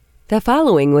The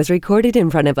following was recorded in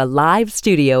front of a live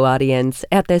studio audience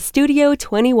at the Studio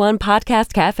 21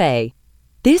 Podcast Cafe.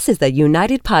 This is the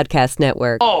United Podcast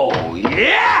Network. Oh,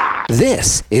 yeah!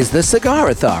 This is the Cigar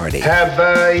Authority.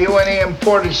 Have you any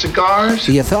imported cigars?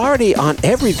 The authority on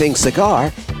everything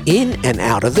cigar in and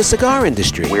out of the cigar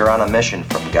industry. We're on a mission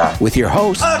from God. With your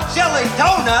host, a jelly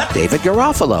donut? David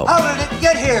Garofalo. How did it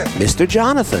get here? Mr.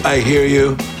 Jonathan. I hear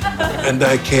you, and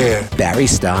I care. Barry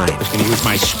Stein. I was going to use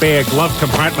my spare glove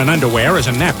compartment underwear as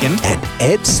a napkin. And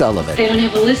Ed Sullivan. They don't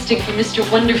have a listing for Mr.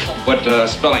 Wonderful. What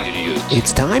spelling did you use?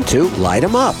 It's time to light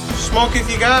 'em up. Smoke if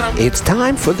you got 'em. It's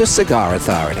time for the Cigar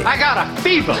Authority. I got a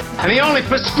fever, and the only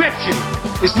prescription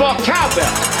is more cowbell.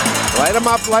 Light 'em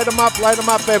up, light 'em up, light 'em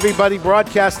up, everybody.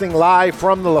 Broadcasting live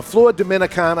from the La Flor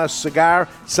Dominicana Cigar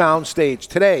Soundstage.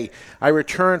 Today, I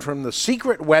returned from the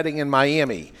secret wedding in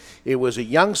Miami. It was a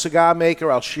young cigar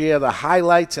maker. I'll share the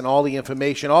highlights and all the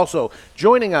information. Also,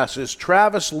 joining us is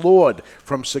Travis Lord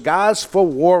from Cigars for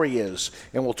Warriors,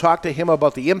 and we'll talk to him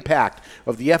about the impact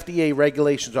of the FDA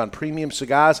regulations on premium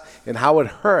cigars and how it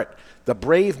hurt the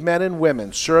brave men and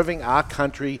women serving our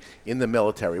country in the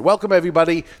military. Welcome,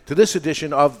 everybody, to this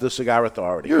edition of the Cigar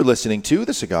Authority. You're listening to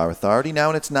the Cigar Authority,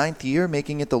 now in its 9th year,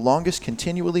 making it the longest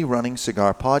continually running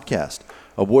cigar podcast.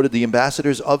 Awarded the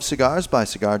Ambassadors of Cigars by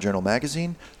Cigar Journal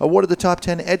Magazine. Awarded the Top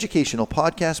 10 Educational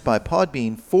Podcast by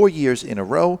Podbean 4 years in a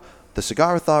row. The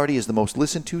Cigar Authority is the most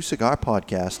listened to cigar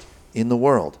podcast in the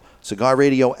world. Cigar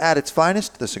radio at its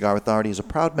finest. The Cigar Authority is a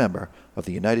proud member of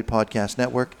the United Podcast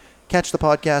Network. Catch the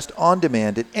podcast on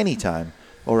demand at any time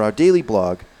or our daily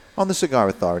blog on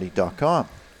thecigarauthority.com.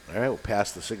 All right, we'll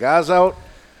pass the cigars out,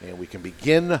 and we can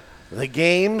begin the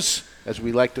games, as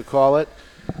we like to call it.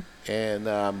 And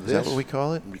is that what we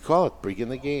call it? We call it Begin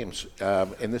the Games.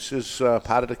 And this is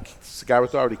part of the Cigar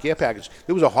Authority care package.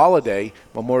 There was a holiday,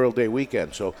 Memorial Day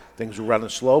weekend, so things were running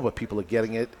slow, but people are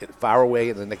getting it far away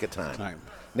in the nick of time.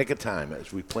 Nick of time,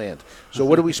 as we planned. So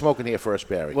what are we smoking here first,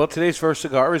 Barry? Well, today's first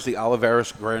cigar is the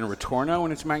Oliveros Gran Retorno,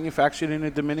 and it's manufactured in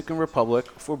the Dominican Republic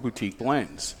for boutique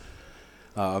blends.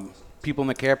 People in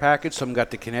the care package, some got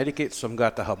the Connecticut, some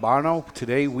got the Habano.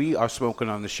 Today we are smoking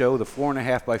on the show the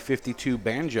 4.5 by 52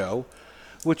 Banjo,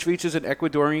 which features an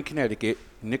Ecuadorian Connecticut,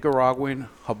 Nicaraguan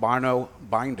Habano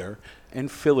binder,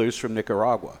 and fillers from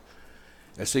Nicaragua.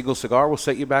 A single cigar will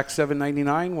set you back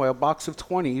 $7.99, while a box of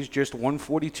 20 is just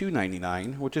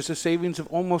 $142.99, which is a savings of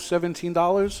almost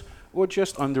 $17, or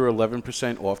just under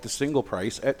 11% off the single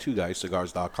price at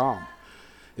twoguyscigars.com.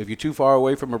 If you're too far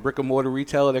away from a brick-and-mortar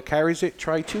retailer that carries it,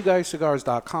 try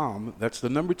twoguyscigars.com. That's the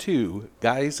number 2,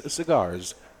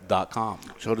 guyscigars.com.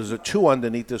 So there's a 2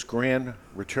 underneath this Gran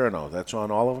Retorno. That's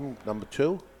on all of them, number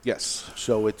 2? Yes.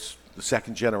 So it's the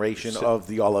second generation of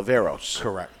the Oliveros.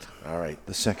 Correct. All right.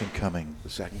 The second coming. The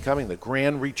second coming, the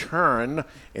Grand Return,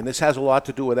 and this has a lot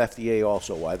to do with FDA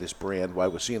also, why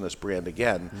we're seeing this brand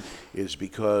again, is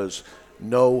because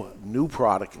no new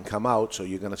product can come out, so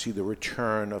you're going to see the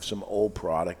return of some old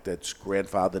product that's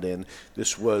grandfathered in.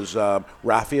 This was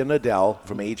Rafael Nadal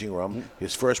from Aging Room,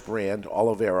 his first brand,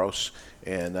 Oliveros,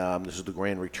 and this is the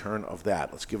grand return of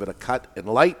that. Let's give it a cut and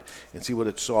light and see what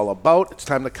it's all about. It's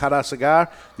time to cut our cigar.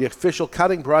 The official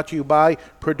cutting brought to you by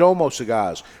Perdomo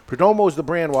Cigars. Perdomo is the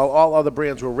brand. While all other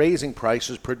brands were raising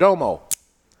prices, Perdomo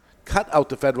cut out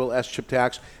the federal S-chip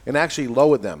tax and actually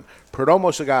lowered them.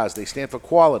 Perdomo Cigars, they stand for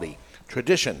quality,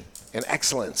 tradition, and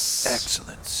excellence.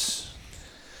 Excellence.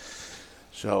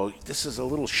 So this is a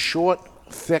little short,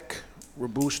 thick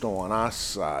Robusto on our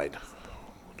side.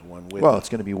 Well, it's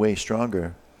going to be way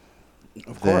stronger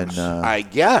than I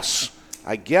guess.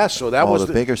 So that was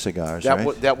the bigger cigars,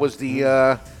 right? That was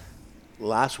the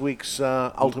last week's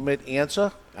ultimate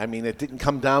answer. I mean, it didn't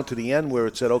come down to the end where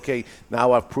it said, okay,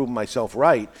 now I've proven myself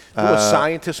right. There were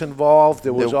scientists involved.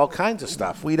 There was all kinds of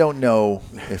stuff. We don't know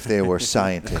if there were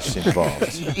scientists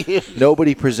involved.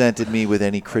 Nobody presented me with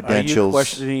any credentials. Are you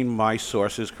questioning my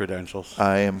sources' credentials?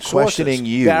 I am questioning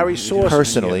you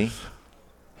personally. Yes.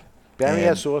 Barry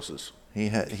has sources. He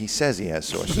says he has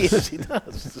sources. Yes, he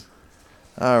does.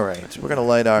 All right. We're going to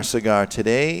light our cigar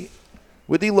today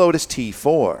with the Lotus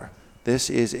T4. This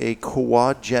is a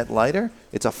quad jet lighter.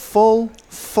 It's a full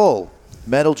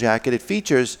metal jacket. It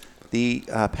features the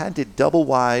patented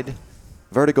double-wide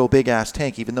Vertigo big-ass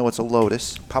tank, even though it's a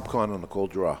Lotus. Popcorn on the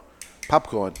cold draw.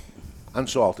 Popcorn,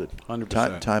 unsalted.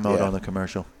 100%. Time out on the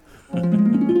commercial.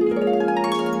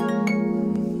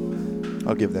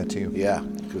 I'll give that to you. Yeah,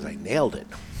 because I nailed it.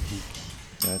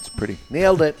 That's pretty.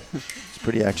 Nailed it. It's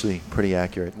pretty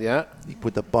accurate. Yeah. You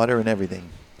put the butter and everything.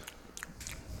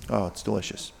 Oh, it's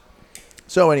delicious.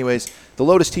 So anyways, the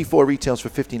Lotus T4 retails for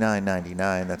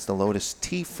 $59.99. That's the Lotus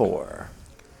T4.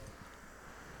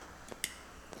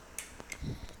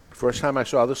 First time I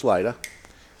saw this lighter,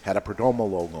 had a Perdomo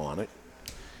logo on it.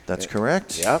 That's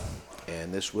correct. Yep.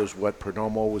 And this was what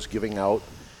Perdomo was giving out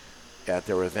at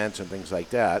their events and things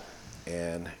like that.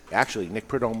 And actually, Nick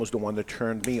Perdomo was the one that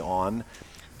turned me on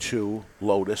to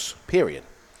Lotus, period.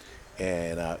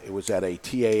 And it was at a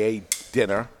TAA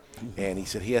dinner. And he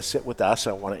said, here, sit with us.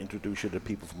 I want to introduce you to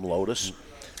people from Lotus.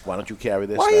 Why don't you carry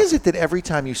this Why stuff? is it that every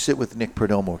time you sit with Nick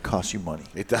Perdomo, it costs you money?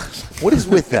 It does. What is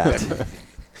with that?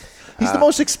 He's the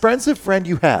most expensive friend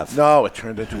you have. No, it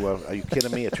turned into are you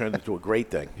kidding me? It turned into a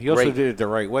great thing. He also did it the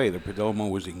right way. The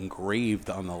Perdomo was engraved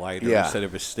on the lighter instead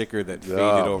of a sticker that faded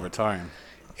over time.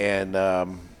 And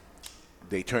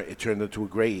it turned into a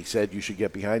great. He said, you should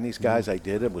get behind these guys. I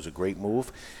did. It was a great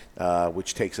move,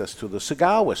 which takes us to the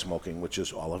cigar we're smoking, which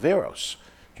is Oliveros.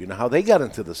 Do you know how they got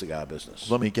into the cigar business?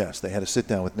 Let me guess. They had to sit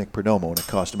down with Nick Perdomo, and it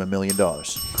cost him $1 million.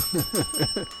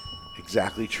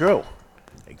 Exactly true.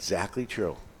 Exactly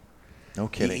true. No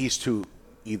kidding. He's to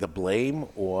either blame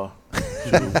or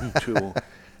to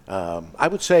I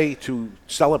would say to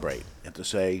celebrate and to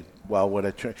say, well, what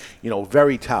a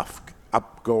very tough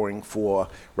upgoing for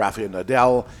Rafael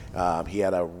Nadal. He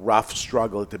had a rough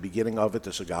struggle at the beginning of it.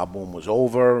 The cigar boom was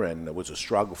over, and it was a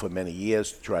struggle for many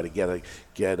years to try to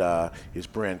get his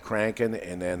brand cranking.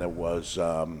 And then it was,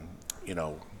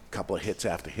 couple of hits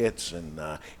after hits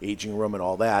and aging room and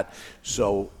all that.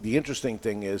 So the interesting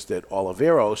thing is that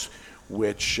Oliveros,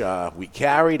 which we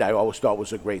carried, I always thought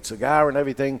was a great cigar and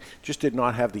everything, just did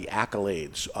not have the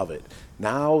accolades of it.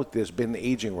 Now there's been the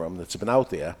aging room that's been out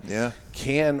there. Yeah.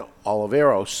 Can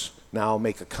Oliveros now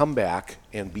make a comeback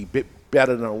and be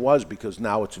better than it was, because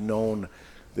now it's known,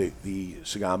 the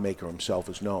cigar maker himself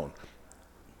is known?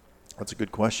 That's a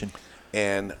good question.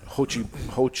 And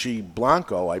Hochi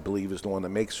Blanco, I believe, is the one that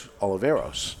makes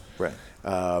Oliveros. Right.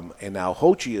 And now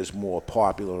Hochi is more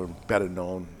popular and better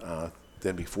known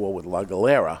than before with La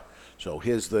Galera. So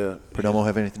here's the... Perdomo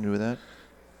have anything to do with that?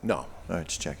 No. All right,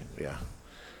 just checking. Yeah.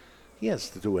 He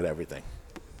has to do with everything.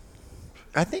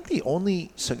 I think the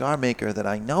only cigar maker that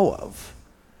I know of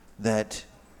that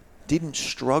didn't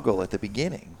struggle at the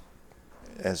beginning,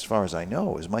 as far as I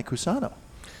know, is Mike Cusano.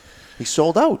 He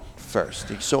sold out first.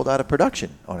 He sold out of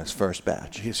production on his first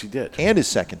batch. Yes, he did. And his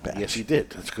second batch. Yes, he did.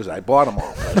 That's because I bought them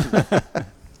all. Right?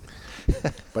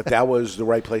 But that was the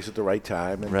right place at the right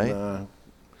time. And, right.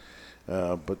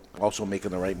 But also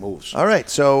making the right moves. All right.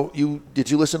 So did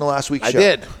you listen to last week's show?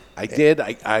 I did.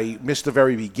 I missed the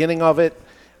very beginning of it.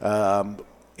 And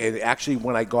actually,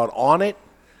 when I got on it,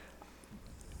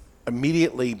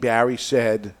 immediately Barry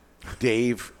said,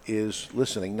 Dave is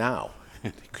listening now.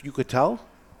 You could tell?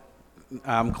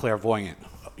 I'm clairvoyant.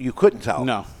 You couldn't tell?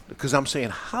 No. Because I'm saying,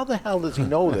 how the hell does he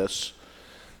know this?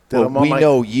 Well, we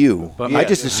know you. But I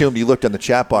just assumed you looked on the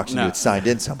chat box and No. you had signed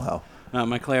in somehow. No,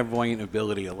 my clairvoyant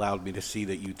ability allowed me to see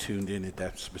that you tuned in at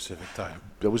that specific time.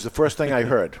 That was the first thing I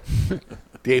heard.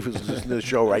 Dave is listening to the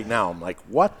show right now. I'm like,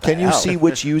 what the Can you hell? see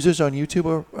which users on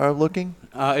YouTube are looking?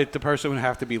 The person would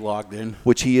have to be logged in.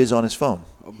 Which he is on his phone.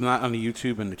 Not on the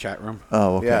YouTube in the chat room.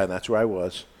 Oh, okay. Yeah, that's where I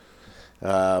was.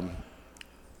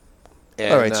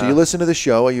 All right, so you listen to the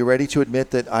show. Are you ready to admit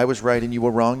that I was right and you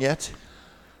were wrong yet?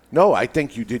 No, I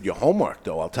think you did your homework,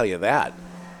 though. I'll tell you that.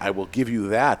 I will give you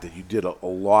that you did a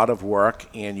lot of work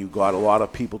and you got a lot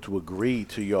of people to agree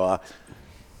to your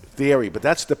theory. But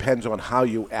that depends on how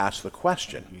you ask the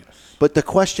question. Yes. But the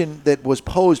question that was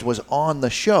posed was on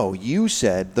the show. You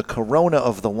said the Corona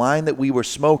of the line that we were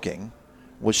smoking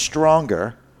was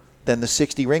stronger than the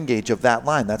 60 ring gauge of that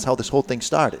line. That's how this whole thing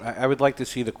started. I would like to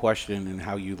see the question and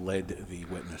how you led the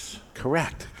witness.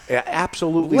 Correct.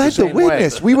 Absolutely. Led the same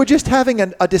witness. way. We were just having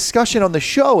a discussion on the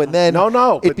show, and then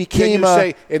it became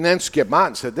and then Skip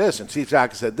Martin said this, and Steve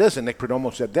Zaka said this, and Nick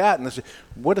Perdomo said that, and this.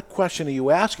 What a question are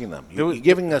you asking them? You're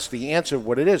giving us the answer of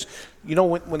what it is. You know,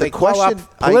 when they call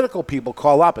up, political people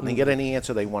call up, and they get any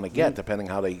answer they want to get, depending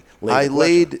how they lay the question. I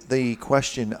laid the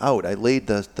question out. I laid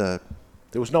the.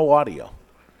 There was no audio.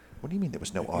 What do you mean there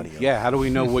was no audio? Yeah, how do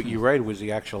we know what you read was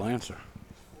the actual answer?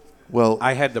 Well,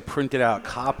 I had the printed out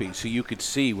copy so you could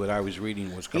see what I was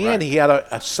reading was correct. And he had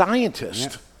a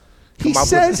scientist. Yeah. He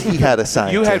says he had a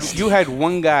scientist. You had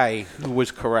one guy who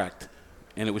was correct,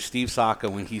 and it was Steve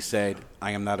Saka when he said, I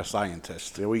am not a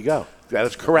scientist. There we go. That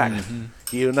is correct. Mm-hmm.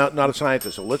 He is not a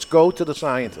scientist. So let's go to the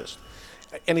scientist.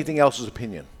 Anything else is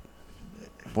opinion.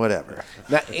 Whatever.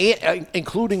 Now,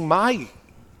 including my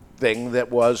thing that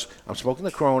was, I'm smoking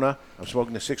the Corona, I'm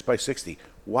smoking the 6x60.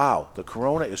 Wow, the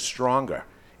Corona is stronger.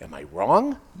 Am I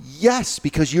wrong? Yes,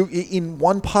 because you in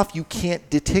one puff you can't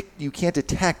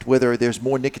detect whether there's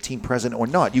more nicotine present or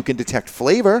not. You can detect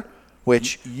flavor,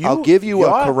 which I'll give you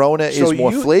a Corona is more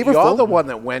flavorful. You're the one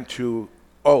that went to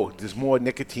oh, there's more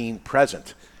nicotine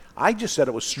present. I just said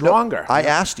it was stronger. No, I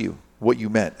asked you what you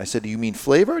meant. I said, do you mean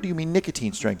flavor or do you mean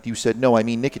nicotine strength? You said, no, I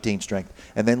mean nicotine strength.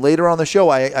 And then later on the show,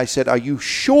 I said, are you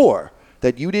sure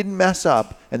that you didn't mess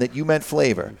up and that you meant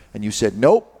flavor? And you said,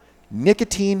 nope,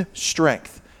 nicotine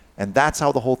strength. And that's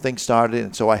how the whole thing started.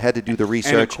 And so I had to do the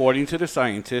research. And according to the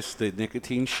scientists, the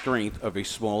nicotine strength of a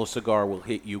smaller cigar will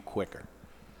hit you quicker.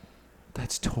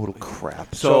 That's total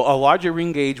crap. So a larger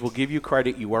ring gauge will give you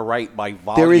credit. You are right by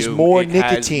volume. There is more nicotine.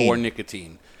 Has nicotine. more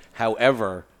nicotine.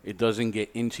 However, it doesn't get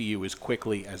into you as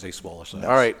quickly as a smaller size.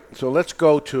 All right, so let's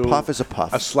go to Puff is a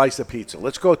puff. A slice of pizza.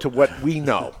 Let's go to what we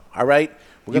know. All right,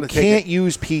 You can't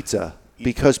use pizza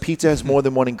because pizza has more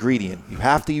than one ingredient. You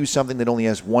have to use something that only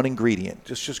has one ingredient.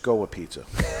 Just go with pizza.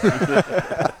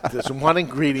 There's one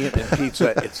ingredient in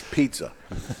pizza. It's pizza.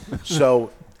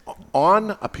 So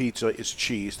on a pizza is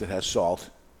cheese that has salt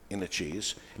in the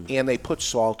cheese, and they put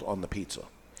salt on the pizza.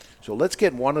 So let's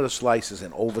get one of the slices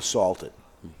and over-salt it.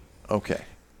 Okay.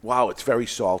 Wow, it's very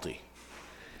salty.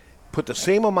 Put the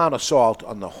same amount of salt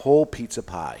on the whole pizza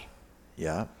pie.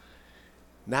 Yeah.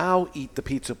 Now eat the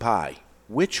pizza pie.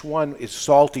 Which one is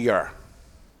saltier?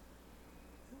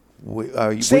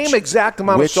 Same exact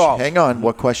amount of salt. Hang on.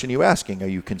 What question are you asking? Are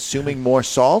you consuming more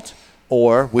salt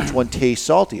or which one tastes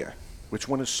saltier? Which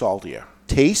one is saltier?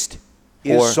 Taste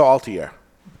Is or saltier.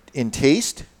 in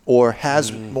taste or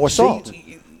has more salt?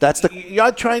 That's the.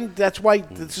 You're trying. That's why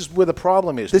this is where the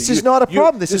problem is. This is not a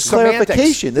problem. This is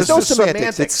clarification. There's no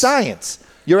semantics. It's science.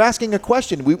 You're asking a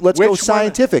question. Let's go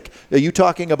scientific. Are you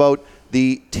talking about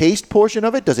the taste portion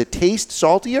of it? Does it taste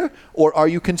saltier, or are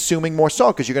you consuming more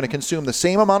salt? Because you're going to consume the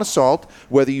same amount of salt,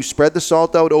 whether you spread the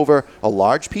salt out over a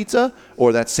large pizza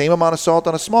or that same amount of salt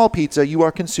on a small pizza. You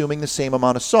are consuming the same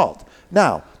amount of salt.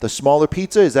 Now, the smaller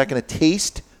pizza, is that going to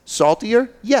taste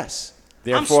saltier? Yes.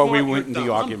 Therefore, we win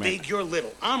the argument. I'm big, you're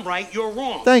little. I'm right, you're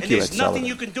wrong. Thank you, and there's Ed nothing Sullivan.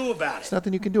 you can do about it. There's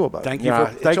nothing you can do about it.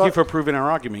 Thank you for proving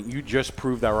our argument. You just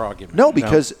proved our argument. No,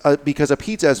 because a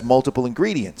pizza has multiple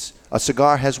ingredients. A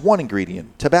cigar has one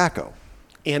ingredient, tobacco.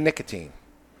 And nicotine.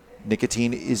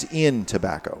 Nicotine is in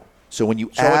tobacco. So when you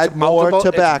So add it's more multiple-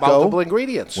 it's tobacco, multiple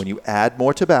ingredients. When you add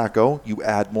more tobacco, you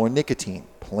add more nicotine.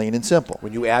 Plain and simple.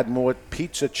 When you add more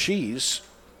pizza cheese,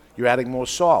 you're adding more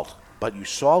salt. But you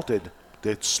salted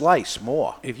the slice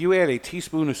more. If you add a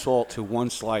teaspoon of salt to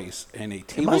one slice and a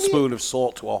tablespoon of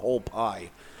salt to a whole pie,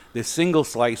 the single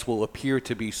slice will appear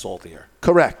to be saltier.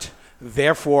 Correct.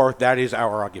 Therefore, that is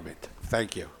our argument.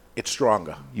 Thank you. It's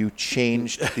stronger. You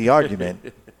changed the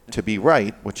argument to be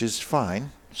right, which is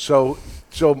fine. So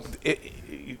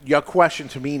your question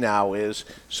to me now is,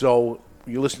 so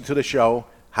you listen to the show,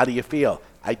 how do you feel?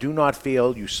 I do not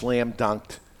feel you slam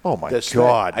dunked. Oh, my this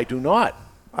God. thing. I do not.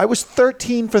 I was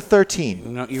 13 for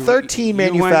 13. No, 13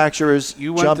 manufacturers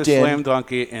you went jumped to in. slam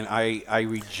dunk it, and I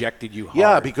rejected you hard.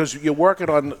 Yeah, because you're working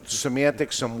on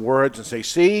semantics, some words, and say,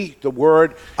 see, the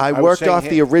word. I was worked saying off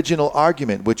here- the original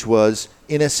argument, which was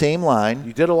in a same line.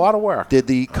 You did a lot of work. Is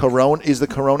the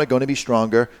Corona going to be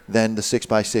stronger than the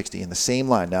 6x60 in the same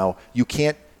line? Now, you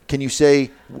can't. Can you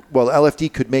say, well,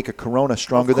 LFD could make a Corona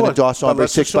stronger than a Dos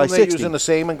Hombres 6x60? They're using the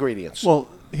same ingredients. Well,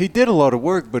 he did a lot of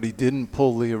work, but he didn't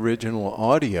pull the original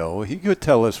audio. He could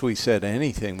tell us we said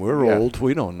anything. We're old.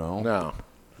 We don't know. No.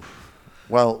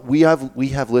 Well, we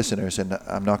have listeners, and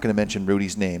I'm not going to mention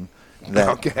Rudy's name,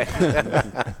 that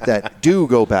that do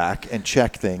go back and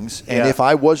check things. And if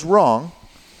I was wrong,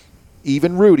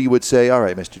 even Rudy would say, all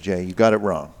right, Mr. J, you got it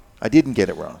wrong. I didn't get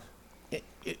it wrong.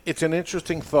 It's an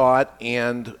interesting thought,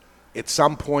 and at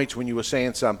some points when you were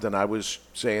saying something, I was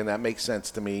saying that makes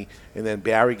sense to me, and then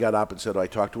Barry got up and said, I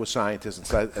talked to a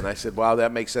scientist, and I said, wow,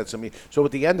 that makes sense to me. So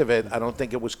at the end of it, I don't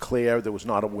think it was clear there was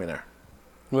not a winner.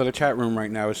 Well, the chat room right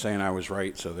now is saying I was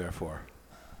right, so therefore.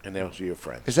 And those are your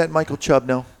friends. Is that Michael Chubb,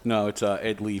 no? No, it's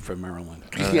Ed Lee from Maryland.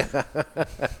 Yeah.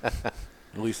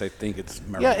 At least I think it's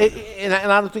Maryland. Yeah,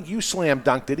 and I don't think you slam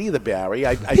dunked it either, Barry.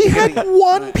 He had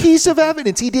one piece of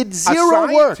evidence. He did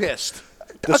zero work.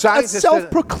 The A scientist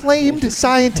self-proclaimed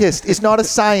scientist is not a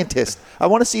scientist. I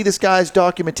want to see this guy's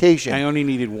documentation. I only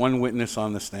needed one witness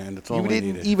on the stand. That's all You I didn't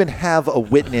needed. even have a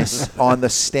witness on the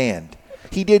stand.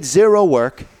 He did zero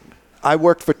work. I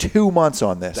worked for 2 months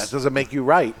on this. That doesn't make you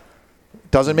right.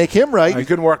 Doesn't make him right. You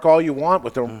can work all you want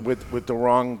with the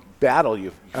wrong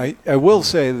battle. I will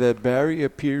say that Barry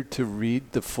appeared to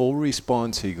read the full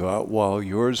response he got, while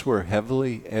yours were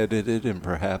heavily edited and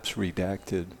perhaps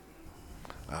redacted.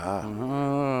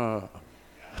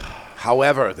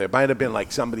 However, there might have been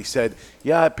like somebody said,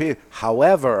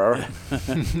 however.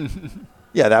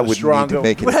 Yeah, that would need to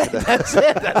make it. That's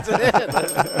it.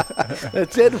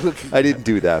 That's it. I didn't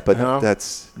do that, but No?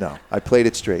 no. I played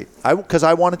it straight. Because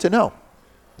I wanted to know.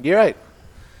 You're right.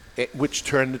 Which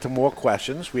turned into more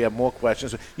questions. We have more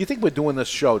questions. You think we're doing this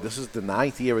show? This is the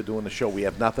 9th year of doing the show. We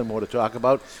have nothing more to talk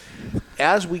about.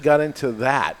 As we got into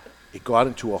that, it got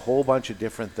into a whole bunch of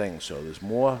different things. So there's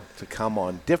more to come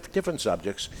on different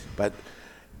subjects, but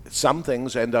some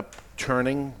things end up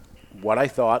turning what I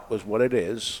thought was what it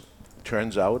is.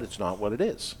 Turns out it's not what it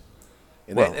is.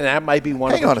 And, Well, that might be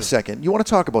one of Hang on a second. You want to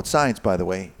talk about science, by the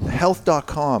way.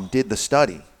 Health.com did the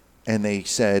study, and they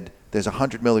said there's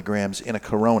 100 milligrams in a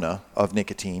Corona of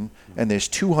nicotine, and there's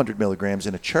 200 milligrams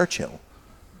in a Churchill.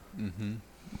 Mm-hmm.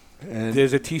 And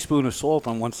there's a teaspoon of salt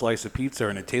on one slice of pizza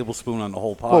and a tablespoon on the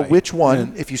whole pie. Well, which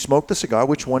one, if you smoke the cigar,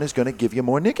 which one is going to give you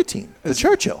more nicotine? The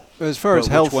Churchill. As far as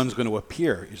health, which one's going to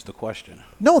appear is the question.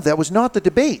 No, that was not the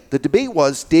debate. The debate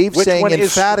was Dave Which saying one is-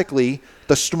 emphatically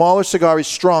the smaller cigar is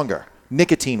stronger,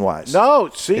 nicotine-wise.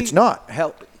 No, see? It's not.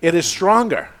 It is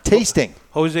stronger. Tasting.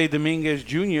 Jose Dominguez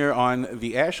Jr. on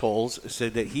the Ash Holes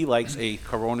said that he likes a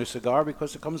Corona cigar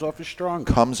because it comes off as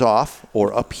stronger. Comes off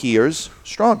or appears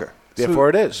stronger. Therefore,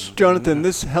 it is. Jonathan,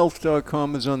 this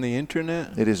health.com is on the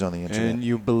internet? It is on the internet. And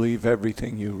you believe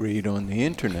everything you read on the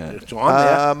internet? It's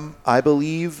on there. I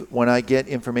believe when I get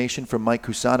information from Mike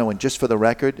Cusano, and just for the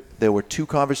record, there were 2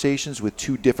 conversations with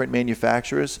 2 different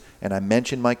manufacturers, and I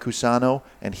mentioned Mike Cusano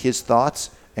and his thoughts,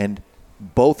 and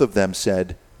both of them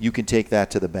said, you can take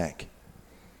that to the bank.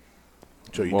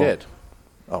 So you did.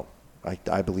 Oh,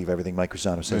 I believe everything Mike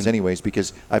Cusano says anyways,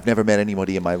 because I've never met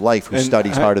anybody in my life who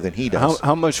studies harder than he does.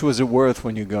 How much was it worth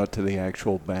when you got to the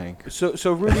actual bank? So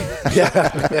Rudy,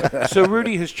 so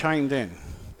Rudy has chimed in,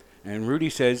 and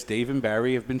Rudy says Dave and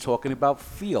Barry have been talking about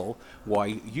feel, while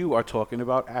you are talking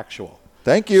about actual.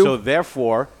 Thank you. So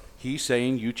therefore, he's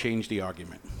saying you changed the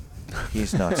argument.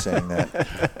 He's not saying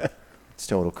that. It's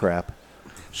total crap.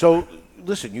 So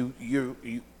listen,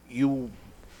 you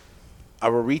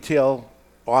are a retail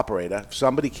operator. If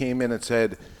somebody came in and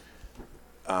said,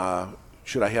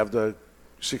 should I have the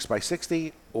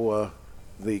 6x60 or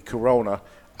the Corona?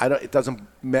 It doesn't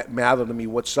matter to me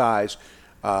what size,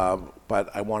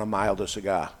 but I want a milder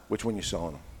cigar. Which one are you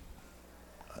selling them?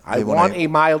 I want a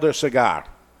milder cigar.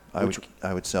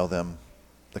 I would sell them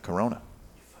the Corona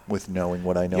with knowing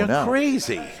what I know You're now.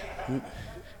 crazy.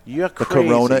 You're The crazy.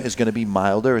 Corona is going to be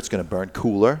milder. It's going to burn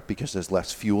cooler because there's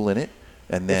less fuel in it.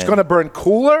 And then It's going to burn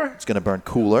cooler? It's going to burn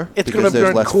cooler. It's because gonna there's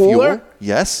burn less cooler? Fuel.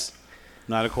 Yes.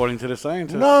 Not according to the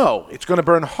scientists. No, it's going to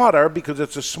burn hotter because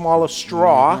it's a smaller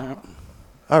straw.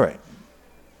 All right.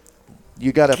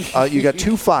 You got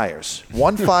 2 fires.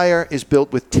 One fire is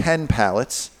built with 10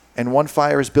 pallets, and one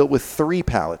fire is built with 3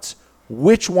 pallets.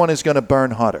 Which one is going to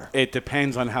burn hotter? It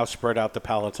depends on how spread out the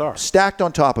pallets are. Stacked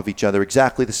on top of each other,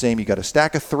 exactly the same. You got a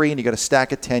stack of 3 and you got a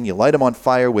stack of 10. You light them on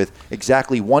fire with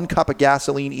exactly 1 cup of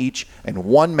gasoline each and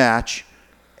 1 match,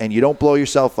 and you don't blow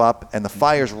yourself up, and the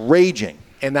fire's raging.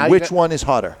 And now which one is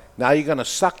hotter? Now you're going to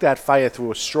suck that fire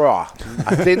through a straw,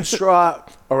 a thin straw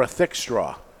or a thick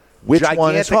straw. Which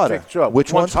one is Gigantic hotter? thick straw.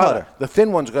 Which one's hotter? The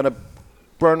thin one's going to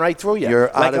burn right through you.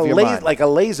 You're out of your mind. Like a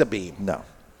laser beam. No.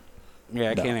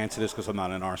 Yeah, I can't answer this because I'm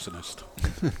not an arsonist.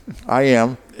 I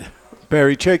am.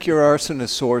 Barry, check your arsonist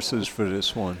sources for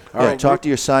this one. Talk to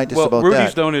your scientist about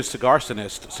Rudy's that. known as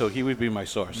cigarsonist, so he would be my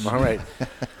source. All right.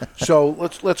 So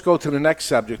let's go to the next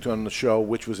subject on the show,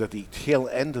 which was at the tail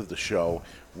end of the show,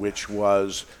 which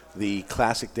was the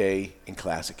classic day in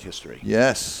classic history.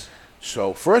 Yes.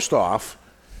 So first off,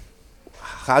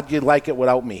 how'd you like it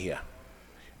without me here?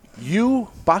 You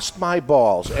bust my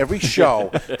balls every show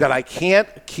that I can't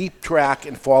keep track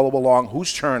and follow along.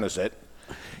 Whose turn is it?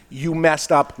 You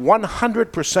messed up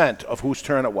 100% of whose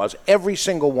turn it was, every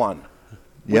single one,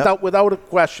 Yep. without a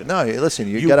question. No, listen,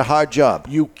 you got a hard job.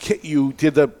 You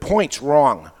did the points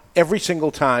wrong every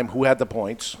single time. Who had the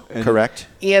points? Correct.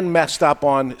 And messed up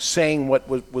on saying what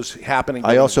was happening.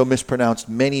 I also mispronounced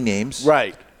many names.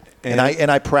 Right. And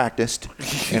I practiced,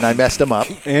 and I messed them up.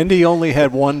 And he only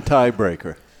had 1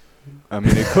 tiebreaker. I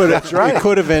mean, it could have right. it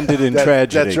could have ended in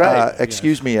tragedy. That's right.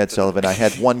 Excuse me, Ed Sullivan. I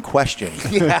had 1 question,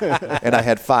 and I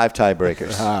had 5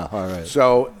 tiebreakers. All right.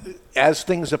 So, as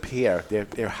things appear,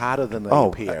 they're harder than they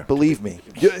appear. Believe me.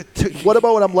 What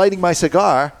about when I'm lighting my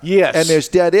cigar? Yes. And there's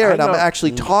dead air, I and I'm know.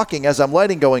 actually talking as I'm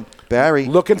lighting, going, Barry,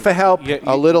 Looking for help.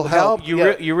 a little help.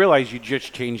 You realize you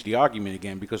just changed the argument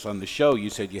again because on the show you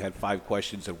said you had 5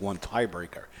 questions and 1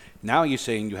 tiebreaker. Now you're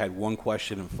saying you had 1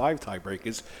 question and 5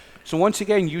 tiebreakers. So once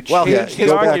again, you changed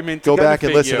the argument. Go to back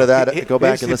and benefit listen you. to that. Go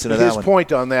back and listen to that His one.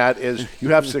 point on that is you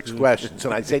have 6 questions.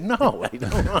 And I say, no, I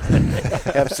don't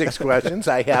have 6 questions.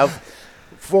 I have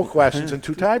 4 questions and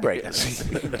 2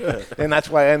 tiebreakers. And that's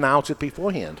why I announce it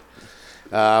beforehand.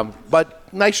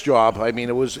 But nice job. I mean,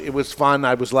 it was fun.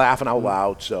 I was laughing out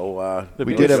loud. So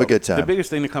we did have a good time. The biggest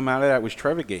thing to come out of that was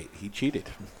Trevor Gate. He cheated.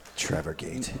 Trevor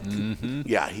Gate. Mm-hmm.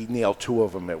 Yeah, he nailed 2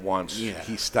 of them at once. Yeah.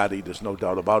 He studied, there's no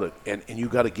doubt about it. And you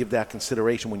got to give that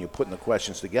consideration when you're putting the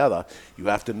questions together. You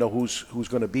have to know who's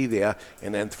going to be there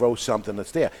and then throw something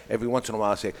that's there. Every once in a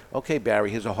while I say, okay,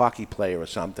 Barry, here's a hockey player or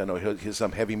something, or here's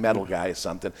some heavy metal guy or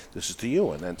something. This is to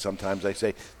you. And then sometimes I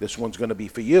say, this one's going to be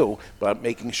for you, but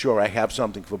making sure I have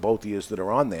something for both of you that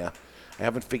are on there. I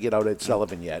haven't figured out Ed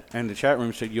Sullivan yet. And the chat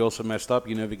room said you also messed up.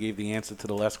 You never gave the answer to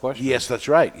the last question. Yes, that's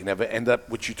right. You never end up,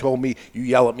 which you told me, you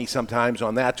yell at me sometimes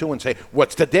on that too and say,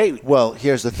 what's the date? Well,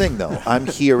 here's the thing, though. I'm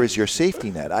here as your safety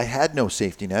net. I had no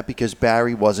safety net because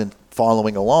Barry wasn't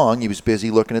following along. He was busy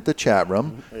looking at the chat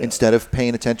room instead of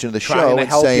paying attention to the show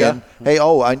and saying, hey,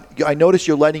 I noticed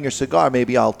you're lighting your cigar.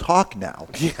 Maybe I'll talk now.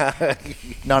 Yeah.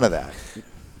 None of that.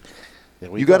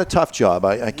 You got a tough job.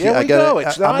 I'm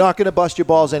not going to bust your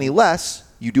balls any less.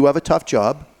 You do have a tough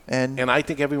job. And I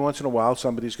think every once in a while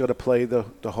somebody's got to play the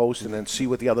host and then see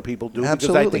what the other people do.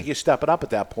 Absolutely. Because I think you step it up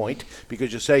at that point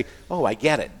because you say, oh, I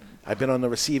get it. I've been on the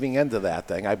receiving end of that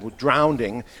thing. I was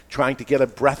drowning, trying to get a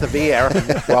breath of air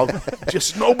while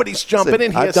just nobody's jumping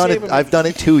in here. I've done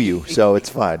it to you, so it's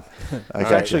fine.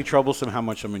 It's actually troublesome how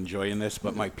much I'm enjoying this,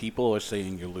 but my people are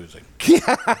saying you're losing.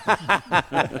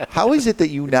 How is it that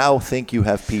you now think you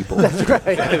have people? That's right.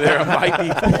 They're my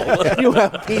people. You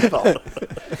have people.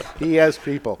 He has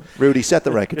people. Rudy, set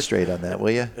the record straight on that,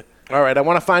 will you? All right, I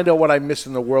want to find out what I miss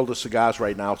in the world of cigars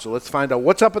right now. So let's find out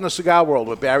what's up in the cigar world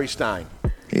with Barry Stein.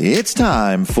 It's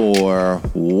time for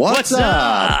What's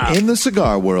Up in the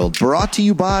Cigar World, brought to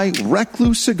you by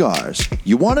Recluse Cigars.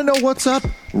 You want to know what's up?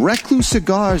 Recluse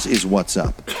Cigars is what's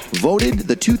up. Voted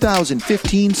the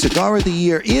 2015 Cigar of the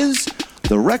Year is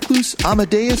the Recluse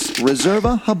Amadeus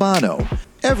Reserva Habano.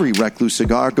 Every Recluse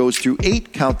cigar goes through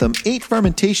 8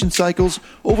 fermentation cycles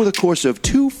over the course of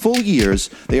 2 full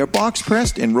years. They are box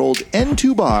pressed and rolled end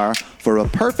to bar for a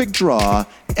perfect draw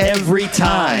every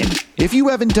time. If you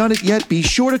haven't done it yet, be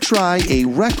sure to try a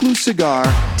Recluse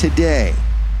cigar today.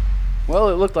 Well,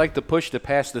 it looked like the push to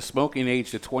pass the smoking age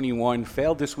to 21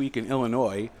 failed this week in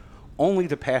Illinois, only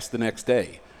to pass the next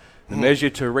day. The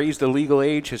measure to raise the legal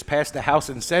age has passed the House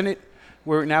and Senate,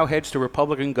 where it now heads to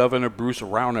Republican Governor Bruce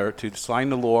Rauner to sign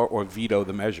the law or veto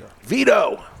the measure.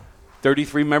 Veto!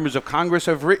 33 members of Congress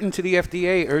have written to the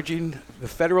FDA urging the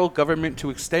federal government to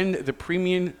extend the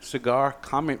premium cigar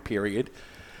comment period,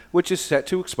 which is set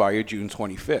to expire June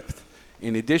 25th.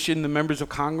 In addition, the members of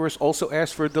Congress also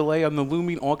asked for a delay on the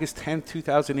looming August 10,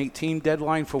 2018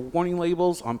 deadline for warning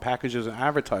labels on packages and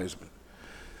advertisement.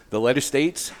 The letter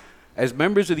states, as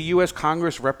members of the U.S.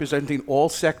 Congress representing all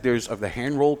sectors of the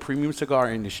hand-rolled premium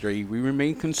cigar industry, we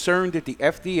remain concerned that the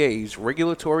FDA's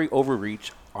regulatory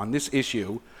overreach on this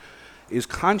issue is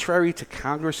contrary to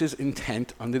Congress's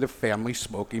intent under the Family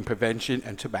Smoking Prevention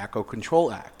and Tobacco Control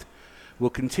Act. We'll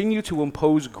continue to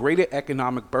impose greater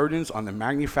economic burdens on the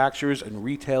manufacturers and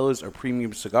retailers of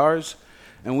premium cigars,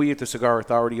 and we at the Cigar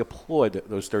Authority applaud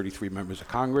those 33 members of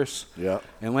Congress. Yeah.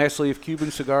 And lastly, if Cuban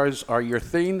cigars are your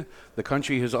thing, the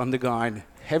country has undergone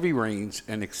heavy rains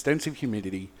and extensive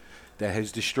humidity that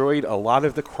has destroyed a lot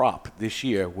of the crop this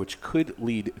year, which could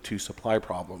lead to supply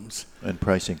problems. And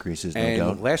price increases, no and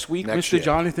doubt. Last week, Next Mr. year.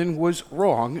 Jonathan was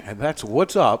wrong, and that's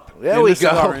what's up There in we the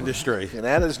cigar go. industry. And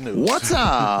that is news. What's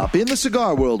Up in the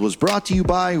Cigar World was brought to you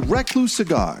by Recluse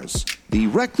Cigars. The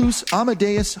Recluse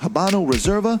Amadeus Habano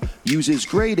Reserva uses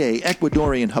grade A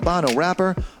Ecuadorian Habano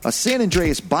wrapper, a San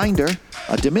Andreas binder,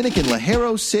 a Dominican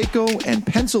Ligero Seco, and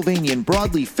Pennsylvanian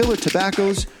broadleaf filler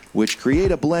tobaccos, which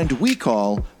create a blend we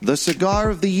call the Cigar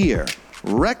of the Year.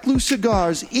 Recluse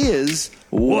Cigars is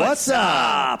What's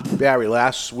Up? Barry,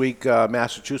 last week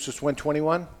Massachusetts went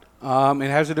 21? It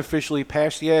hasn't officially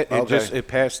passed yet. Okay. It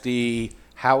passed the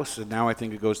House, and now I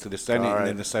think it goes to the Senate, All right. and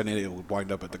then the Senate it will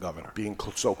wind up at the governor. Being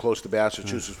so close to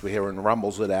Massachusetts, we're hearing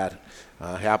rumbles of that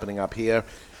happening up here.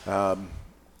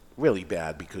 Really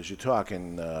bad because you're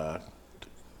talking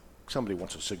somebody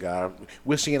wants a cigar.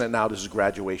 We're seeing it now. This is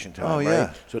graduation time, Oh, right?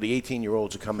 yeah. So the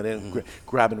 18-year-olds are coming in,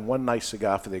 grabbing one nice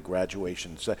cigar for their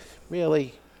graduation. So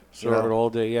really? Saw it all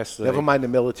day yesterday. Never mind the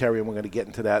military, and we're going to get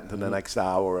into that in the next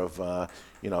hour of,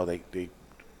 they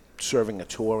serving a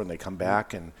tour and they come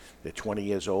back and they're 20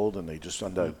 years old and they just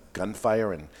under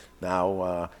gunfire and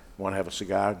now want to have a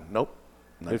cigar. Nope.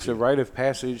 It's a rite of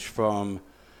passage from,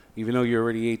 even though you're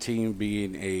already 18,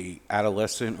 being a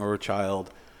adolescent or a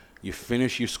child, you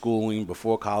finish your schooling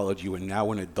before college, you are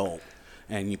now an adult.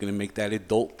 And you're going to make that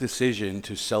adult decision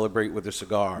to celebrate with a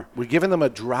cigar. We're giving them a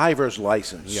driver's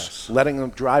license. Yes. Letting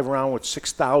them drive around with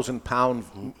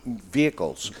 6,000-pound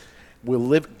vehicles.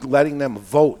 we're letting them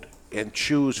vote and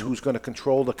choose who's going to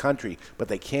control the country, but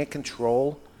they can't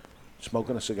control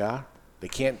smoking a cigar. They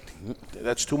can't.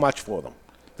 That's too much for them.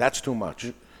 That's too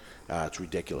much. It's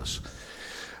ridiculous.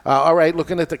 All right,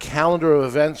 looking at the calendar of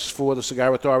events for the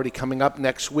Cigar Authority coming up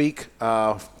next week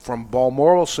from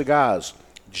Balmoral Cigars,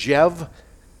 Zev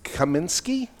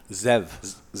Kaminsky. Zev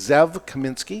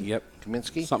Kaminsky. Yep.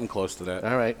 Kaminsky. Something close to that.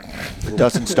 All right. It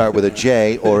doesn't start with a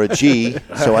J or a G,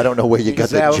 so I don't know where you got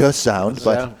the just sound.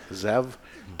 But Zev.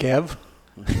 Gev?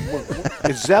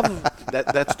 Is Zev,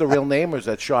 that's the real name, or is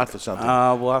that short for something?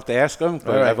 We'll have to ask him, but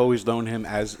All right. I've always known him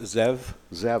as Zev.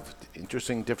 Zev.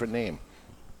 Interesting, different name.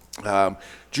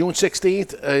 June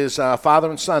 16th is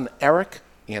father and son, Eric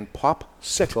and Pop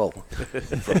Sickle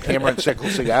from Hammer and Sickle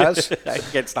Cigars. I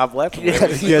can't stop laughing.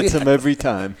 Gets him every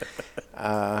time.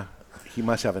 He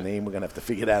must have a name. We're going to have to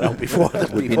figure that out before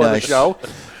be the nice. show.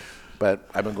 But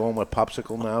I've been going with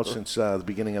Popsicle now since the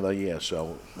beginning of the year,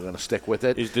 so we're going to stick with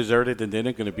it. Is dessert at the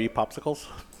dinner going to be popsicles?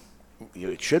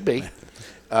 It should be.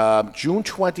 June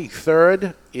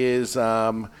 23rd is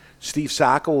Steve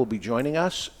Saka will be joining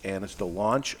us, and it's the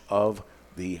launch of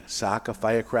the Saka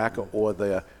Firecracker, or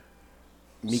the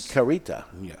Micarita.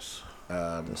 Yes.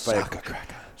 the Saka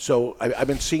cracker. So I've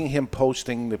been seeing him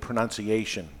posting the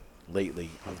pronunciation lately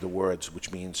of the words,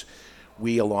 which means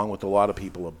we, along with a lot of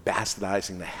people, are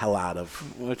bastardizing the hell out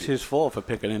of. Well, it's his fault for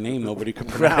picking a name nobody can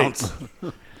pronounce.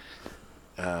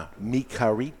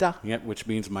 Micarita? Yeah, which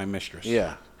means my mistress.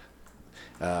 Yeah.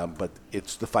 But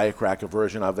it's the firecracker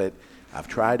version of it. I've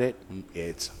tried it.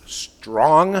 It's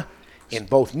strong in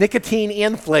both nicotine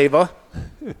and flavor.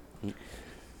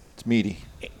 It's meaty.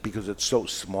 Because it's so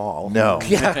small. No.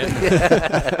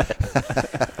 Yeah.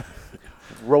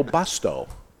 Robusto.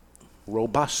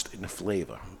 Robust in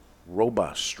flavor.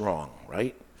 Robust, strong,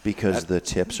 right? Because the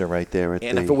tips are right there at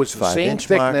and the if it was the same 5-inch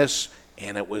mark. thickness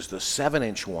and it was the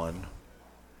 7-inch one,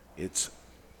 it's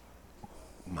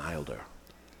milder.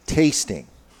 Tasting.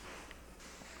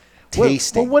 Well,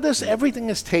 what is everything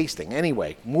is tasting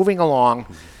anyway? Moving along,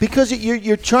 because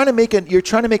you're trying to make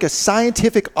a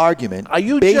scientific argument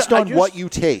based on what you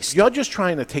taste. You're just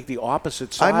trying to take the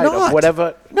opposite side I'm not. of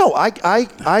whatever. No,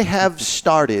 I have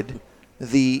started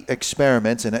the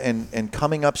experiments, and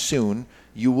coming up soon,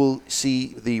 you will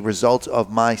see the results of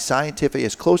my scientific,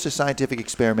 as close to scientific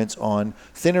experiments on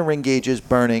thinner ring gauges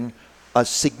burning a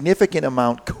significant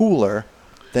amount cooler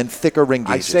than thicker ring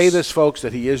gauges. I say this, folks,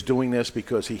 that he is doing this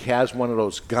because he has one of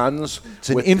those guns. It's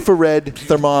an infrared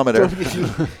thermometer.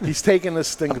 He's taking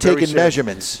this thing. I'm very taking seriously.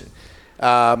 measurements.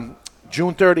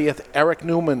 June 30th, Eric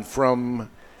Newman from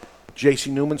J.C.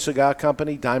 Newman Cigar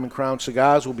Company, Diamond Crown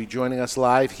Cigars, will be joining us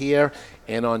live here.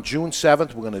 And on June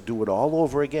 7th, we're going to do it all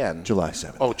over again. July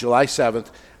 7th. Oh, July 7th.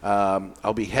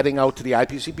 I'll be heading out to the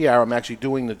IPCPR. I'm actually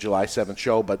doing the July 7th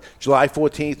show. But July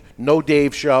 14th, no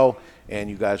Dave show, and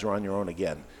you guys are on your own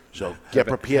again. So get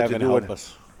prepared to do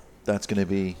it. That's going to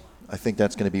be, I think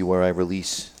that's going to be where I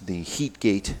release the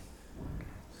Heatgate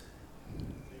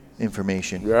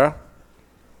information. Yeah.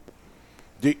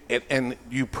 And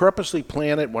you purposely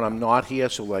plan it when I'm not here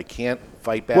so I can't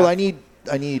fight back? Well, I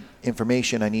need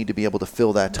information. I need to be able to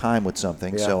fill that time with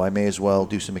something. Yeah. So I may as well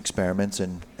do some experiments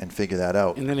and figure that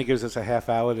out. And then he gives us a half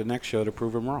hour the next show to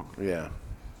prove him wrong. Yeah.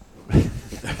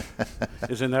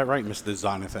 Isn't that right, Mr.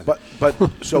 Zonathan? But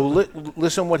so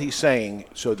listen what he's saying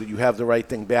so that you have the right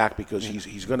thing back, because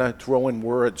he's going to throw in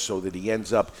words so that he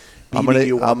ends up beating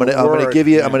you on the word. I'm going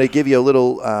to give you a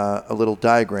little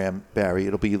diagram, Barry.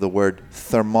 It'll be the word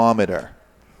thermometer,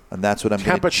 and that's what I'm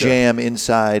going to jam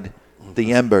inside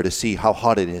the ember to see how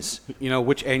hot it is. You know,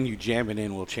 which end you jam it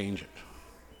in will change it.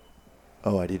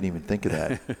 Oh, I didn't even think of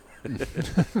that.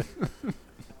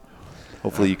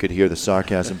 Hopefully you could hear the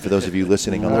sarcasm for those of you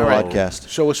listening on the podcast.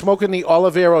 So we're smoking the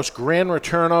Oliveros Gran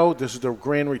Returno. This is the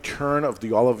grand return of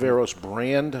the Oliveros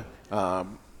brand.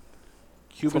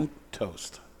 Cuban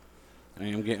toast. I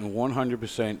am getting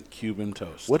 100% Cuban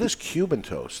toast. What is Cuban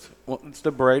toast? Well, it's the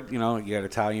bread. You know, you got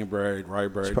Italian bread, rye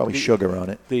bread. There's probably sugar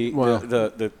on it.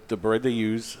 The bread they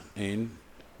use in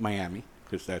Miami,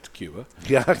 because that's Cuba.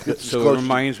 Yeah. So it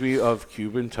reminds me of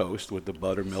Cuban toast with the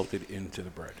butter melted into the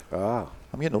bread. Ah.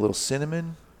 I'm getting a little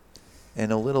cinnamon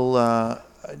and a little,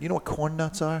 you know what corn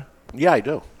nuts are? Yeah, I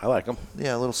do. I like them.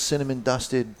 Yeah, a little cinnamon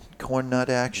dusted corn nut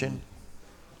action.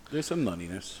 There's some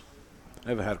nuttiness.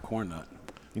 Never had a corn nut.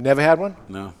 You never had one?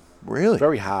 No. Really?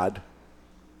 Very hard.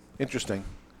 Interesting.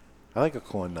 I like a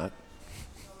corn nut.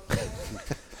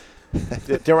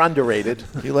 They're underrated.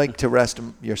 You like to rest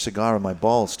your cigar on my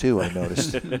balls, too, I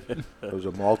noticed. Those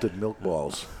are malted milk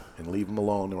balls. And leave them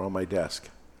alone. They're on my desk.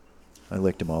 I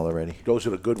licked them all already. Those are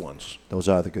the good ones. Those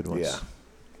are the good ones. Yeah.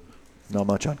 Not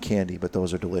much on candy, but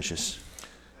those are delicious.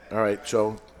 All right,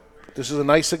 so this is a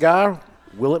nice cigar.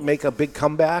 Will it make a big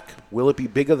comeback? Will it be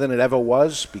bigger than it ever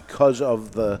was because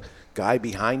of the guy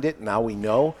behind it? Now we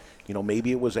know.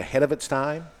 Maybe it was ahead of its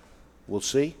time. We'll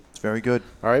see. It's very good.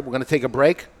 All right, we're going to take a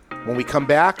break. When we come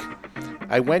back,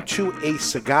 I went to a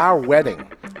cigar wedding,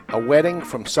 a wedding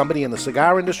from somebody in the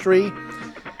cigar industry.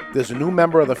 There's a new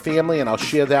member of the family, and I'll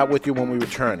share that with you when we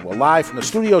return. We're live from the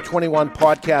Studio 21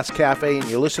 Podcast Cafe, and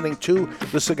you're listening to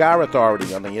The Cigar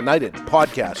Authority on the United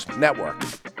Podcast Network.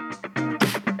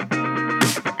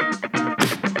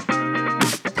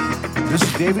 This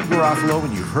is David Garofalo,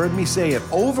 and you've heard me say it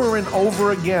over and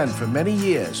over again for many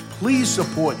years. Please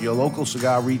support your local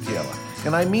cigar retailer.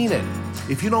 And I mean it.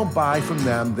 If you don't buy from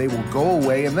them, they will go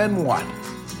away, and then what?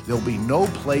 There'll be no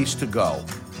place to go.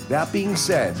 That being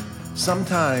said,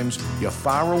 sometimes you're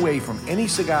far away from any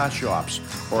cigar shops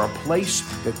or a place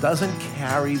that doesn't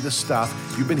carry the stuff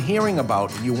you've been hearing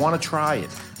about and you want to try it.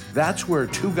 That's where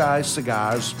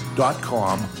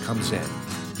twoguyscigars.com comes in.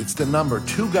 It's the number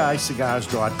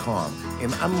twoguyscigars.com.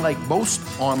 And unlike most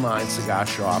online cigar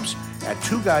shops, at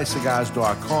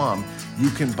twoguyscigars.com, you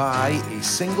can buy a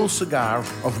single cigar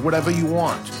of whatever you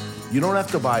want. You don't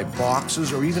have to buy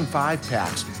boxes or even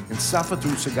 5-packs and suffer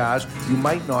through cigars you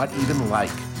might not even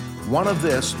like. One of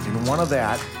this and one of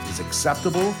that is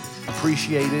acceptable,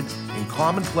 appreciated, and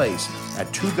commonplace at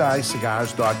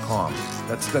twoguyscigars.com.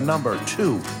 That's the number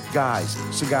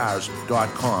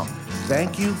twoguyscigars.com.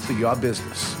 Thank you for your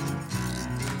business.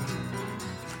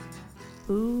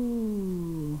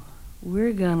 Ooh,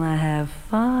 we're gonna have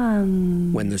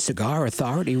fun. When the Cigar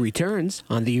Authority returns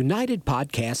on the United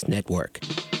Podcast Network.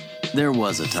 There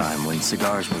was a time when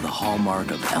cigars were the hallmark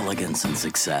of elegance and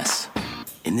success.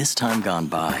 In this time gone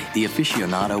by, the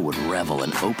aficionado would revel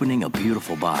in opening a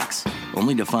beautiful box,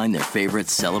 only to find their favorite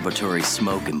celebratory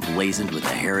smoke emblazoned with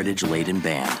a heritage-laden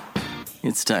band.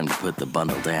 It's time to put the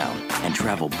bundle down and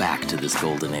travel back to this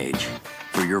golden age.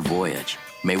 For your voyage,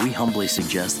 may we humbly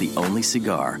suggest the only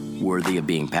cigar worthy of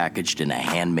being packaged in a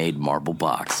handmade marble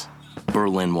box.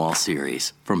 Berlin Wall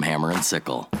Series from Hammer &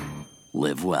 Sickle.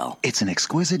 Live well. It's an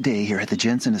exquisite day here at the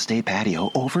Jensen Estate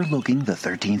patio overlooking the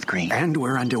 13th green. And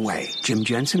we're underway. Jim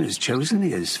Jensen has chosen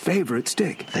his favorite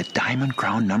stick. The Diamond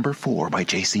Crown No. 4 by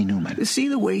J.C. Newman. See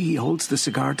the way he holds the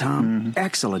cigar, Tom?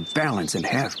 Excellent balance and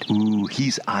heft. Ooh,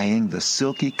 he's eyeing the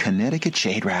silky Connecticut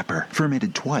shade wrapper.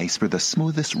 Fermented twice for the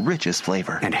smoothest, richest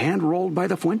flavor. And hand-rolled by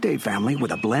the Fuente family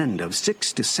with a blend of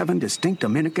 6 to 7 distinct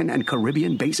Dominican and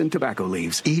Caribbean basin tobacco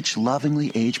leaves. Each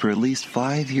lovingly aged for at least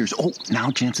 5 years. Oh,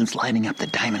 now Jensen's lighting up the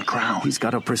Diamond Crown. He's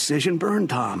got a precision burn,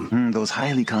 Tom. Those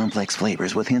highly complex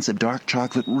flavors with hints of dark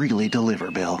chocolate really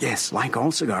deliver, Bill. Yes, like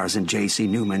all cigars in J.C.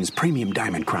 Newman's premium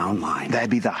Diamond Crown line.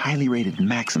 That'd be the highly rated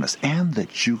Maximus and the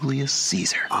Julius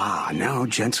Caesar. Ah, now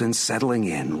Jensen's settling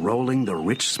in, rolling the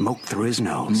rich smoke through his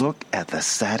nose. Look at the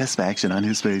satisfaction on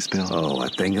his face, Bill. Oh, a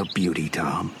thing of beauty,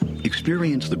 Tom.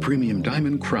 Experience the premium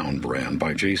Diamond Crown brand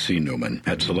by J.C. Newman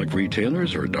at select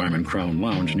retailers or Diamond Crown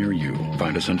Lounge near you.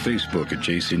 Find us on Facebook at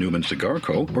J.C. Newman Cigar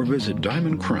Co. or visit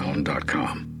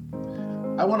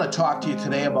diamondcrown.com. I want to talk to you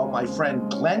today about my friend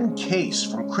Glenn Case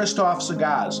from Christoph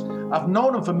Cigars. I've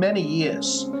known him for many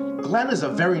years. Glenn is a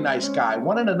very nice guy,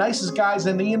 one of the nicest guys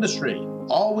in the industry.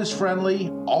 Always friendly,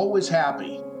 always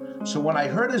happy. So when I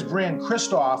heard his brand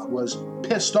Christoph was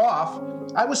pissed off,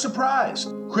 I was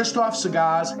surprised. Christoph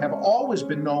Cigars have always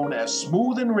been known as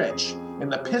smooth and rich,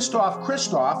 and the pissed off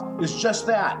Christoph is just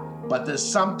that. But there's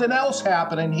something else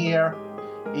happening here.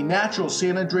 A natural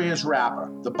San Andreas wrapper,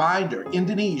 the binder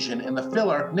Indonesian, and the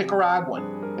filler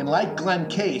Nicaraguan. And like Glenn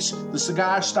Case, the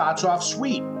cigar starts off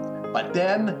sweet, but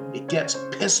then it gets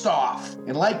pissed off.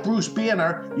 And like Bruce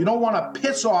Banner, you don't want to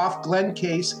piss off Glenn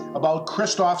Case about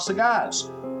Christoph Cigars.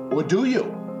 Or do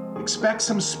you? Expect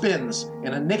some spins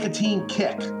and a nicotine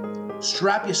kick.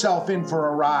 Strap yourself in for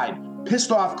a ride.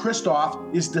 Pissed off Christoph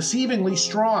is deceivingly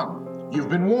strong. You've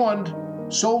been warned.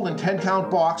 Sold in 10-count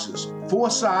boxes, 4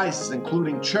 sizes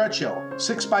including Churchill,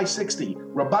 6x60,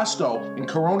 Robusto, and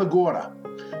Corona Gorda.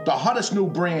 The hottest new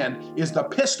brand is the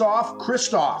Pissed Off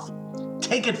Christoph.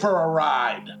 Take it for a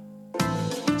ride.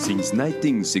 Since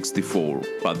 1964,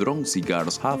 Padron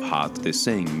Cigars have had the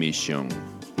same mission,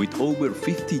 with over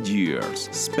 50 years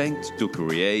spent to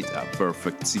create a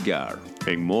perfect cigar,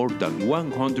 and more than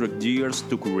 100 years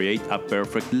to create a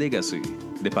perfect legacy.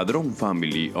 The Padron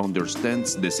family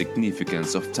understands the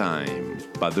significance of time.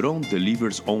 Padron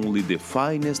delivers only the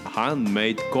finest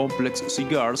handmade complex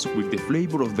cigars with the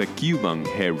flavor of the Cuban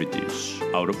heritage,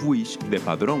 out of which the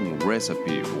Padron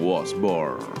recipe was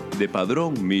born. The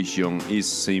Padron mission is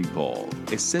simple: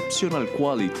 exceptional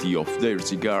quality of their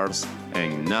cigars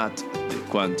and not the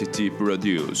quantity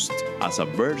produced. As a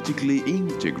vertically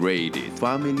integrated,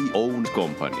 family-owned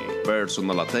company,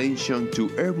 personal attention to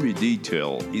every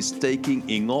detail is taken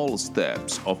in all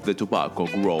steps of the tobacco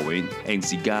growing and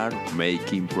cigar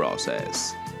making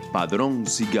process. Padron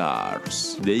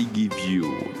Cigars. They give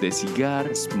you, the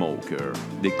cigar smoker,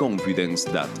 the confidence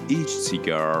that each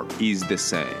cigar is the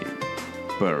same.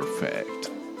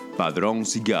 Perfect. Padron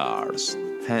Cigars.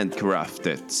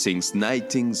 Handcrafted since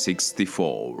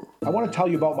 1964. I want to tell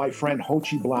you about my friend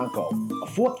Hochi Blanco, a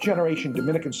fourth-generation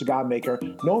Dominican cigar maker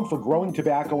known for growing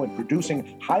tobacco and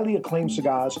producing highly acclaimed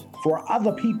cigars for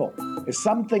other people. As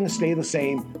some things stay the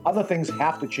same, other things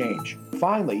have to change.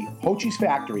 Finally, Hochi's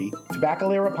factory,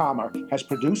 Tabacalera Palmer, has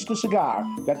produced a cigar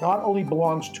that not only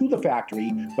belongs to the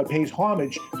factory, but pays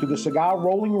homage to the cigar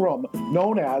rolling room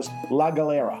known as La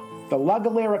Galera. The La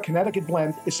Galera Connecticut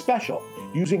blend is special,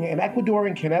 using an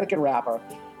Ecuadorian Connecticut wrapper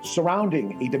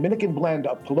surrounding a Dominican blend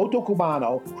of Piloto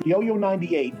Cubano, Criollo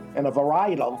 98, and a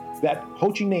varietal that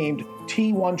Hochi named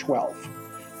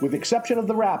T112. With the exception of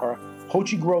the wrapper,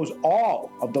 Hochi grows all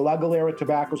of the La Galera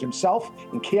tobaccos himself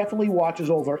and carefully watches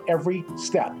over every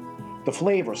step. The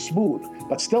flavor smooth,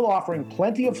 but still offering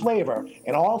plenty of flavor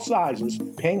in all sizes,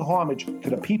 paying homage to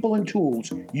the people and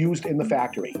tools used in the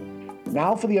factory.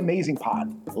 Now for the amazing part.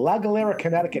 La Galera,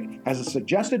 Connecticut has a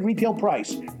suggested retail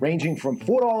price ranging from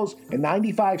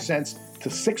 $4.95 to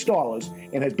 $6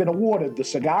 and has been awarded the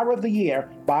Cigar of the Year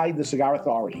by the Cigar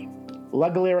Authority. La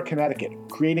Galera, Connecticut,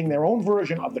 creating their own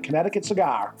version of the Connecticut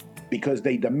cigar because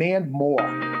they demand more.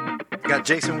 Got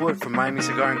Jason Wood from Miami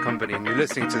Cigar and Company, and you're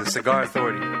listening to the Cigar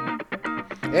Authority.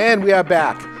 And we are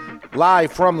back,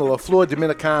 live from the La Flor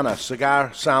Dominicana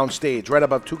Cigar Sound Stage, right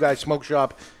above Two Guys Smoke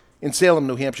Shop in Salem,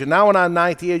 New Hampshire. Now in our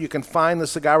 9th year, you can find the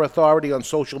Cigar Authority on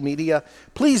social media.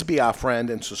 Please be our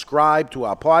friend and subscribe to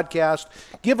our podcast.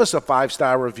 Give us a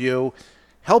 5-star review.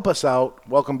 Help us out.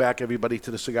 Welcome back, everybody,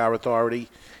 to the Cigar Authority.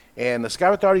 And the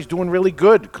Cigar Authority is doing really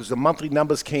good because the monthly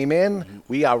numbers came in.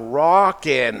 We are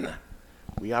rocking.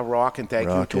 We are rocking. Thank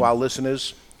you to our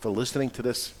listeners for listening to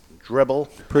this dribble.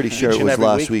 Pretty sure it was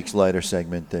last week's lighter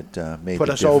segment that made put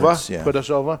the us difference. over. Yeah. Put us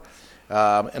over.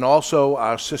 And also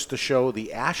our sister show,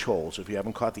 The Ash Holes. If you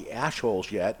haven't caught The Ash Holes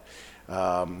yet.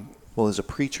 Well, there's a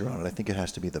preacher on it. I think it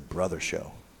has to be The Brother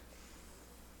Show.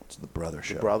 It's The Brother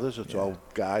Show. The Brothers. It's all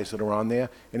guys that are on there.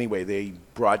 Anyway, they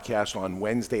broadcast on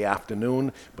Wednesday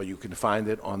afternoon, but you can find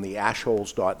it on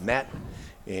theashholes.net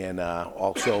and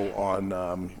also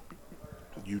on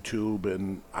YouTube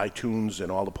and iTunes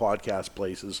and all the podcast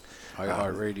places.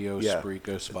 iHeartRadio,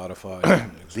 Spreaker,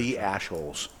 Spotify. The Ash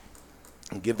Holes.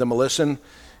 Give them a listen.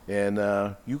 And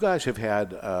you guys have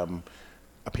had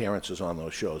appearances on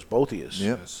those shows, both of you.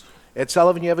 Yes. Ed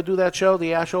Sullivan, you ever do that show,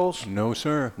 The Ash Holes? No,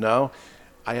 sir. No?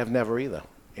 I have never either.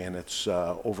 And it's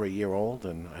over a year old,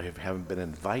 and I haven't been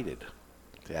invited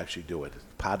to actually do it.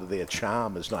 Part of their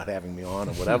charm is not having me on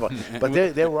or whatever. But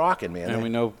they're rocking, man. And we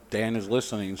know Dan is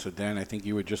listening, so Dan, I think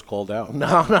you were just called out.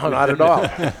 No, not at all.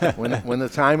 When the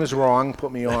time is wrong,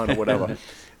 put me on or whatever.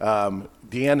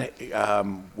 Dan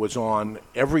was on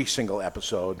every single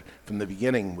episode from the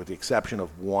beginning with the exception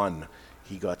of one.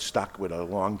 He got stuck with a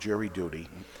long jury duty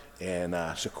and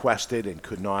sequestered and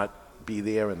could not be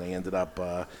there, and they ended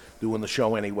up doing the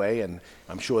show anyway. And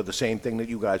I'm sure the same thing that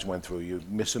you guys went through. You're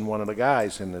missing one of the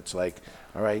guys, and it's like,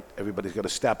 all right, everybody's got to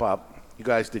step up. You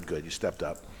guys did good. You stepped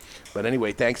up. But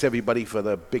anyway, thanks everybody for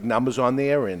the big numbers on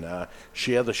there, and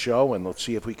share the show, and let's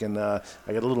see if we can. I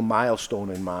got a little milestone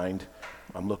in mind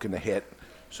I'm looking to hit.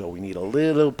 So we need a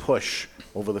little push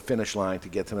over the finish line to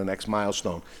get to the next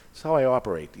milestone. That's how I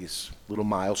operate, these little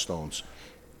milestones.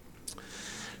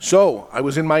 So I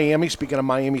was in Miami, speaking of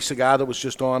Miami Cigar that was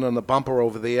just on the bumper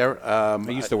over there. I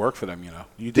used to work for them, you know.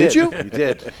 You did? Did you? You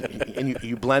did. And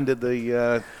you blended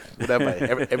the,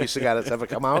 whatever, every cigar that's ever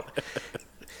come out.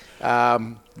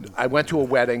 I went to a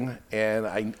wedding, and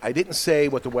I didn't say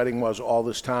what the wedding was all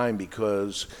this time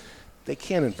because they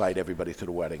can't invite everybody to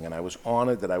the wedding, and I was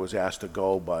honored that I was asked to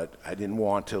go, but I didn't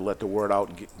want to let the word out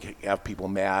and have people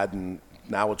mad, and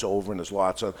now it's over, and there's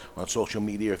lots on social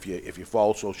media, if you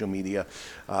follow social media.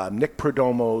 Nick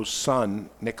Perdomo's son,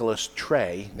 Nicholas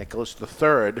III,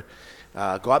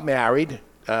 got married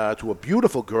to a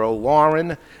beautiful girl,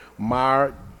 Lauren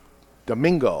Mar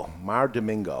Domingo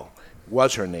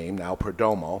was her name, now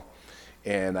Perdomo,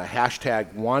 and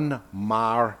hashtag one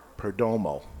Mar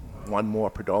Perdomo. One more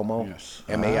Perdomo, yes.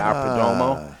 M-A-R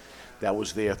Perdomo. That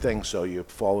was their thing, so you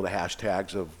follow the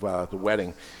hashtags of the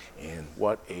wedding. And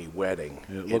what a wedding.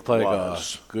 It looked like a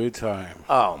good time.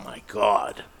 Oh, my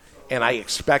God. And I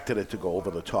expected it to go over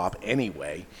the top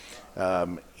anyway.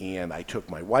 And I took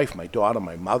my wife, my daughter,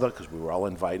 my mother, because we were all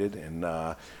invited, and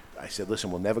I said,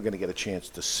 listen, we're never going to get a chance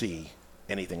to see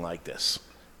anything like this.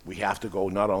 We have to go.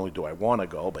 Not only do I want to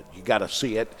go, but you got to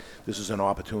see it. This is an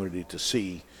opportunity to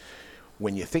see.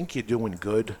 When you think you're doing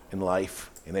good in life,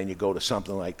 and then you go to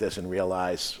something like this and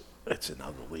realize it's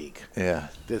another league. Yeah.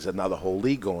 There's another whole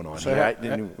league going on So here. I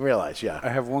didn't realize, I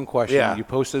have one question. Yeah. You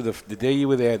posted the day you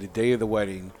were there, the day of the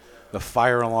wedding, the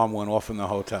fire alarm went off in the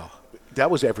hotel. That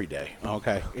was every day.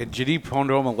 Okay. And J.D.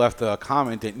 Ponderoma left a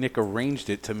comment that Nick arranged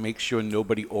it to make sure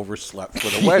nobody overslept for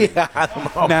the wedding. Yeah, I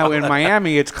don't know. Now, in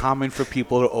Miami, it's common for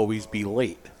people to always be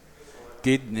late.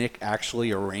 Did Nick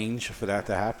actually arrange for that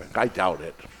to happen? I doubt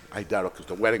it. Because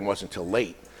the wedding wasn't till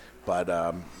late. But,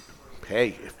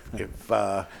 hey, if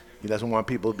he doesn't want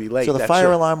people to be late. So the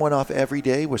fire alarm went off every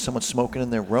day? Was someone smoking in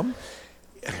their room?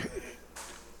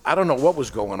 I don't know what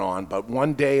was going on, but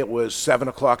one day it was 7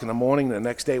 o'clock in the morning. The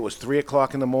next day it was 3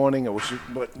 o'clock in the morning. It was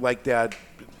like that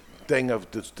thing of,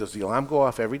 does the alarm go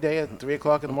off every day at 3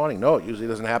 o'clock in the morning? No, it usually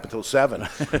doesn't happen until 7.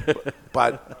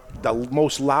 But the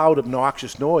most loud,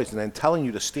 obnoxious noise, and then telling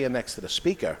you to stand next to the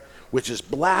speaker, which is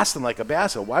blasting like a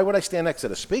bastard. Why would I stand next to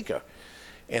the speaker?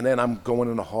 And then I'm going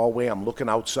in the hallway, I'm looking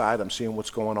outside, I'm seeing what's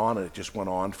going on, and it just went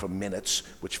on for minutes,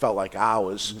 which felt like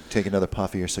hours. Take another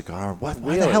puff of your cigar. Why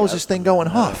Really? the hell is this thing going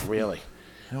off? Really.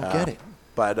 I don't get it.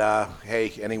 But,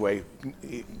 hey, anyway,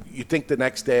 you think the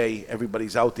next day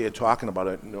everybody's out there talking about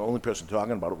it, and the only person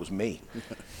talking about it was me.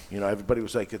 Everybody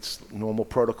was like, it's normal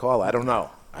protocol. I don't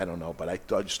know, but I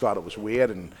just thought it was weird,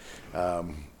 and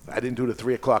I didn't do the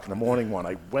 3 o'clock in the morning one.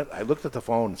 I looked at the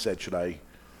phone and said, should I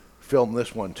film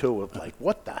this one too? It's like,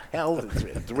 what the hell? It's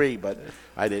 3, but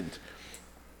I didn't.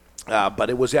 But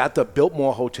it was at the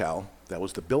Biltmore Hotel. That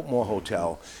was the Biltmore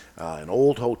Hotel, an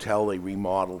old hotel they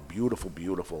remodeled,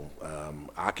 beautiful,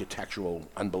 architectural,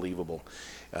 unbelievable,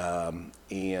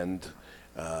 and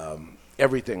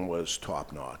everything was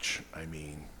top notch. I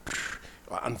mean,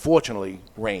 unfortunately,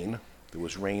 rain. There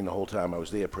was rain the whole time I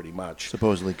was there, pretty much.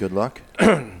 Supposedly good luck?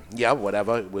 Yeah,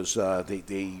 whatever. It was,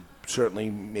 they certainly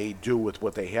made do with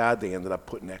what they had. They ended up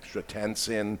putting extra tents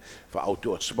in for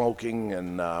outdoor smoking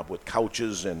and with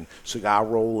couches and cigar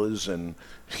rollers, and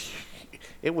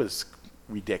it was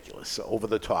ridiculous, over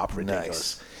the top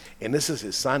ridiculous. Nice. And this is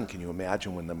his son. Can you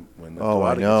imagine when the Oh, I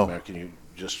daughter know. gets married? Can you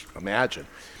just imagine?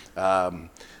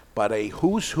 But a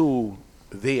who's who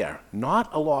there.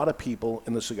 Not a lot of people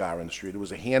in the cigar industry. There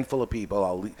was a handful of people,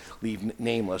 I'll leave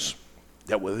nameless,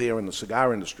 that were there in the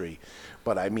cigar industry.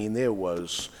 But, I mean, there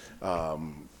was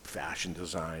fashion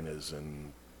designers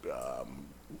and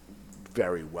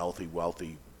very wealthy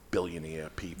billionaire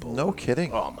people. No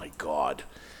kidding. Oh, my God.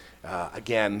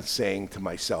 Again, saying to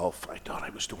myself, I thought I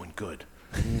was doing good.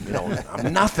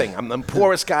 I'm nothing. I'm the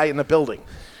poorest guy in the building.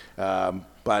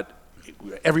 But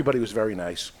everybody was very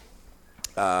nice.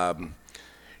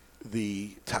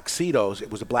 The tuxedos,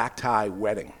 it was a black tie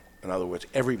wedding. In other words,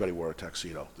 everybody wore a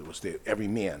tuxedo. There was every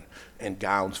man, and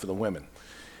gowns for the women.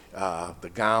 The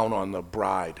gown on the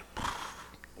bride,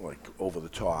 like over the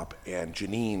top, and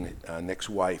Janine, Nick's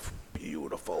wife,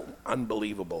 beautiful,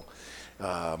 unbelievable.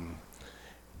 The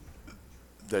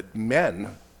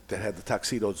men that had the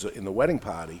tuxedos in the wedding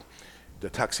party, the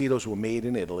tuxedos were made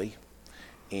in Italy,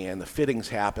 and the fittings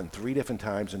happened 3 different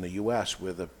times in the U.S.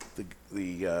 where the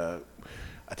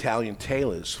Italian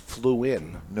tailors flew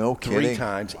in No 3 kidding.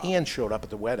 times and showed up at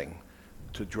the wedding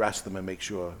to dress them and make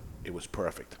sure it was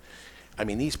perfect. I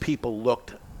mean, these people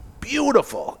looked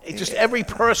beautiful. It just every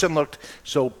person looked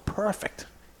so perfect.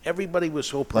 Everybody was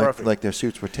so perfect. Like their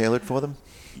suits were tailored for them?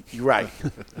 You're right.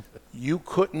 You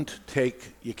couldn't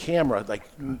take your camera, like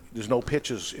there's no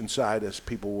pictures inside as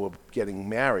people were getting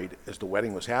married as the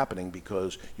wedding was happening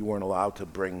because you weren't allowed to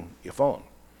bring your phone.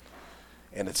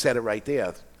 And it said it right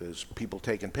there. There's people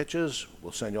taking pictures.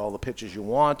 We'll send you all the pictures you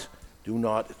want.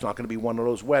 It's not going to be one of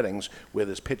those weddings where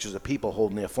there's pictures of people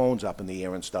holding their phones up in the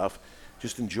air and stuff.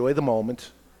 Just enjoy the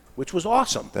moment, which was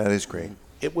awesome. That is great.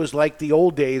 It was like the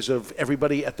old days of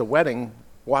everybody at the wedding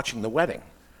watching the wedding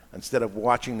instead of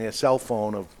watching their cell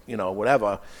phone of,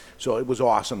 whatever. So it was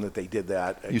awesome that they did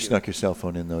that. You snuck your cell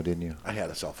phone in, though, didn't you? I had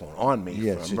a cell phone on me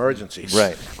Yeah, for emergencies.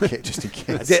 Right, okay, just in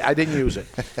case. I didn't use it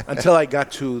until I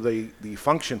got to the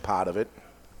function part of it,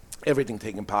 everything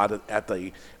taken part at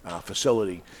the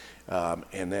facility,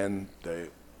 and then the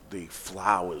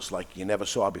flowers like you never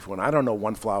saw before. And I don't know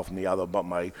one flower from the other, but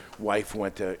my wife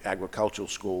went to agricultural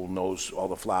school, knows all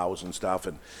the flowers and stuff,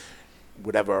 and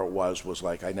whatever it was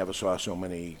like I never saw so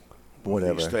many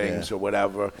these things or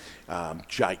whatever.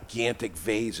 Gigantic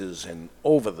vases and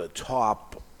over the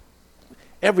top.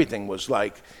 Everything was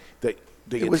like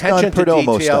the It was attention done to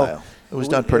Perdomo detail. style. It was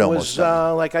done Perdomo It was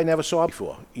style. like I never saw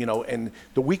before. And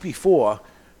the week before,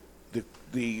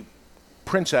 the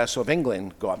Princess of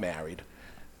England got married.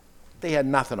 They had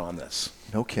nothing on this.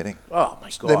 No kidding. Oh, my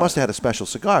God. They must have had a special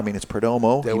cigar. I mean, it's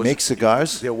Perdomo. He makes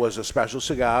cigars. There was a special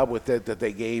cigar with it that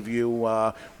they gave you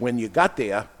when you got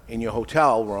there in your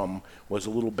hotel room. Was a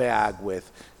little bag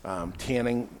with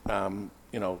tanning,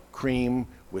 cream,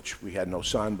 which we had no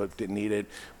sun but didn't need it,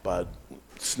 but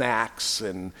snacks,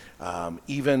 and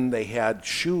even they had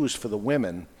shoes for the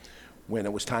women when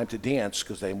it was time to dance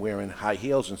because they were wearing high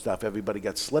heels and stuff. Everybody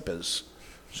got slippers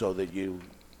so that you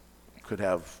could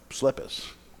have slippers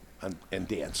and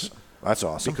dance. That's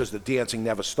awesome. Because the dancing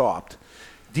never stopped.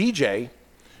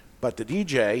 But the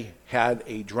DJ had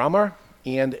a drummer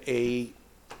and a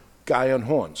guy on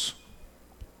horns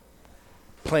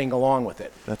playing along with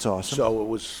it. That's awesome. So it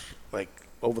was like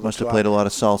over the top. Must have played a lot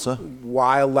of salsa.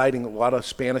 While lighting a lot of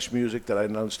Spanish music that I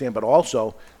didn't understand, but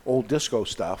also old disco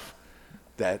stuff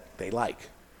that they like.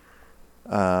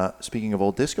 Speaking of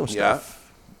old disco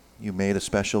stuff, you made a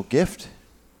special gift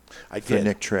for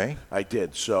Nick Trey. I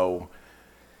did. So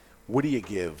what do you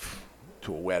give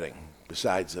to a wedding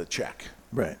besides a check?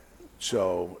 Right.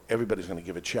 So everybody's going to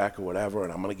give a check or whatever,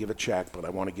 and I'm going to give a check, but I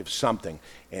want to give something.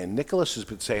 And Nicholas has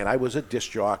been saying, I was a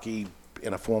disc jockey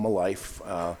in a former life,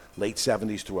 late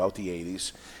 70s throughout the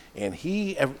 80s, and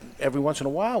he, every once in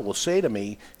a while, will say to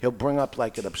me, he'll bring up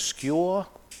like an obscure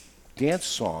dance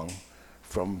song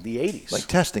from the 80s. Like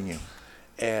testing you.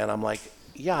 And I'm like,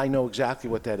 yeah, I know exactly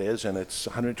what that is, and it's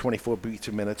 124 beats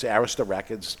a minute. It's Arista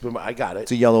Records. I got it.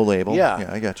 It's a yellow label. Yeah.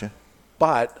 I got you.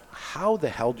 But how the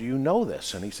hell do you know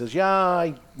this? And he says, yeah,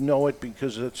 I know it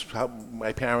because it's how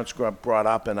my parents brought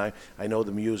up, and I know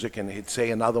the music. And he'd say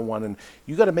another one, and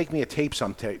you got to make me a tape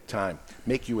sometime.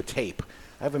 Make you a tape.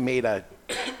 I haven't made a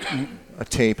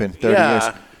tape in 30 years.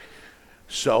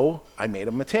 So I made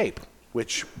him a tape,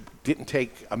 which didn't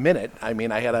take a minute. I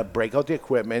mean, I had to break out the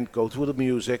equipment, go through the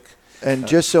music. And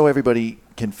just so everybody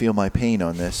can feel my pain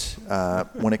on this,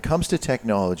 when it comes to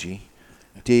technology,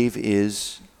 Dave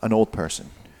is an old person.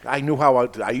 I knew how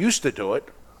I used to do it.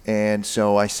 And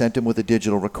so I sent him with a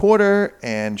digital recorder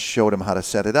and showed him how to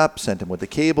set it up, sent him with the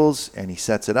cables, and he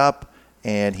sets it up.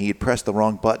 And he had pressed the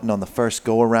wrong button on the first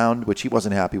go-around, which he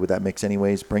wasn't happy with that mix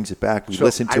anyways, brings it back. We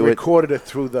listened to it. I recorded it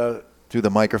through the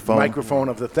microphone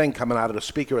of the thing coming out of the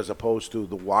speaker as opposed to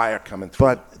the wire coming through.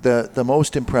 But the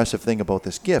most impressive thing about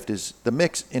this gift is the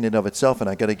mix in and of itself, and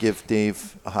I got to give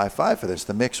Dave a high five for this.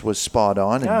 The mix was spot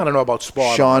on. And I don't know about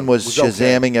spot Sean on. was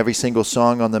Shazamming okay. every single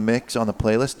song on the mix, on the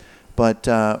playlist, but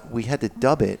we had to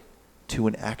dub it to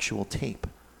an actual tape.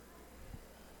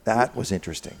 That was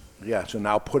interesting. Yeah, so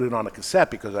now put it on a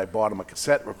cassette because I bought him a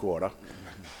cassette recorder,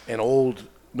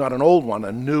 not an old one,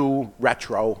 a new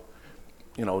retro.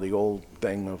 You know, the old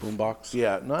thing of boombox.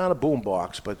 Yeah, not a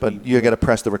boombox, but you got to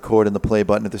press the record and the play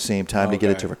button at the same time to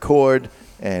get it to record,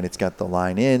 and it's got the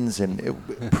line ins,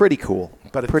 and pretty cool.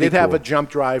 But it did have a jump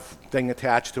drive thing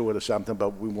attached to it or something,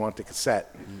 but we want the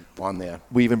cassette on there.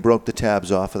 We even broke the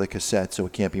tabs off of the cassette so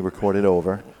it can't be recorded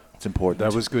over. It's important.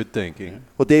 That was good thinking.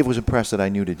 Well, Dave was impressed that I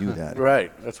knew to do that.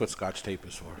 Right. That's what Scotch tape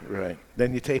is for. Right.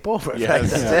 Then you tape over.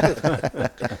 Yes.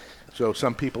 That's it. So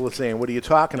some people are saying, what are you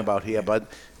talking about here? But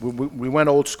we went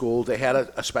old school. They had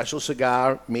a special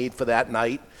cigar made for that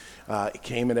night. It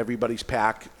came in everybody's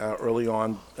pack early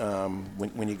on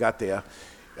when you got there,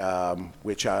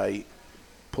 which I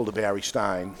pulled a Barry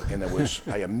Stein, and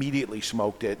I immediately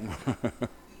smoked it.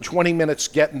 20 minutes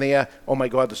getting there. Oh, my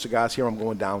God, the cigar's here. I'm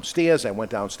going downstairs. I went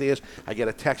downstairs. I get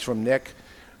a text from Nick.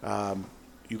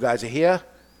 You guys are here?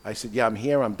 I said, yeah, I'm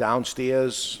here. I'm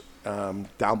downstairs,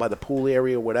 down by the pool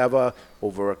area, whatever,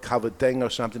 over a covered thing or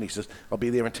something. He says, I'll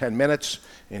be there in 10 minutes.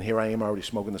 And here I am already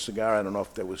smoking the cigar. I don't know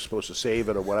if they was supposed to save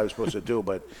it or what I was supposed to do,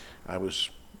 but I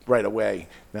was right away.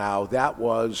 Now, that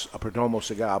was a Perdomo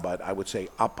cigar, but I would say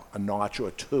up a notch or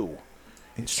two.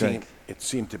 It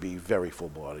seemed to be very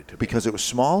full-bodied to me. Because it was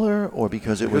smaller, or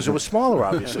because it was... Because it was smaller,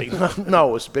 obviously. No,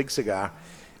 it was a big cigar,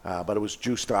 but it was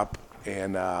juiced up.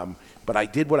 And but I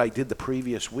did what I did the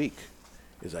previous week,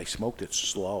 is I smoked it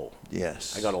slow.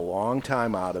 Yes. I got a long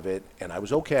time out of it, and I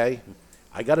was okay.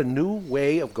 I got a new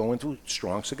way of going through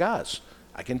strong cigars.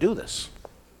 I can do this.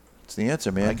 It's the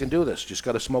answer, man. I can do this. Just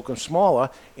got to smoke them smaller,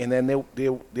 and then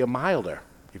they're milder.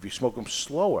 If you smoke them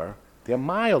slower, they're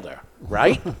milder,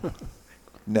 right?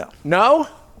 No. No?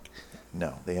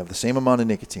 No. They have the same amount of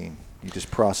nicotine. You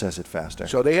just process it faster.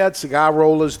 So they had cigar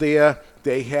rollers there.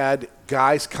 They had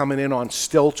guys coming in on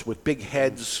stilts with big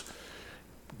heads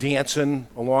dancing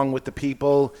along with the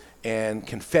people, and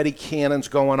confetti cannons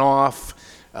going off.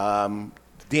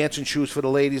 dancing shoes for the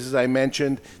ladies, as I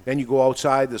mentioned. Then you go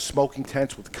outside, there's smoking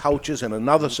tents with couches and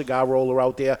another cigar roller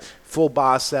out there, full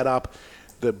bar setup.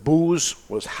 The booze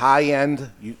was high end.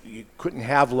 You couldn't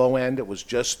have low end. It was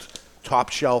just top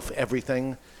shelf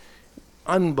everything.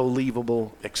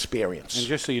 Unbelievable experience. And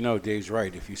just so you know, Dave's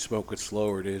right. If you smoke it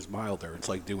slower, it is milder. It's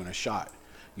like doing a shot.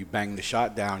 You bang the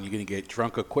shot down, you're going to get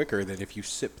drunker quicker than if you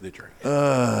sip the drink.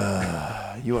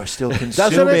 You are still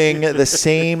consuming the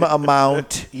same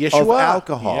amount of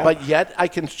alcohol. Yeah. But yet,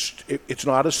 it's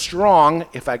not as strong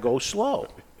if I go slow.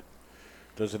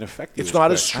 Doesn't affect you. It's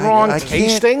not as strong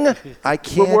tasting. I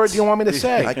can't. What word do you want me to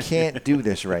say? I can't do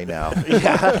this right now.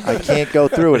 I can't go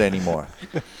through it anymore.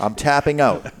 I'm tapping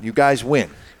out. You guys win.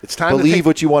 It's time believe to take,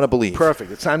 what you want to believe. Perfect.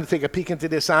 It's time to take a peek into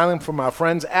the asylum from our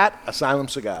friends at Asylum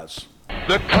Cigars.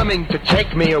 They're coming to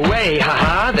take me away,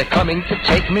 ha-ha. They're coming to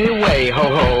take me away,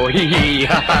 ho-ho, hee-hee,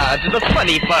 ha-ha. To the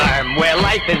funny farm where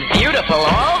life is beautiful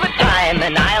all the time.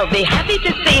 And I'll be happy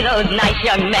to see those nice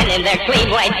young men in their clean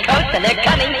white coats. And they're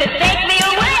coming to take me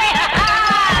away,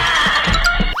 ha-ha.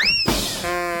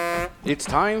 It's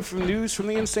time for news from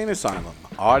the Insane Asylum.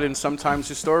 Odd and sometimes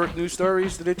historic news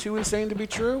stories that are too insane to be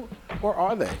true, or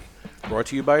are they? Brought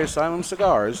to you by Asylum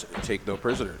Cigars. Take no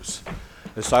prisoners.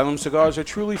 Asylum Cigars are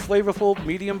truly flavorful,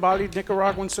 medium-bodied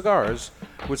Nicaraguan cigars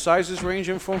with sizes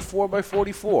ranging from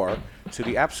 4x44 to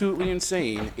the absolutely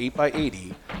insane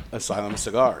 8x80 Asylum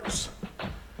Cigars.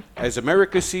 As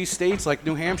America sees states like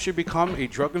New Hampshire become a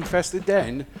drug-infested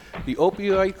den, the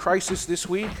opioid crisis this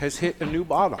week has hit a new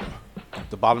bottom.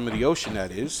 The bottom of the ocean,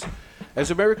 that is. As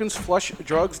Americans flush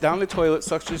drugs down the toilet,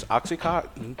 such as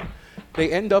Oxycontin, they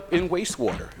end up in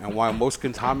wastewater. And while most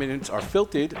contaminants are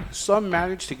filtered, some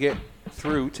manage to get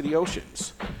through to the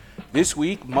oceans. This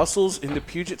week, mussels in the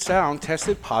Puget Sound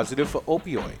tested positive for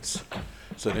opioids.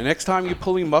 So the next time you're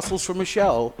pulling mussels from a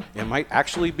shell, it might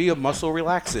actually be a mussel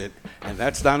relaxant, and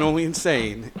that's not only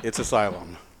insane, it's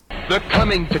Asylum. They're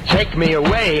coming to take me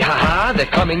away, ha-ha. They're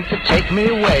coming to take me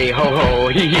away, ho-ho,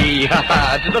 hee-hee,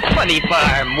 ha-ha. To the funny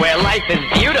farm where life is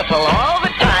beautiful all the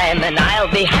time. And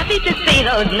I'll be happy to see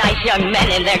those nice young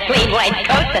men in their clean white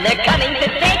coats. And they're coming to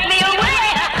take me away.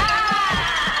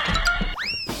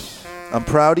 I'm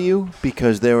proud of you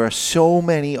because there are so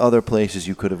many other places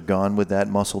you could have gone with that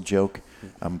muscle joke.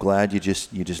 I'm glad you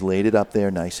just laid it up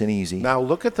there nice and easy. Now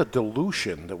look at the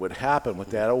dilution that would happen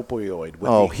with that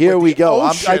opioid. Here we go.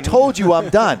 I told you I'm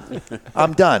done.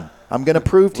 I'm done. I'm going to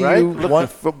prove to you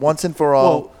once and for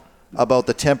all about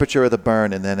the temperature of the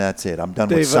burn, and then that's it. I'm done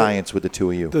with science with the two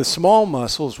of you. The small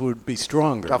muscles would be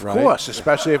stronger, Of course,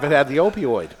 especially if it had the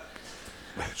opioid.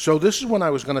 So this is when I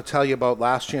was going to tell you about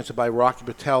Last Chance to Buy Rocky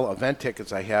Patel event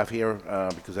tickets I have here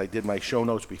because I did my show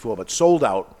notes before, but sold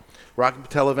out. Rocky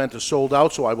Patel event is sold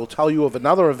out, so I will tell you of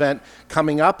another event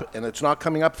coming up, and it's not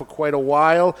coming up for quite a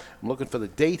while. I'm looking for the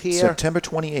date here. September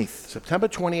 28th. September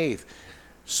 28th.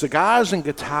 Cigars and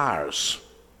Guitars.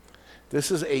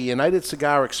 This is a United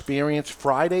Cigar Experience,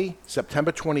 Friday,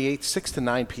 September 28th, 6 to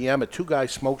 9 p.m. at Two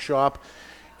Guys Smoke Shop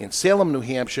in Salem, New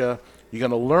Hampshire. You're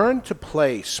going to learn to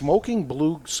play smoking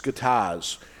blues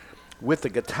guitars with the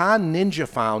Guitar Ninja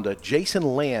founder, Jason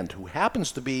Land, who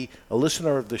happens to be a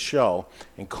listener of the show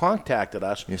and contacted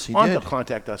us on the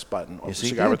Contact Us button on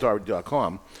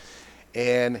cigarauthority.com.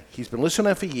 And he's been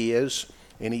listening for years,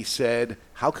 and he said,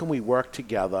 how can we work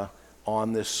together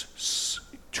on this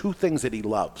two things that he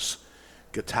loves,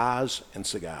 guitars and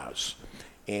cigars.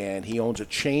 And he owns a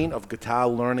chain of guitar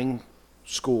learning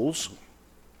schools,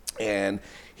 and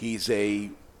he's a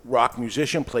rock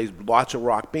musician, plays lots of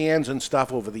rock bands and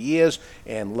stuff over the years,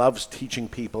 and loves teaching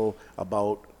people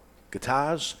about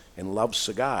guitars and loves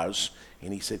cigars.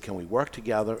 And he said, can we work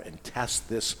together and test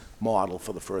this model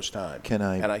for the first time?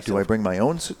 Do I bring my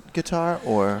own guitar,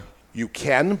 or? You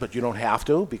can, but you don't have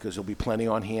to, because there'll be plenty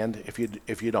on hand if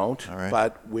you don't. All right.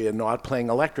 But we're not playing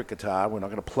electric guitar. We're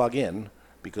not going to plug in,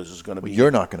 because it's going to be...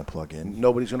 You're not going to plug in.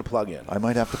 Nobody's going to plug in. I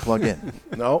might have to plug in.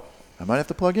 No. I might have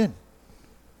to plug in.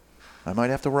 I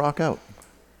might have to rock out.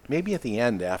 Maybe at the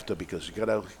end after, because you got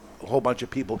a whole bunch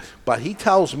of people. But he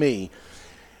tells me,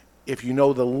 if you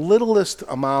know the littlest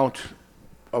amount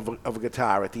of a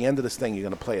guitar, at the end of this thing, you're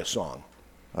going to play a song.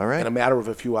 All right. In a matter of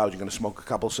a few hours, you're going to smoke a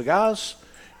couple cigars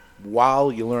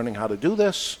while you're learning how to do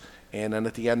this. And then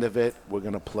at the end of it, we're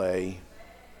going to play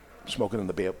Smoking in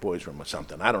the Boys' Room or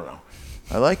something. I don't know.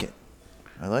 I like it.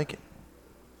 I like it.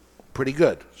 Pretty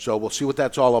good. So we'll see what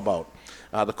that's all about.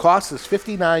 The cost is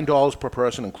 $59 per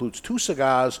person, includes 2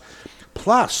 cigars,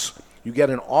 plus you get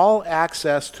an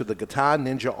all-access to the Guitar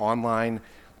Ninja online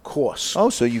course. Oh,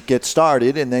 so you get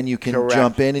started, and then you can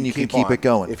jump in and you can keep it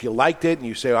going. If you liked it and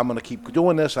you say, I'm going to keep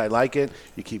doing this, I like it,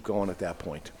 you keep going at that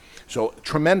point. So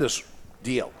tremendous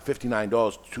deal.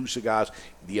 $59, 2 cigars,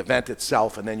 the event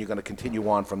itself, and then you're going to continue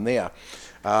on from there.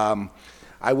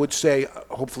 I would say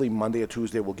hopefully Monday or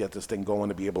Tuesday we'll get this thing going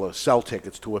to be able to sell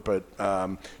tickets to it, but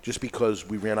just because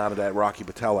we ran out of that Rocky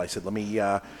Patel, I said, let me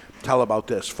tell about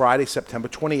this. Friday, September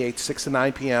 28th, 6 to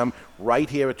 9 p.m., right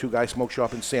here at Two Guys Smoke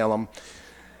Shop in Salem.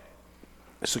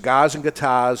 Cigars and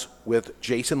Guitars with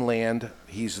Jason Land.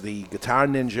 He's the guitar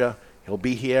ninja. He'll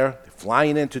be here,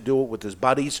 flying in to do it with his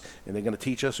buddies, and they're going to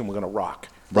teach us, and we're going to rock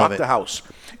the house.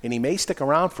 And he may stick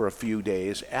around for a few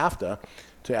days after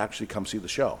to actually come see the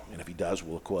show. And if he does,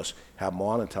 we'll, of course, have him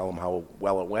on and tell him how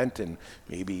well it went, and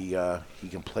maybe he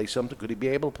can play something. Could he be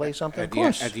able to play something?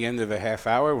 At the end of a half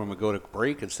hour, when we go to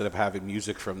break, instead of having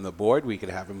music from the board, we could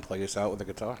have him play us out with a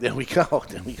guitar. There we go.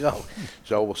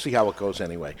 So we'll see how it goes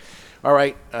anyway. All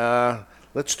right.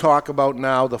 Let's talk about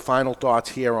now the final thoughts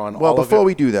here on Well, before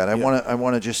we do that, I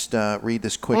want to just read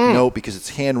this quick note because it's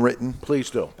handwritten. Please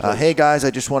do. Hey, guys,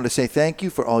 I just wanted to say thank you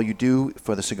for all you do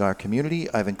for the cigar community.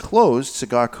 I've enclosed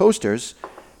cigar coasters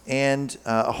and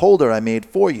a holder I made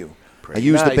for you. I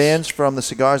used the bands from the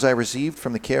cigars I received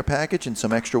from the care package and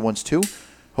some extra ones, too.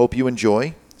 Hope you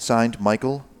enjoy. Signed,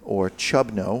 Michael, or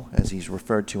Chubno, as he's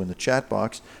referred to in the chat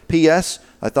box. P.S.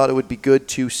 I thought it would be good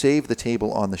to save the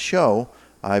table on the show.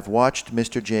 I've watched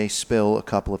Mr. J spill a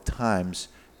couple of times.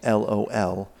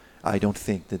 LOL. I don't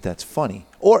think that that's funny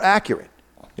or accurate.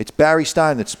 It's Barry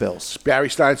Stein that spills. Barry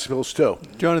Stein spills too.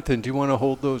 Jonathan, do you want to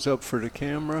hold those up for the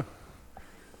camera?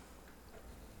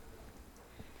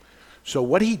 So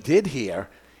what he did here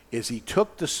is he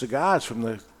took the cigars from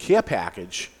the care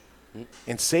package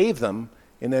and saved them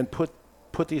and then put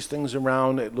these things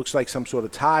around. It looks like some sort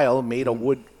of tile, made a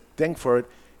wood thing for it.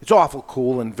 It's awful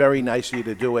cool and very nice of you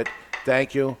to do it.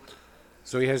 Thank you.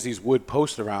 So he has these wood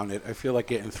posts around it. I feel like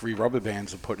getting 3 rubber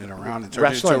bands and putting it around. It's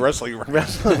wrestling. wrestling.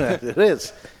 It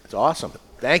is. It's awesome.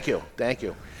 Thank you.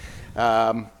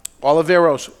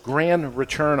 Oliveros Gran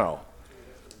Returno.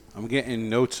 I'm getting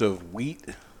notes of wheat,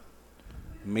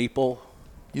 maple.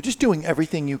 You're just doing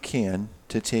everything you can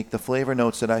to take the flavor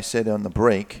notes that I said on the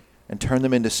break and turn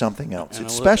them into something else. And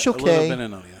it's Special K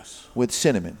yes. with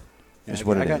cinnamon. Is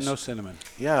what it is. I got no cinnamon.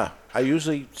 Yeah,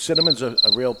 cinnamon's a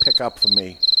real pickup for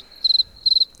me.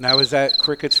 Now, is that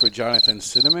crickets for Jonathan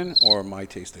cinnamon or my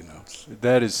tasting notes?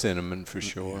 That is cinnamon for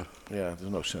sure. Yeah,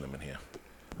 there's no cinnamon here.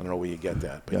 I don't know where you get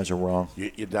that. But you guys are wrong.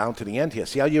 You're down to the end here.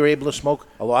 See how you're able to smoke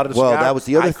a lot of the cigar? Well, that was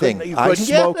the other thing. I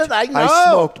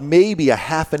smoked maybe a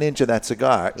half an inch of that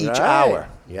cigar each hour.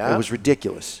 Yeah. It was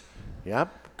ridiculous.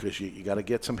 Yep, because you got to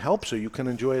get some help so you can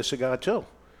enjoy a cigar too.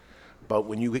 But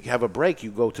when you have a break,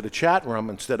 you go to the chat room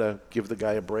instead of give the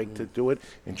guy a break to do it.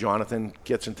 And Jonathan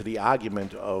gets into the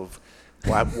argument of,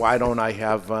 why don't I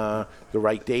have the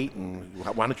right date? And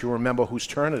why don't you remember whose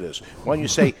turn it is? Why don't you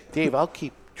say, Dave, I'll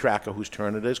keep track of whose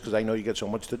turn it is because I know you get so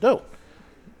much to do.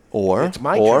 Or it's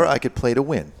my turn. I could play to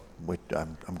win.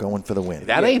 I'm going for the win.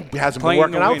 That hasn't been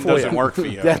working out for you. Doesn't work for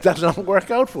you. That doesn't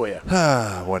work out for you.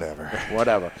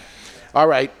 Whatever. All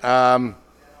right.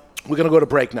 We're going to go to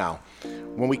break now.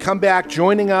 When we come back,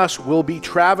 joining us will be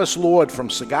Travis Lord from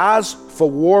Cigars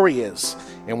for Warriors,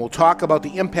 and we'll talk about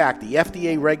the impact the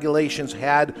FDA regulations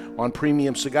had on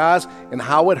premium cigars and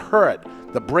how it hurt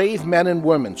the brave men and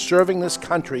women serving this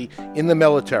country in the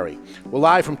military. We're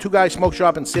live from Two Guys Smoke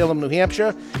Shop in Salem, New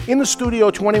Hampshire, in the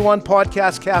Studio 21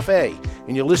 Podcast Cafe,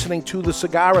 and you're listening to The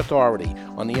Cigar Authority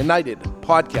on the United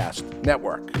Podcast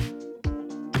Network.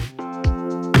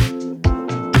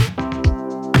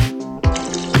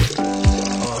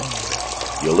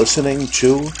 You're listening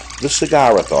to The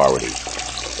Cigar Authority,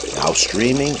 now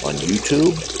streaming on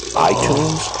YouTube,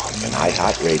 iTunes, and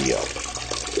iHeartRadio.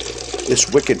 This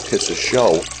wicked piss of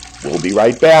show. We'll be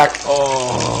right back.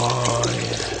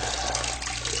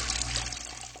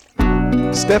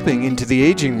 Stepping into the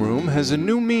aging room has a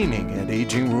new meaning at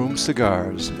Aging Room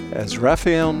Cigars, as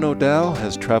Rafael Nodal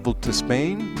has traveled to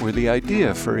Spain, where the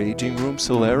idea for Aging Room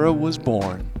Solera was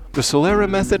born. The Solera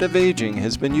method of aging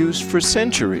has been used for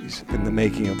centuries in the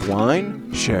making of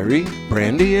wine, sherry,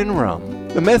 brandy, and rum.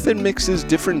 The method mixes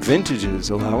different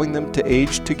vintages, allowing them to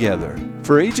age together.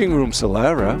 For Aging Room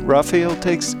Solera, Rafael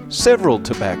takes several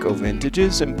tobacco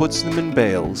vintages and puts them in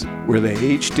bales, where they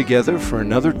age together for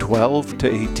another 12 to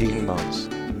 18 months.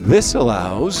 This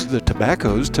allows the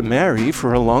tobaccos to marry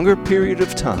for a longer period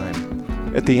of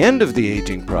time. At the end of the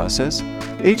aging process,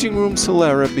 Aging Room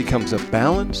Solera becomes a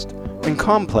balanced and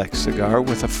complex cigar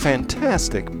with a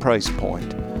fantastic price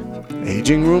point.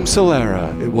 Aging Room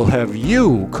Solera, it will have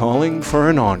you calling for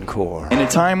an encore. In a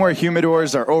time where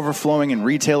humidors are overflowing and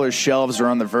retailers' shelves are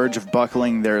on the verge of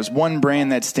buckling, there is one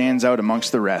brand that stands out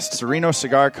amongst the rest. Sereno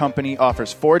Cigar Company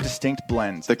offers 4 distinct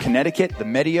blends: the Connecticut, the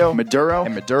Medio, Maduro,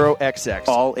 and Maduro XX,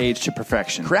 all aged to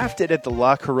perfection. Crafted at the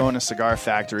La Corona Cigar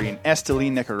Factory in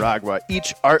Esteli, Nicaragua,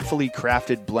 each artfully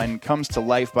crafted blend comes to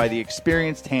life by the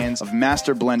experienced hands of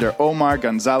master blender Omar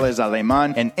Gonzalez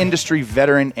Aleman and industry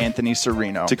veteran Anthony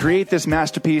Sereno. To create this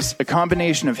masterpiece, a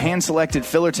combination of hand-selected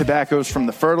filler tobaccos from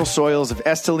the fertile soils of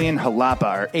Esteli and Jalapa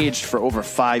are aged for over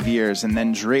 5 years and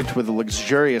then draped with a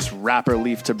luxurious wrapper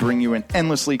leaf to bring you an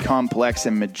endlessly complex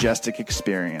and majestic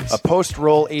experience. A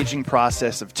post-roll aging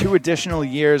process of 2 additional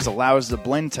years allows the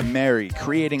blend to marry,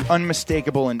 creating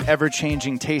unmistakable and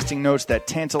ever-changing tasting notes that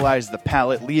tantalize the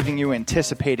palate, leaving you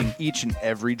anticipating each and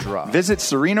every drop. Visit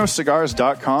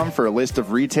SerenoCigars.com for a list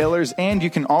of retailers, and you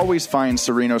can always find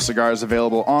Sereno Cigars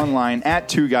available online at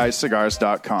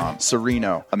twoguyscigars.com.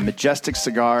 Sereno, a majestic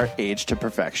cigar aged to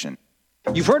perfection.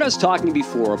 You've heard us talking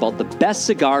before about the best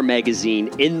cigar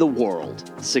magazine in the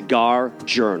world, Cigar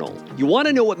Journal. You want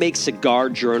to know what makes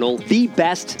Cigar Journal the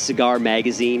best cigar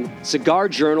magazine? Cigar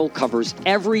Journal covers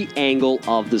every angle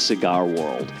of the cigar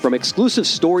world. From exclusive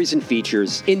stories and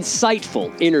features,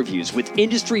 insightful interviews with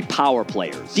industry power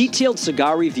players, detailed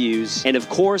cigar reviews, and of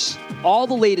course, all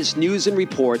the latest news and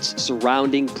reports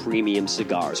surrounding premium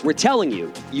cigars. We're telling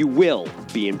you, you will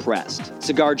be impressed.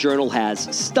 Cigar Journal has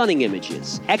stunning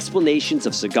images, explanations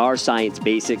of cigar science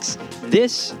basics.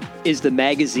 This is the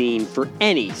magazine for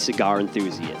any cigar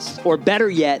enthusiast, or better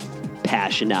yet,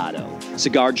 passionado.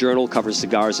 Cigar Journal covers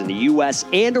cigars in the U.S.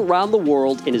 and around the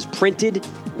world and is printed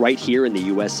right here in the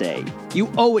USA. You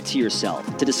owe it to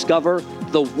yourself to discover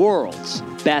the world's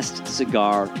best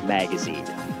cigar magazine,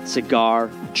 Cigar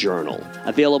Journal.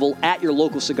 Available at your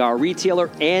local cigar retailer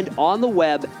and on the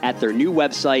web at their new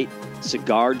website,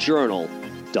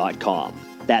 cigarjournal.com.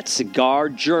 That's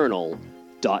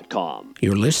cigarjournal.com.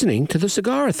 You're listening to The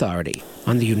Cigar Authority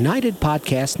on the United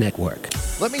Podcast Network.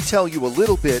 Let me tell you a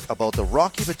little bit about the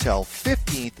Rocky Patel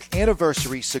 15th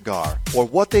Anniversary Cigar, or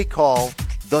what they call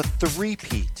the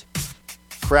Three-Peat.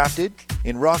 Crafted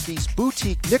in Rocky's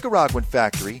boutique Nicaraguan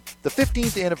factory, the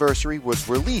 15th anniversary was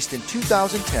released in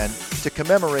 2010 to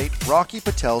commemorate Rocky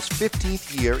Patel's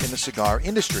 15th year in the cigar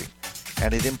industry,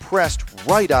 and it impressed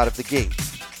right out of the gate.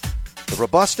 The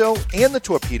Robusto and the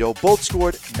Torpedo both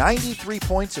scored 93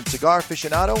 points in Cigar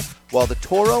Aficionado, while the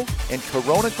Toro and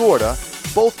Corona Gorda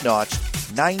both notched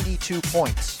 92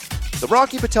 points. The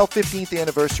Rocky Patel 15th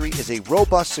Anniversary is a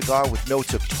robust cigar with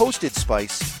notes of toasted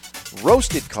spice,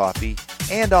 roasted coffee,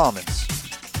 and almonds.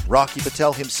 Rocky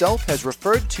Patel himself has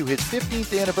referred to his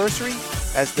 15th anniversary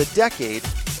as the decade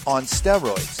on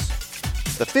steroids.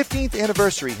 The 15th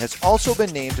anniversary has also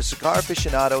been named to Cigar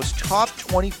Aficionado's top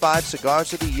 25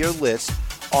 cigars of the year list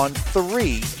on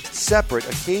 3 separate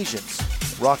occasions.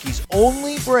 Rocky's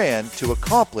only brand to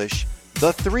accomplish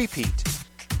the three-peat.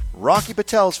 Rocky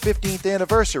Patel's 15th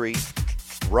anniversary,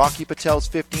 Rocky Patel's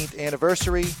 15th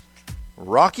anniversary,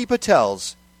 Rocky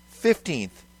Patel's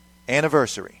 15th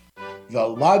anniversary. The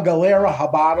La Galera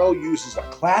Habano uses a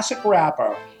classic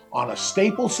wrapper on a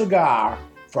staple cigar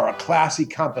for a classy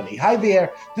company. Hi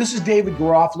there, this is David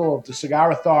Garofalo of the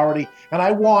Cigar Authority, and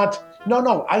I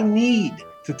need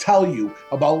to tell you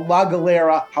about La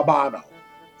Galera Habano.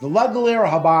 The La Galera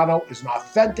Habano is an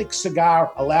authentic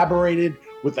cigar elaborated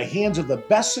with the hands of the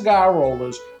best cigar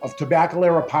rollers of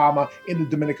Tabacalera Palma in the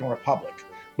Dominican Republic.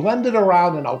 Blended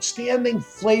around an outstanding,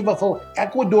 flavorful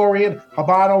Ecuadorian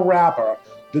Habano wrapper,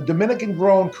 the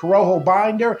Dominican-grown Corojo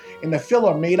binder, and the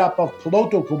filler made up of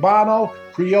Piloto Cubano,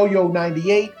 Criollo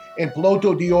 98, and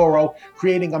Piloto de Oro,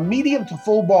 creating a medium to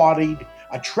full-bodied,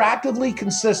 attractively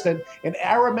consistent, and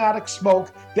aromatic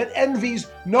smoke that envies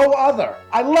no other.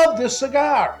 I love this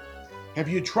cigar. Have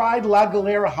you tried La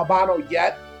Galera Habano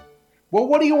yet? Well,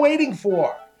 what are you waiting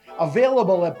for?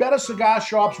 Available at better cigar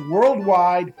shops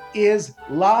worldwide is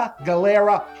La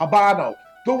Galera Habano.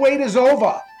 The wait is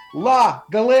over. La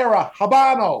Galera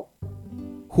Habano.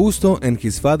 Justo and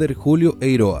his father Julio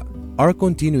Eiroa are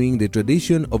continuing the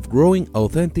tradition of growing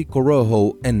authentic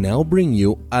Corojo and now bring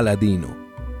you Aladino.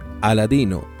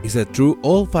 Aladino is a true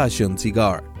old-fashioned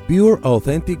cigar, pure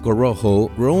authentic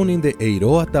Corojo grown in the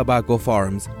Eiroa tobacco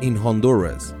farms in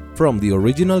Honduras, from the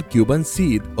original Cuban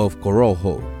seed of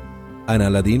Corojo. An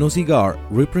Aladino cigar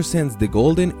represents the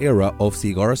golden era of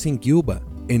cigars in Cuba,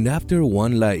 and after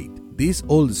one light, this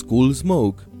old-school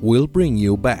smoke will bring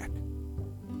you back.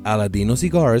 Aladino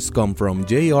cigars come from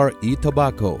J.R.E.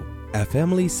 Tobacco, a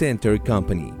family-centered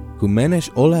company who manage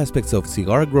all aspects of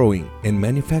cigar growing and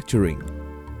manufacturing.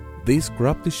 This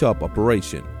crop-to-shop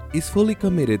operation is fully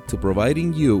committed to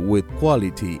providing you with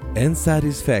quality and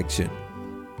satisfaction.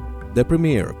 The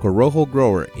premier Corojo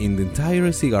grower in the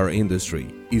entire cigar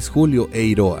industry is Julio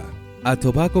Eiroa, a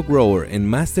tobacco grower and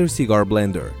master cigar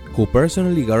blender who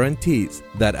personally guarantees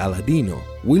that Aladino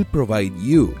will provide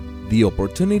you the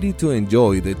opportunity to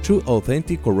enjoy the true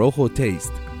authentic Corojo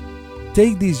taste.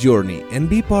 Take this journey and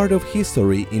be part of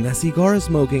history in a cigar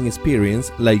smoking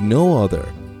experience like no other.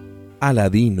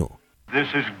 Aladino. This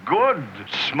is good.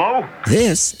 Smoke.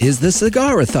 This is the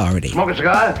Cigar Authority. Smoke a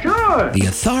cigar? Sure. The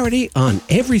authority on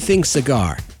everything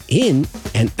cigar, in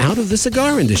and out of the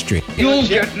cigar industry. You'll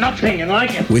get nothing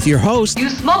like it. With your host, You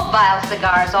smoke vile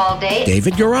cigars all day.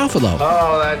 David Garofalo,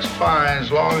 Oh, that's fine as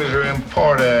long as they're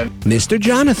imported. Mr.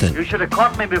 Jonathan, You should have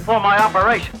caught me before my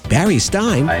operation. Barry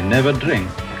Stein, I never drink.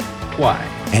 Why?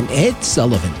 and Ed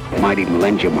Sullivan. Might even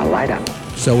lend you my lighter.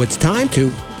 So it's time to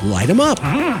light 'em up.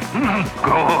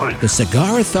 Good. The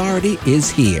Cigar Authority is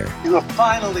here. You are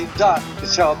finally done the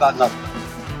show about nothing.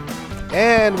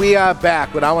 And we are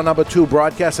back with hour number 2,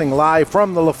 broadcasting live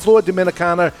from the La Flor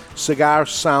Dominicana Cigar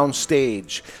Sound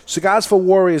Stage. Cigars for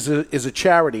Warriors is a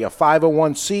charity, a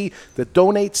 501c that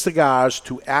donates cigars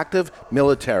to active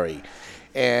military.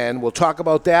 And we'll talk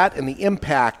about that and the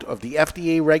impact of the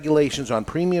FDA regulations on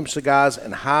premium cigars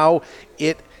and how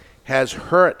it has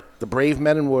hurt the brave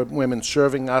men and women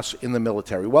serving us in the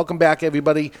military. Welcome back,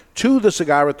 everybody, to the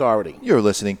Cigar Authority. You're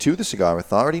listening to the Cigar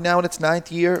Authority, now in its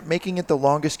 9th year, making it the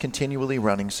longest continually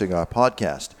running cigar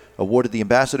podcast. Awarded the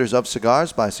Ambassadors of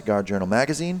Cigars by Cigar Journal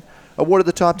magazine. Awarded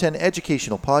the Top 10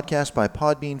 Educational Podcast by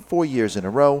Podbean 4 years in a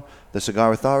row. The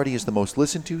Cigar Authority is the most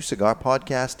listened to cigar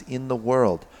podcast in the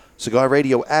world. Cigar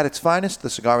radio at its finest, the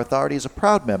Cigar Authority is a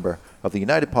proud member of the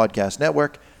United Podcast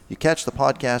Network. You catch the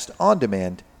podcast on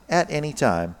demand at any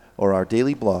time or our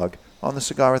daily blog on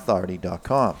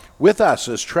thecigarauthority.com. With us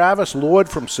is Travis Lord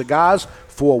from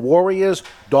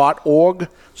cigarsforwarriors.org.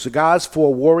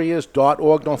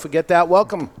 Cigarsforwarriors.org. Don't forget that.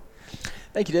 Welcome.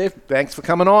 Thank you, Dave. Thanks for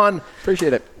coming on.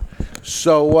 Appreciate it.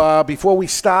 So before we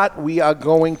start, we are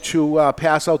going to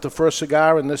pass out the first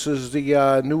cigar, and this is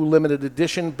the new limited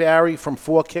edition, Barry, from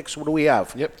 4 Kicks. What do we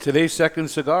have? Yep. Today's second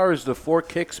cigar is the 4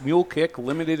 Kicks Mule Kick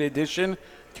Limited Edition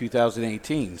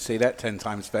 2018. Say that 10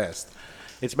 times fast.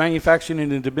 It's manufactured in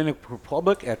the Dominican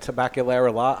Republic at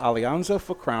Tabacalera La Alianza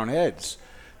for Crown Heads.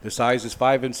 The size is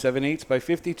 5 7/8 by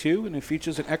 52, and it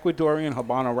features an Ecuadorian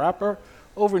Habano wrapper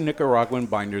over Nicaraguan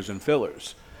binders and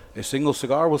fillers. A single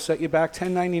cigar will set you back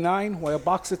 $10.99, while a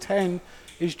box of 10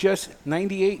 is just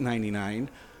 $98.99,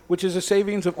 which is a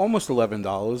savings of almost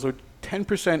 $11 or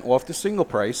 10% off the single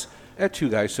price at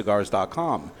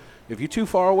twoguyscigars.com. If you're too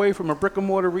far away from a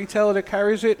brick-and-mortar retailer that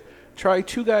carries it, try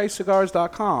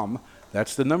twoguyscigars.com.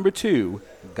 That's the number 2,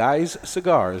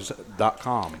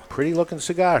 guyscigars.com. Pretty looking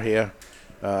cigar here.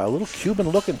 A little Cuban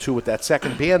looking too with that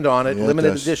second band on it. Yeah, Limited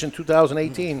it does. edition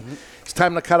 2018. It's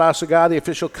time to cut our cigar. The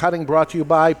official cutting brought to you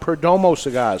by Perdomo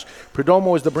Cigars.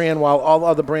 Perdomo is the brand while all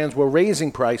other brands were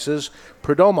raising prices.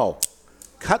 Perdomo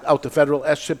cut out the federal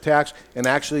S-chip tax and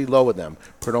actually lowered them.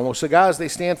 Perdomo Cigars, they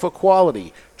stand for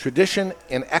quality, tradition,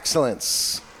 and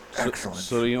excellence. Excellent.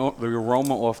 So the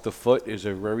aroma off the foot is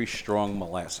a very strong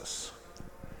molasses.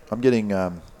 I'm getting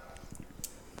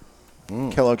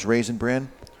Kellogg's Raisin Bran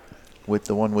with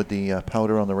the one with the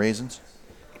powder on the raisins.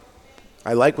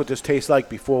 I like what this tastes like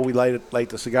before we light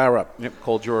the cigar up. Yep,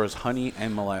 cold drawer is honey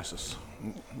and molasses.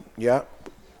 Yeah.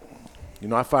 You're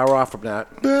not far off from that.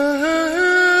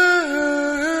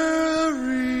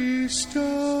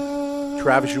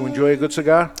 Travis, you enjoy a good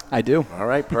cigar? I do. All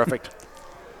right, perfect.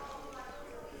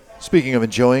 Speaking of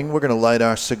enjoying, we're going to light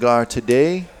our cigar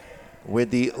today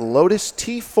with the Lotus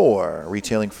T4,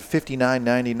 retailing for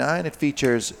 $59.99. It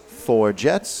features 4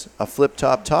 jets, a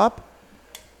flip-top top,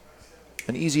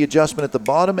 an easy adjustment at the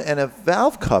bottom, and a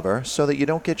valve cover so that you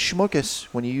don't get schmuckus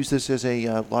when you use this as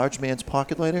a large man's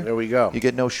pocket lighter. There we go. You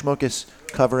get no schmuckus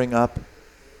covering up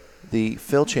the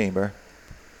fill chamber.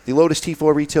 The Lotus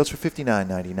T4 retails for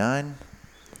 $59.99.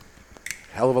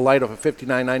 Hell of a lighter for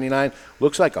 $59.99.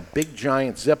 Looks like a big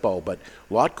giant Zippo, but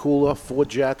a lot cooler. 4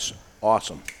 jets,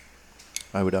 awesome.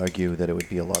 I would argue that it would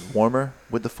be a lot warmer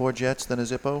with the 4 jets than a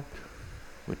Zippo,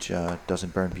 which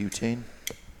doesn't burn butane.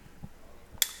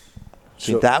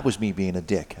 See, So- that was me being a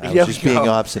dick. I was There just we being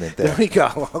go. obstinate there. There we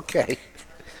go. Okay.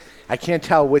 I can't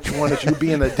tell which one is you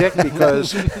being a dick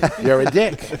because you're a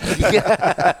dick.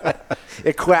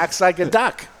 It quacks like a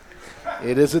duck.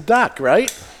 It is a duck,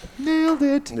 right? Nailed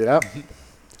it. Yep.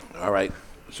 All right.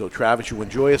 So, Travis, you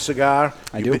enjoy a cigar.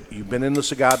 I do. You've been in the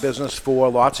cigar business for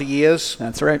lots of years.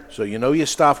 That's right. So you know your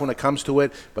stuff when it comes to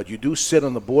it, but you do sit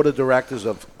on the board of directors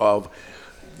of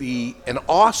an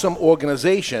awesome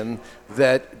organization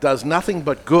that does nothing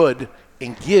but good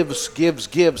and gives,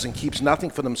 and keeps nothing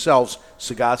for themselves.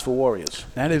 Cigars for Warriors.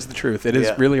 That is the truth. It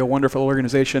is really a wonderful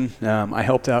organization. I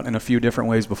helped out in a few different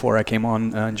ways before I came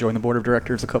on and joined the board of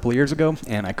directors a couple of years ago,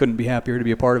 and I couldn't be happier to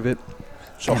be a part of it.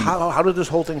 So how did this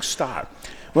whole thing start?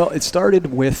 Well, it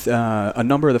started with a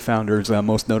number of the founders,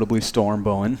 most notably Storm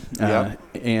Bowen,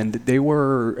 and they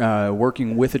were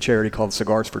working with a charity called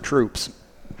Cigars for Troops.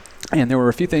 And there were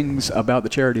a few things about the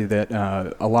charity that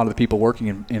a lot of the people working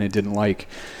in it didn't like.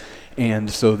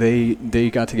 And so they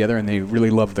got together and they really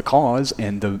loved the cause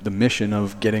and the mission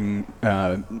of getting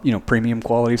premium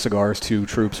quality cigars to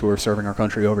troops who are serving our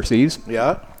country overseas.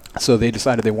 Yeah. So they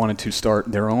decided they wanted to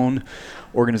start their own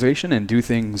organization and do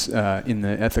things in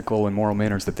the ethical and moral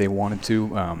manners that they wanted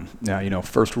to.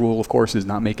 First rule, of course, is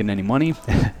not making any money.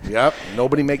 Yep.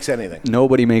 Nobody makes anything.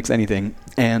 Nobody makes anything.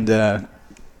 And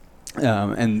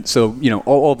so,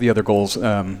 all of the other goals,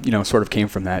 sort of came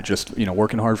from that, just,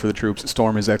 working hard for the troops.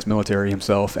 Storm is ex-military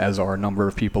himself, as are a number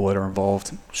of people that are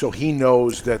involved. So he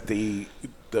knows that the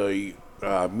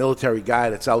military guy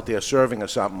that's out there serving or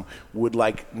something would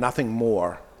like nothing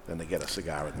more than to get a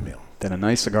cigar in the mail. Then a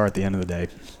nice cigar at the end of the day.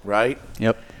 Right?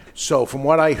 Yep. So from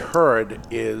what I heard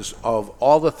is of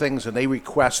all the things, and they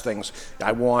request things,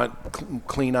 I want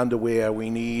clean underwear, we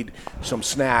need some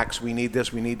snacks, we need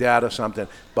this, we need that or something.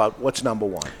 But what's number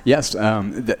one? Yes,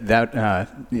 that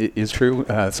is true.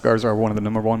 Cigars are one of the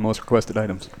number one most requested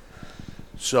items.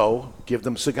 So give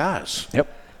them cigars.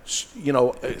 Yep.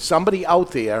 Somebody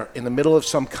out there in the middle of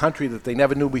some country that they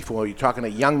never knew before. You're talking a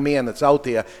young man that's out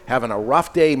there having a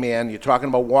rough day, man. You're talking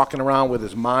about walking around with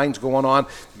his mind's going on.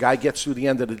 The guy gets through the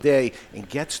end of the day and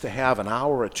gets to have an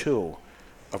hour or two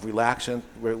of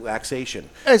relaxation.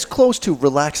 As close to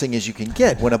relaxing as you can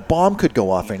get when a bomb could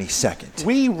go off any second.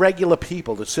 We regular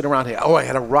people that sit around here, I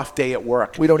had a rough day at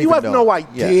work. We don't you even have know. no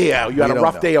idea. You had a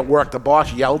rough day at work. The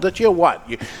boss yelled at you. What?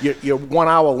 Your 1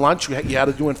 hour lunch you had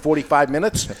to do in 45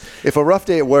 minutes? If a rough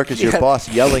day at work is your boss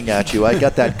yelling at you, I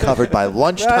got that covered by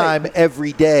lunchtime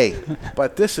every day.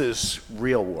 But this is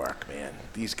real work, man.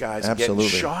 These guys are getting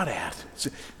shot at.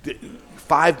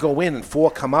 5 go in and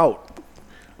 4 come out.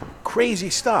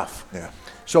 Crazy stuff. Yeah.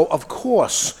 So, of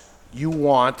course, you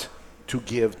want to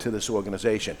give to this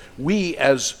organization. We,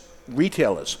 as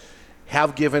retailers,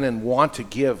 have given and want to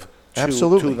give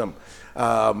to them.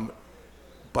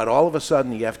 But all of a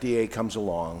sudden, the FDA comes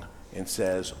along and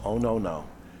says, oh, no,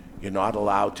 you're not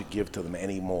allowed to give to them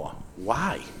anymore.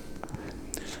 Why?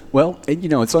 Well,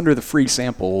 it's under the free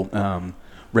sample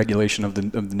regulation of the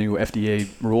new FDA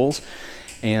rules.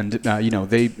 And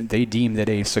they deem that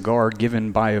a cigar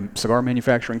given by a cigar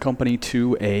manufacturing company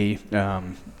to a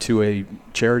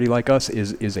charity like us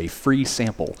is a free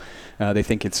sample. They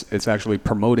think it's actually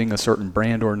promoting a certain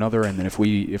brand or another, and then if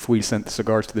we sent the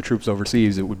cigars to the troops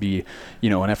overseas, it would be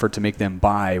an effort to make them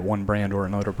buy one brand or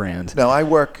another brand. Now I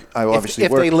obviously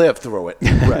if work. They live through it.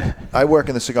 Right. I work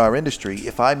in the cigar industry.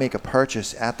 If I make a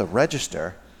purchase at the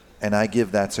register and I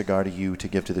give that cigar to you to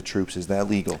give to the troops, is that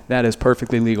legal? That is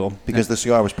perfectly legal. Because the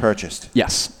cigar was purchased?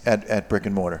 Yes. At brick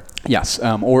and mortar? Yes,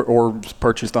 or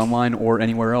purchased online or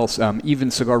anywhere else. Even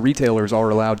cigar retailers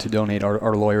are allowed to donate.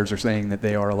 Our lawyers are saying that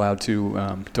they are allowed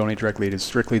to donate directly. It is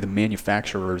strictly the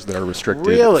manufacturers that are restricted.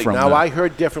 Really? From Now, I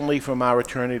heard differently from our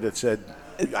attorney that said,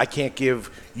 I can't give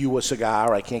you a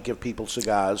cigar. I can't give people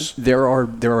cigars. There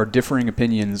are differing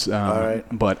opinions,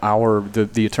 but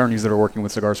the attorneys that are working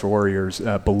with Cigars for Warriors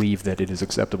believe that it is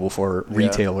acceptable for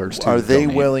retailers to Are they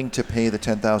donate. willing to pay the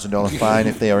 $10,000 fine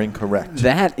if they are incorrect?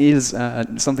 That is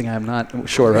something I'm not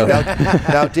sure of.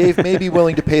 Now, Dave may be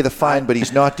willing to pay the fine, but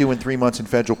he's not doing 3 months in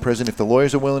federal prison. If the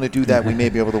lawyers are willing to do that, we may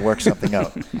be able to work something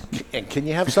out. And can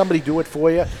you have somebody do it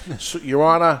for you? So, Your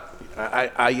Honor,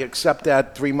 I accept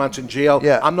that 3 months in jail.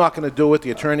 Yeah. I'm not going to do it.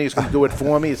 The attorney is going to do it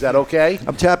for me. Is that okay?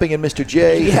 I'm tapping in Mr.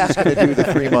 J. Yeah. He's going to do the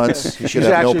 3 months. He should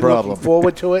He's have no actually problem. looking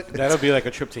forward to it. That'll be like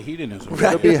a trip to hedonism.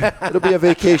 It'll be a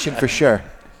vacation for sure.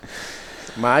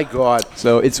 My God.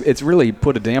 So it's really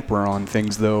put a damper on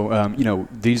things, though.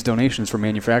 These donations from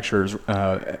manufacturers,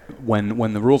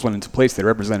 when the rules went into place, they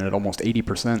represented almost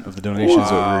 80% of the donations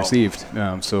that we received.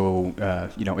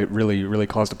 It really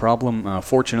caused a problem.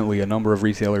 Fortunately, a number of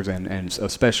retailers and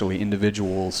especially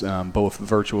individuals, both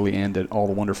virtually and at all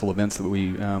the wonderful events that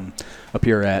we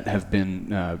appear at, have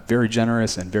been very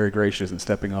generous and very gracious in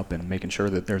stepping up and making sure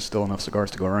that there's still enough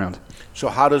cigars to go around. So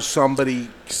how does somebody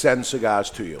send cigars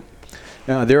to you?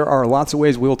 There are lots of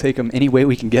ways. We'll take them any way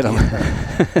we can get them.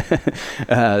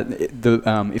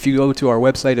 If you go to our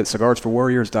website at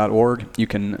cigarsforwarriors.org, you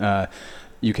can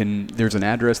There's an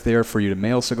address there for you to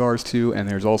mail cigars to, and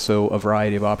there's also a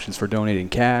variety of options for donating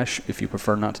cash if you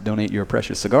prefer not to donate your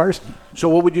precious cigars. So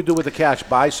what would you do with the cash?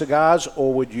 Buy cigars,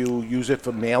 or would you use it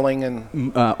for mailing?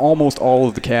 And almost all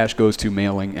of the cash goes to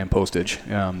mailing and postage.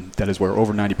 That is where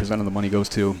over 90% of the money goes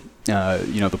to.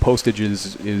 The postage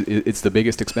it's the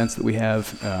biggest expense that we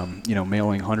have.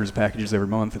 Mailing hundreds of packages every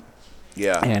month.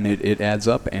 Yeah. And it adds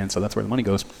up, and so that's where the money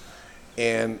goes.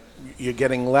 And you're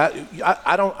getting less.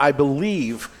 I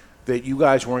believe that you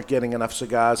guys weren't getting enough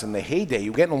cigars in the heyday.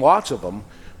 You're getting lots of them,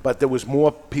 but there was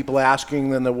more people asking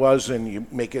than there was, and you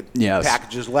make it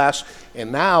packages less. And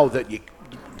now that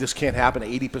this can't happen,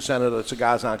 80% of the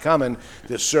cigars aren't coming.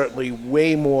 There's certainly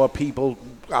way more people,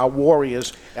 our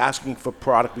warriors, asking for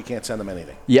product. We can't send them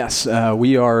anything. Yes,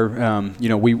 we are.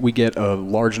 We get a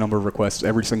large number of requests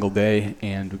every single day,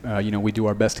 and we do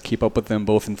our best to keep up with them,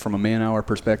 both from a man-hour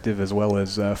perspective as well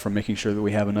as from making sure that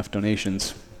we have enough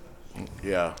donations.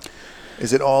 Yeah.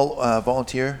 Is it all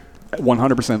volunteer?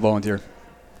 100% volunteer.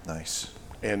 Nice.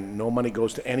 And no money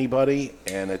goes to anybody,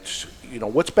 and it's,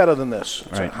 what's better than this?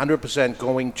 It's Right. 100%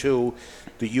 going to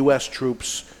the U.S.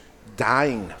 troops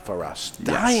dying for us.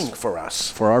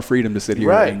 For our freedom to sit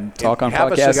here and talk on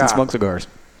have a podcasts and cigar. smoke cigars.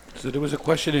 So there was a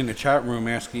question in the chat room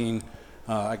asking,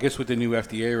 I guess with the new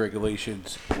FDA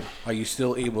regulations, are you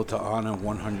still able to honor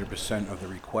 100% of the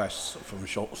requests from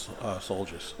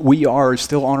soldiers? We are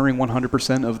still honoring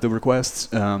 100% of the requests.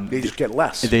 They just get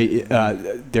less. The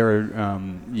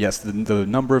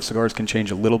number of cigars can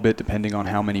change a little bit depending on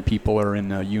how many people are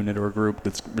in a unit or a group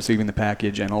that's receiving the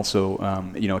package, and also,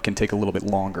 it can take a little bit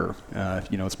longer.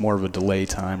 It's more of a delay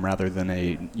time rather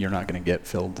than you're not going to get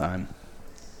filled time.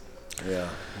 Yeah.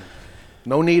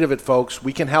 No need of it, folks.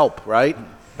 We can help, right?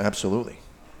 Absolutely.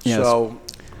 Yes. So,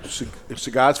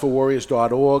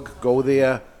 cigarsforwarriors.org. Go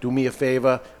there. Do me a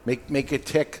favor. Make it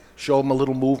tick. Show them a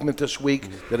little movement this week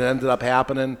that it ended up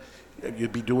happening.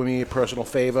 You'd be doing me a personal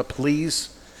favor,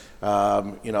 please.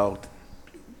 They're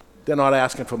not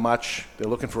asking for much. They're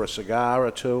looking for a cigar or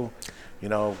two.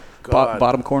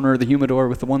 Bottom corner of the humidor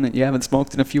with the one that you haven't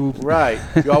smoked in a few. Right.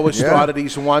 You always thought of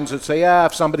these ones that say,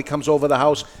 if somebody comes over the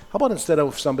house. How about instead of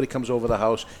if somebody comes over the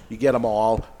house, you get them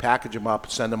all, package them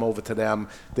up, send them over to them.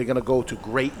 They're going to go to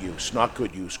great use, not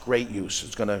good use, great use.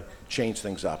 It's going to change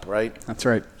things up, right? That's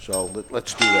right. So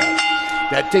let's do that.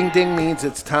 That ding ding means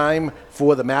it's time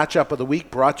for the matchup of the week,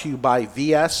 brought to you by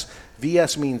VS.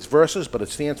 VS means versus, but it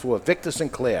stands for Victor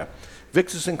Sinclair.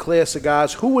 Victor Sinclair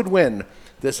Cigars. Who would win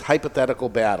this hypothetical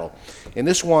battle? And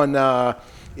this one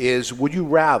is, would you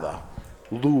rather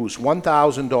lose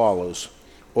 $1,000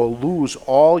 or lose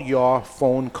all your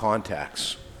phone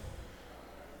contacts?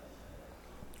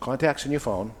 Contacts in your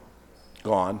phone,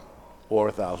 gone,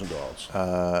 or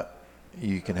 $1,000?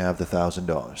 You can have the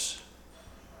 $1,000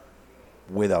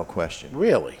 without question.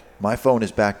 Really? My phone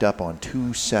is backed up on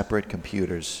 2 separate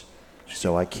computers,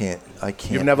 so I can't.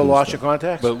 You've never lose lost them. your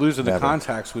contacts? But losing the Never.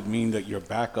 contacts would mean that your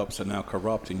backups are now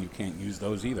corrupt and you can't use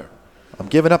those either. I'm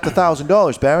giving up the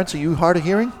 $1,000, Barron. Are you hard of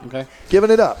hearing? Okay.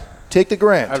 Giving it up. Take the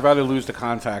grand. I'd rather lose the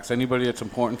contacts. Anybody that's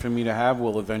important for me to have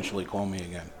will eventually call me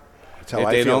again. That's how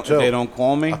I feel, too. If they don't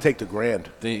call me, I'll take the grand.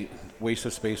 They waste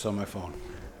of space on my phone.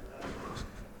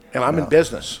 And I'm in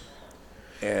business.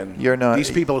 And You're not. These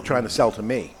people are trying to sell to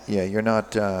me. Yeah, you're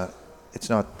not. It's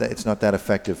not that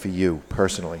effective for you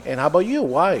personally. And how about you?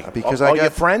 Why? Because all I got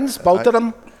your friends, both of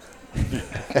them.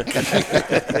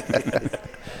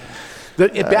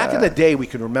 Back in the day, we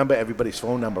could remember everybody's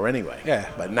phone number anyway. Yeah.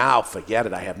 But now, forget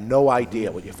it. I have no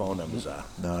idea what your phone numbers are.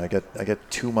 No, I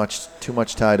got too much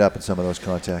tied up in some of those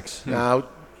contacts. Now,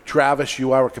 Travis,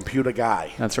 you are a computer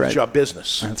guy. That's right. It's your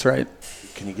business. That's right.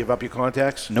 Can you give up your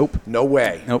contacts? Nope. No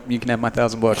way. Nope. You can have my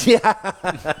 $1,000.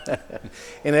 Yeah.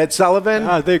 And Ed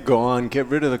Sullivan? They're gone. Get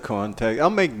rid of the contact. I'll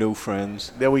make new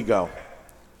friends. There we go.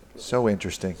 So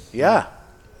interesting. Yeah.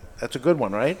 That's a good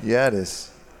one, right? Yeah, it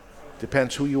is.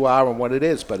 Depends who you are and what it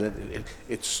is, but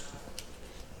it's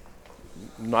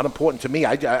not important to me.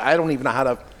 I don't even know how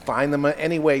to find them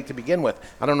anyway to begin with.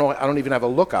 I don't know. I don't even have a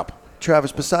lookup.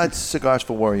 Travis, besides Cigars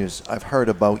for Warriors, I've heard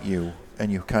about you,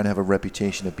 and you kind of have a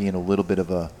reputation of being a little bit of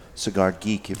a cigar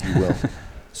geek, if you will.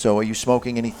 So are you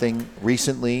smoking anything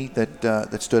recently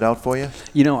that stood out for you?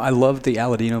 I loved the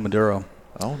Aladino Maduro.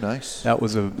 Oh, nice. That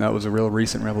was a real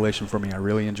recent revelation for me. I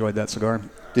really enjoyed that cigar.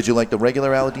 Did you like the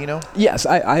regular Aladino? Yes,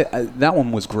 I that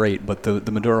one was great, but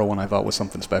the Maduro one I thought was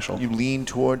something special. You lean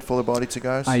toward fuller-bodied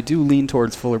cigars? I do lean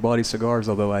towards fuller-bodied cigars,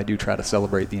 although I do try to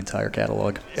celebrate the entire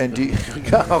catalog. And do you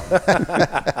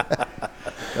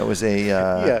That was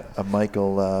a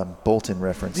Michael Bolton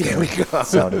reference. There we go.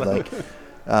 Sounded like.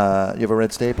 You have a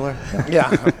red stapler? No. Yeah.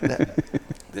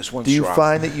 This one's Do you strong.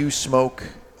 find that you smoke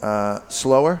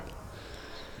slower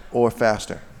or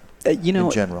faster? In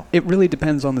general, it really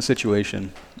depends on the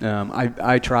situation.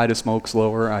 I try to smoke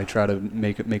slower. I try to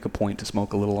make a point to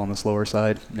smoke a little on the slower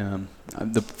side.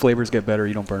 The flavors get better.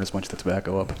 You don't burn as much of the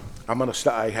tobacco up.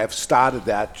 I have started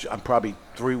that. I'm probably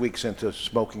 3 weeks into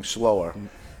smoking slower,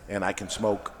 and I can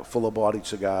smoke fuller-bodied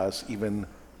cigars, even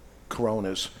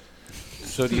Coronas.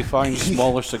 So do you find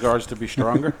smaller cigars to be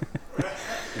stronger?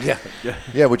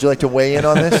 Yeah. Would you like to weigh in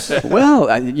on this? Well,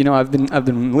 I've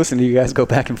been listening to you guys go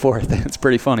back and forth. It's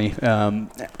pretty funny.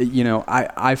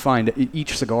 I find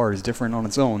each cigar is different on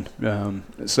its own.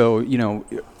 So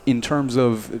in terms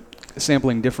of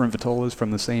sampling different vitolas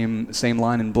from the same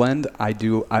line and blend, I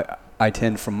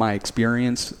tend, from my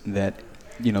experience, that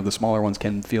the smaller ones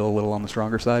can feel a little on the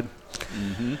stronger side.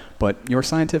 Mm-hmm. But your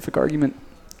scientific argument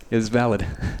is valid.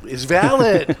 Is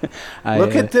valid.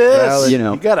 Look at this. Valid.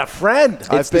 You got a friend.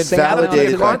 I've been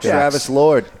validated by Travis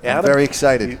Lord. I'm very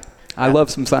excited. I love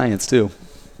some science too.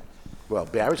 Well,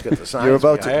 Barry's got the science. You're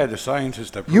about to. I had the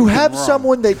scientist that You proved have him wrong.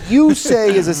 someone that you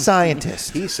say is a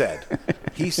scientist. He said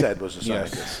was a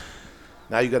scientist. Yes.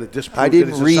 Now you got to disprove I that didn't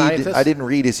he's a read. scientist? I didn't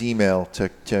read his email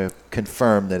to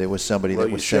confirm that it was somebody Well, that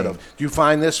you was should saying. have. Do you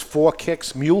find this 4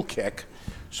 kicks mule kick?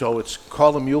 So it's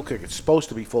called a mule kick. It's supposed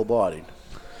to be full-bodied.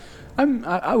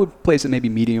 I would place it maybe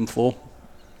medium full.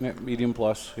 Yeah, medium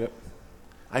plus. Yep.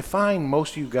 I find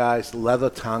most of you guys,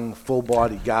 leather-tongue,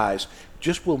 full-bodied guys,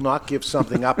 just will not give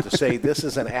something up to say this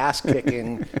is an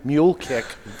ass-kicking, mule-kick,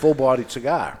 full-bodied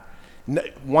cigar.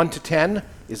 1 to 10,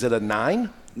 is it a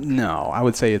 9? No, I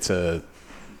would say it's a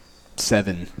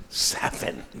 7.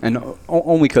 7? And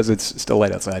only because it's still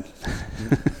light outside.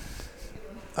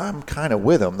 I'm kind of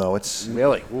with him though. It's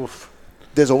really oof.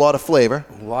 There's a lot of flavor,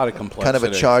 a lot of complexity, kind of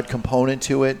a charred component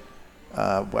to it.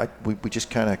 We just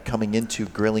kind of coming into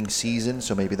grilling season,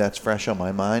 so maybe that's fresh on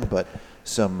my mind. But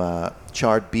some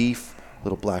charred beef, a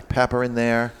little black pepper in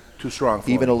there. Too strong for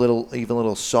even me. a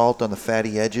little salt on the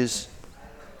fatty edges.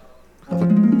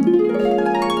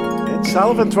 Ed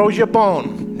Sullivan throws you a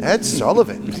bone. Ed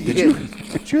Sullivan, did you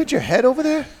hit your head over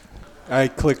there? I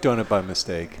clicked on it by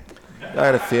mistake. I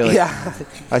had a feeling. Yeah.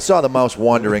 I saw the mouse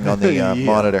wandering on the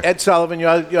monitor. Ed Sullivan,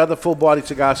 you're the full-bodied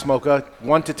cigar smoker.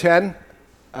 1 to 10?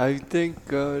 I think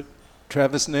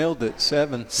Travis nailed it.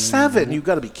 7. 7? You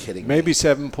got to be kidding me. Maybe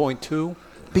 7.2.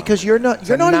 Because you're not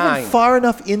a 9. even far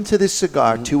enough into this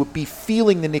cigar to be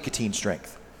feeling the nicotine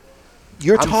strength.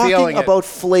 You're I'm talking feeling it. about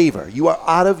flavor. You are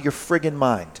out of your friggin'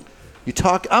 mind.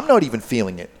 I'm not even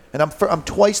feeling it, and I'm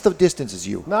twice the distance as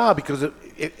you. No, because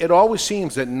it always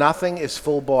seems that nothing is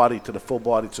full-bodied to the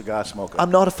full-bodied cigar smoker.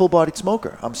 I'm not a full-bodied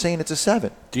smoker. I'm saying it's a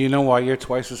 7. Do you know why you're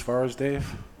twice as far as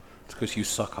Dave? It's because you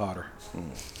suck harder.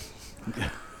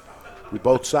 We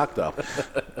both suck, though.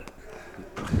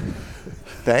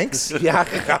 Thanks. Yeah,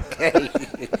 okay.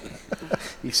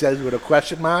 He says with a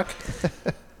question mark,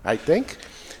 I think.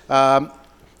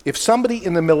 If somebody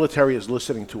in the military is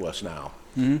listening to us now,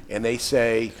 and they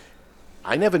say,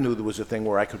 I never knew there was a thing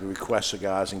where I could request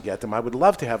cigars and get them. I would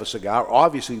love to have a cigar.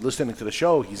 Obviously, listening to the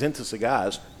show, he's into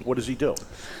cigars. What does he do?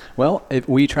 Well,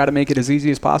 we try to make it as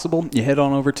easy as possible. You head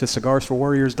on over to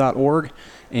cigarsforwarriors.org,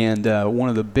 and one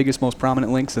of the biggest, most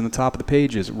prominent links in the top of the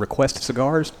page is Request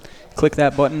Cigars. Click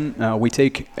that button. We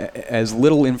take as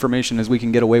little information as we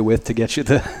can get away with to get you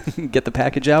get the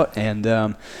package out,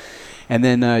 and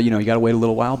then you got to wait a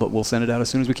little while, but we'll send it out as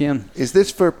soon as we can. Is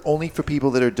this only for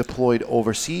people that are deployed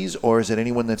overseas, or is it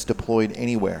anyone that's deployed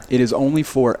anywhere? It is only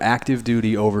for active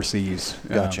duty overseas.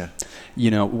 Gotcha.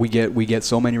 We get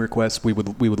so many requests. We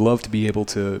would love to be able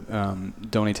to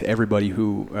donate to everybody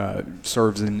who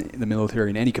serves in the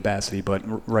military in any capacity, but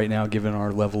right now, given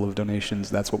our level of donations,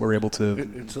 that's what we're able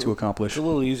to accomplish. It's a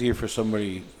little easier for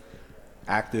somebody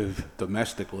active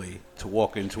domestically to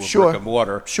walk into a Sure. brick and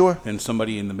mortar Sure. than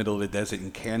somebody in the middle of the desert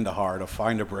in Kandahar to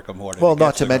find a brick and mortar. Well, get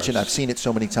not to cigars. mention, I've seen it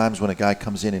so many times when a guy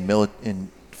comes in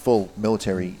full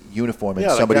military uniform and Yeah,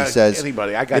 like somebody says,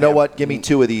 anybody, I got you know him. what, give me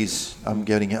 2 of these. I'm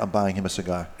buying him a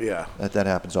cigar. Yeah. That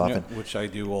happens often. Yeah, which I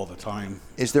do all the time.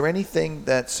 Is there anything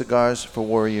that Cigars for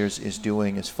Warriors is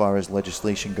doing as far as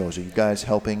legislation goes? Are you guys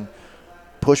helping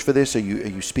push for this? Are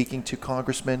you speaking to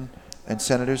congressmen and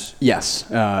senators? Yes,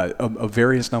 a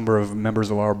various number of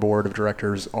members of our board of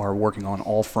directors are working on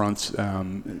all fronts.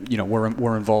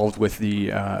 We're involved with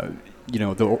the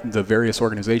various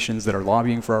organizations that are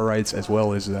lobbying for our rights, as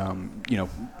well as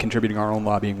contributing our own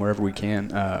lobbying wherever we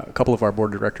can. A couple of our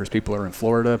board of directors people are in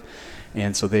Florida,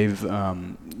 and so they've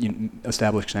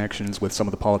established connections with some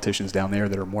of the politicians down there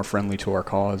that are more friendly to our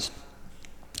cause.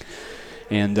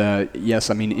 And yes,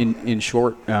 I mean, in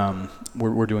short,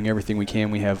 we're doing everything we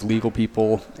can. We have legal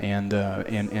people and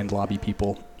lobby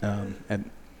people, and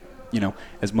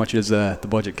as much as the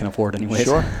budget can afford, anyways.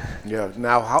 Sure. Yeah.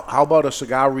 Now, how about a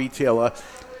cigar retailer?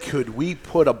 Could we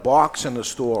put a box in the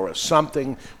store or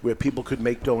something where people could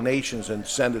make donations and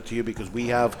send it to you? Because we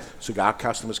have cigar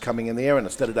customers coming in there, and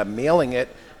instead of them mailing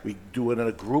it, we do it in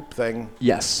a group thing.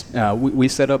 Yes, we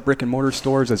set up brick and mortar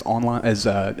stores as online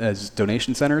as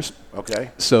donation centers. Okay.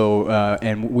 So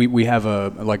and we have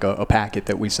a packet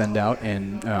that we send out,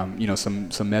 and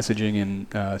some messaging,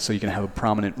 and so you can have a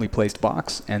prominently placed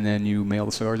box, and then you mail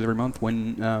the cigars every month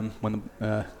when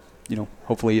the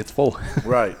hopefully it's full.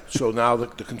 Right. So now the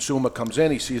consumer comes in,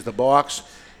 he sees the box.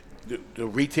 The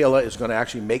retailer is going to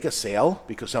actually make a sale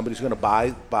because somebody's going to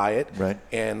buy it. Right.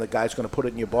 And the guy's going to put it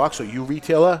in your box. So you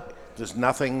retailer, there's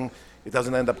nothing, it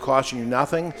doesn't end up costing you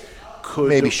nothing.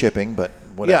 Maybe shipping, but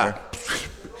whatever. Yeah.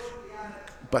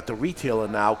 But the retailer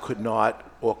now could not,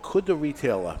 or could the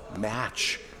retailer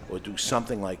match or do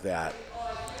something like that?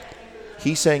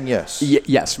 He's saying yes.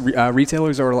 Yes,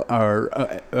 retailers are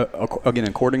again,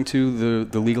 according to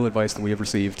the legal advice that we have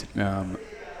received,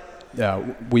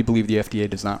 we believe the FDA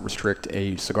does not restrict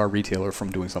a cigar retailer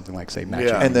from doing something like, say,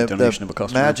 matching a donation of a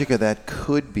customer. The magic of that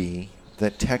could be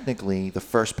that technically the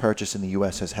first purchase in the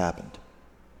U.S. has happened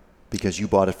because you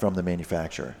bought it from the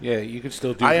manufacturer. Yeah, you could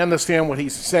still do. I understand what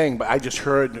he's saying, but I just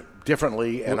heard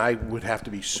differently, and I would have to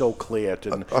be so clear.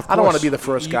 I don't want to be the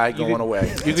first guy going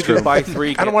away. You could do buy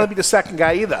three. I don't want to be the second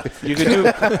guy either. You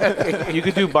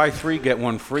could do buy three, get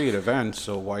one free at events.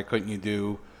 So why couldn't you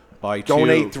do buy two?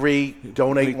 Donate three,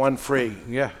 donate one free.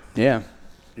 Yeah. Yeah.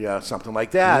 Yeah, something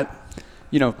like that.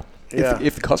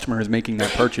 If the customer is making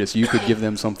that purchase, you could give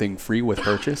them something free with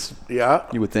purchase. Yeah.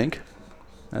 You would think.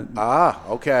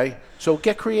 Okay. So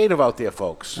get creative out there,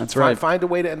 folks. That's right. Find a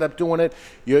way to end up doing it.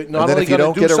 You're not only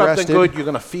going to do something good, you're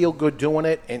going to feel good doing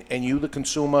it, and you, the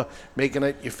consumer, making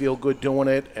it, you feel good doing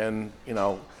it, and,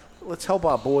 let's help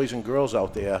our boys and girls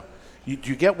out there. Do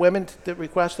you get women that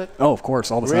request it? Oh, of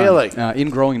course, all the time. Really? In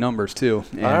growing numbers, too.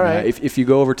 And, all right. If you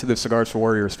go over to the Cigars for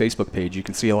Warriors Facebook page, you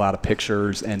can see a lot of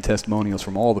pictures and testimonials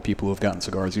from all the people who have gotten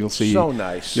cigars. You'll see. So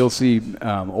nice. You'll see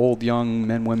old, young,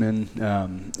 men,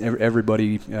 women.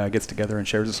 Everybody gets together and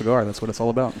shares a cigar. That's what it's all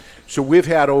about. So we've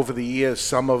had over the years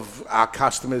some of our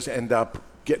customers end up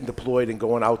getting deployed and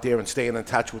going out there and staying in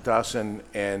touch with us, and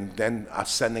then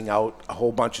us sending out a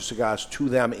whole bunch of cigars to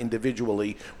them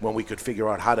individually when we could figure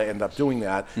out how to end up doing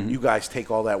that. Mm-hmm. You guys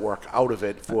take all that work out of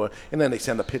it and then they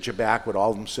send a picture back with all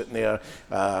of them sitting there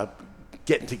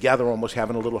getting together, almost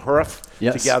having a little herf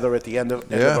together at the end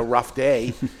of a rough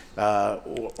day,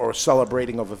 or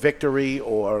celebrating of a victory,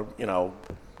 or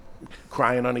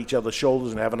crying on each other's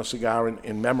shoulders and having a cigar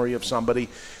in memory of somebody.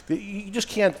 You just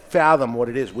can't fathom what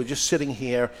it is. We're just sitting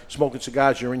here smoking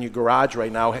cigars. You're in your garage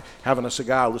right now having a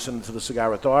cigar, listening to the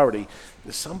Cigar Authority.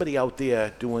 There's somebody out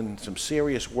there doing some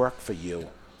serious work for you,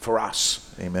 for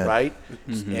us. Amen. Right?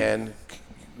 Mm-hmm. And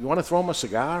you want to throw them a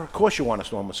cigar? Of course you want to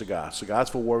throw them a cigar.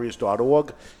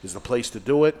 Cigarsforwarriors.org is the place to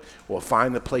do it, or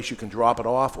find the place you can drop it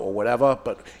off or whatever.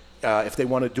 But if they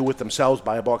want to do it themselves,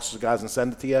 buy a box of cigars and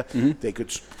send it to you, they could.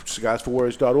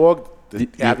 Cigarsforwarriors.org. The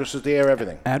address is there,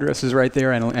 everything. Address is right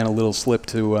there, and a little slip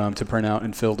to print out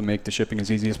and fill to make the shipping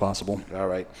as easy as possible. All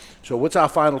right. So what's our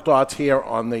final thoughts here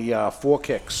on the 4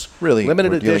 Kicks? Really,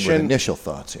 limited we're edition. Dealing with initial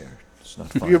thoughts here. It's not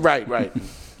fun. You're right.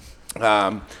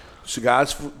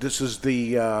 Cigars. This is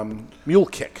the Mule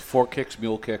Kick. 4 Kicks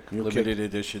Mule Kick, limited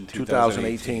edition,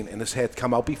 2018, and this had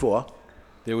come out before.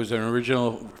 There was an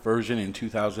original version in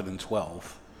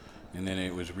 2012, and then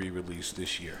it was re-released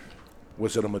this year.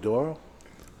 Was it a Maduro?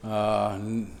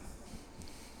 Don't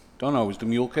know. It was the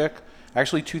Mule Kick.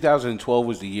 Actually, 2012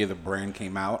 was the year the brand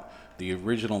came out. The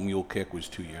original Mule Kick was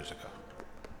 2 years ago.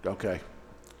 Okay.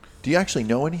 Do you actually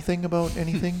know anything about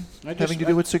anything having to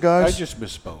do with cigars? I just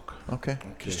misspoke. Okay.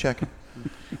 Just checking.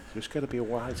 Just got to be a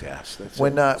wise ass. That's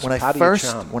when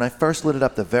I first lit it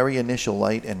up, the very initial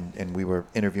light, and we were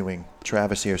interviewing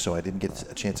Travis here, so I didn't get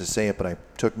a chance to say it, but I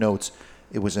took notes.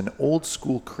 It was an old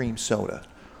school cream soda.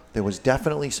 There was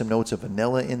definitely some notes of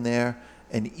vanilla in there,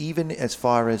 and even as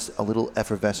far as a little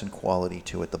effervescent quality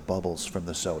to it, the bubbles from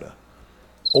the soda.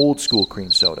 Old school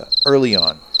cream soda, early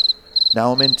on.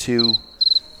 Now I'm into...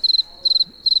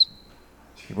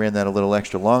 You ran that a little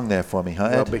extra long there for me, huh,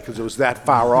 Ed? Well, because it was that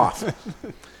far off.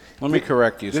 Let me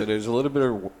correct you. So there's a little bit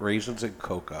of raisins and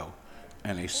cocoa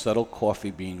and a subtle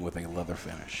coffee bean with a leather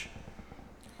finish.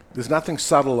 There's nothing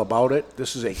subtle about it.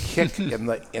 This is a kick in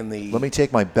the. Let me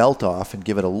take my belt off and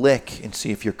give it a lick and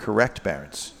see if you're correct,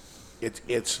 Barons.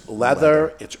 It's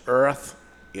leather. It's earth.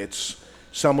 It's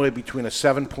somewhere between a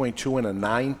 7.2 and a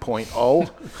 9.0,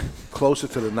 closer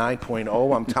to the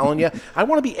 9.0. I'm telling you, I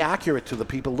want to be accurate to the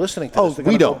people listening to this. They're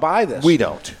we gonna don't go buy this. We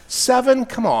don't. 7,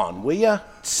 come on, will ya?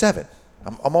 7.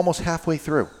 I'm almost halfway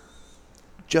through.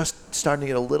 Just starting to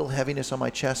get a little heaviness on my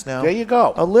chest now. There you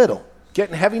go. A little.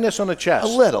 Getting heaviness on the chest. A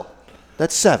little.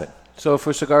 That's 7. So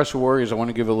for Cigars for Warriors, I want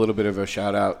to give a little bit of a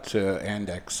shout out to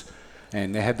Andex.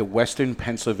 And they had the Western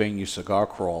Pennsylvania Cigar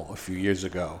Crawl a few years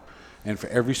ago. And for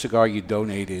every cigar you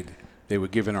donated, they were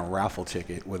given a raffle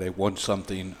ticket where they won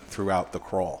something throughout the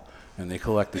crawl. And they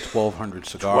collected 1,200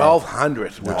 cigars.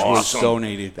 1,200, which was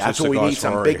donated That's to what we Cigars need, for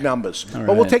some Warriors. big numbers. All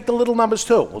But we'll right. take the little numbers,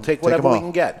 too. We'll take whatever them we all.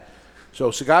 can get. So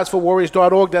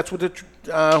cigarsforwarriors.org, that's what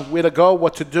where to go,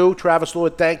 what to do. Travis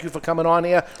Lord, thank you for coming on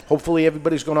here. Hopefully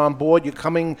everybody's going on board. You're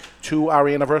coming to our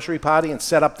anniversary party and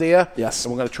set up there. Yes.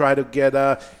 And we're going to try to get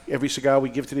every cigar we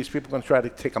give to these people, we're going to try to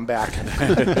take them back.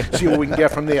 See what we can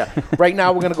get from there. Right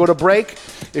now we're going to go to break.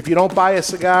 If you don't buy a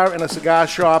cigar in a cigar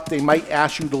shop, they might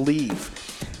ask you to leave.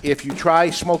 If you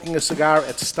try smoking a cigar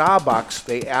at Starbucks,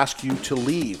 they ask you to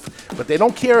leave. But they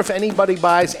don't care if anybody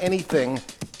buys anything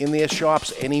in their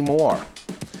shops anymore.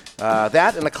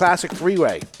 That and a classic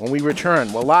three-way when we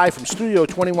return. We're live from Studio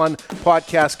 21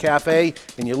 Podcast Cafe,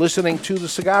 and you're listening to The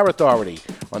Cigar Authority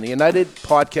on the United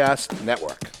Podcast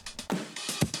Network.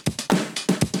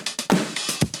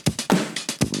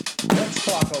 Let's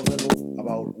talk a little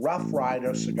about Rough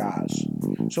Rider cigars.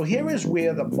 So here is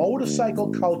where the motorcycle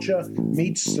culture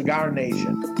meets Cigar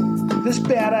Nation. This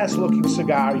badass-looking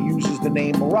cigar uses the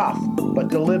name Rough, but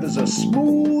delivers a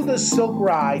smooth as silk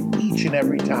ride each and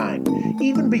every time.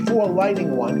 Even before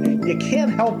lighting one, you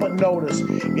can't help but notice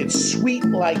its sweet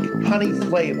like honey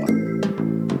flavor.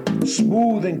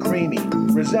 Smooth and creamy,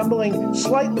 resembling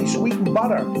slightly sweetened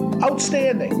butter.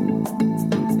 Outstanding.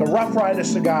 The Rough Rider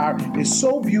cigar is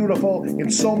so beautiful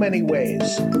in so many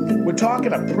ways. We're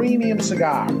talking a premium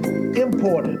cigar,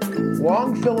 imported,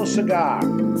 long filler cigar,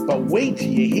 but wait till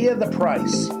you hear the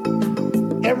price.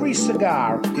 Every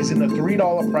cigar is in the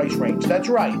 $3 price range. That's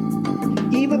right.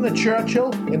 Even the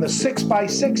Churchill in the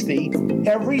 6x60,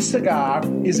 every cigar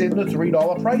is in the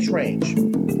 $3 price range.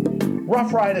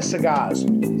 Rough Rider cigars.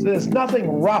 There's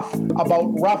nothing rough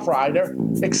about Rough Rider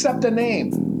except the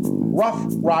name. Rough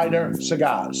Rider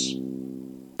Cigars.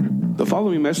 The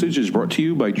following message is brought to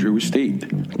you by Drew Estate.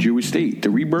 Drew Estate, the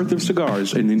rebirth of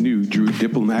cigars in the new Drew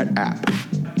Diplomat app.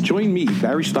 Join me,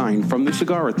 Barry Stein, from the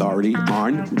Cigar Authority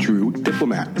on Drew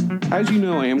Diplomat. As you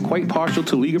know, I am quite partial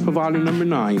to Liga Privada number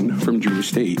 9 from Drew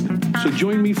Estate. So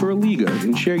join me for a Liga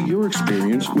and share your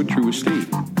experience with Drew Estate.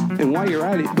 And while you're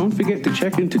at it, don't forget to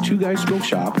check into Two Guys Smoke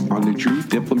Shop on the Drew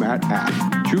Diplomat app.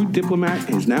 Drew Diplomat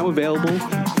is now available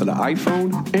for the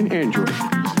iPhone and Android.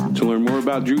 To learn more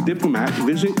about Drew Diplomat,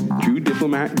 visit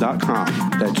drewdiplomat.com.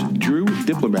 That's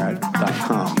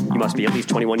drewdiplomat.com. You must be at least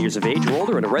 21 years of age or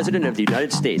older and a resident of the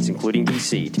United States, including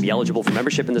D.C. To be eligible for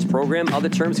membership in this program, other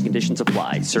terms and conditions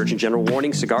apply. Surgeon General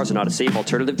warning, cigars are not a safe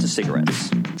alternative to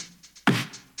cigarettes.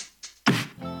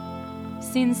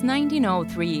 Since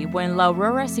 1903, when La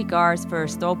Aurora Cigars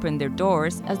first opened their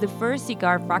doors as the first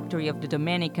cigar factory of the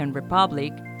Dominican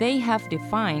Republic, they have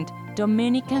defined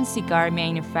Dominican cigar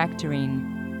manufacturing.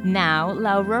 Now,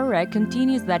 La Aurora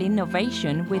continues that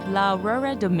innovation with La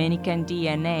Aurora Dominican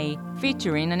DNA,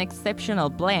 featuring an exceptional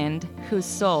blend whose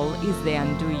soul is the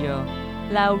Andullo.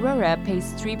 La Aurora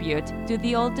pays tribute to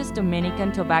the oldest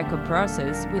Dominican tobacco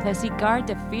process with a cigar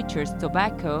that features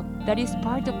tobacco that is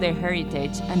part of their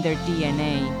heritage and their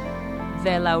DNA.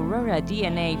 The La Aurora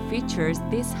DNA features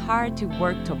this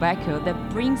hard-to-work tobacco that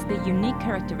brings the unique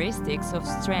characteristics of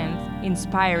strength,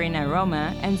 inspiring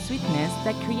aroma, and sweetness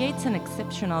that creates an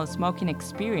exceptional smoking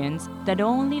experience that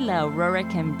only La Aurora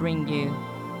can bring you.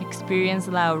 Experience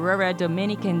La Aurora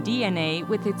Dominican DNA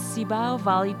with its Cibao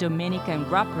Valley Dominican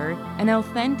wrapper, an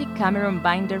authentic Cameron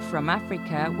binder from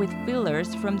Africa with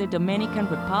fillers from the Dominican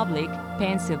Republic,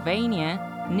 Pennsylvania,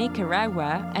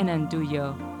 Nicaragua, and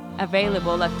Andullo.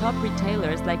 Available at top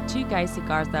retailers like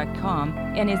TwoGuysCigars.com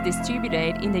and is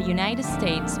distributed in the United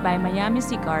States by Miami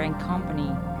Cigar and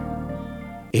Company.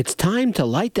 It's time to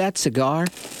light that cigar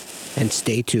and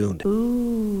stay tuned.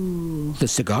 Ooh. The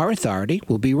Cigar Authority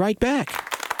will be right back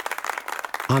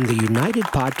on the United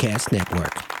Podcast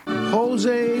Network.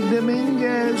 Jose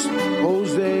Dominguez,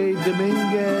 Jose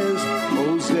Dominguez,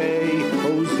 Jose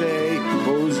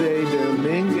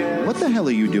Dominguez. What the hell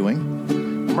are you doing?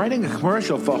 I'm writing a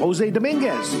commercial for Jose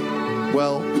Dominguez.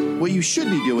 Well, what you should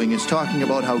be doing is talking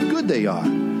about how good they are.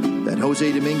 That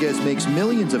Jose Dominguez makes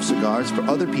millions of cigars for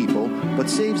other people, but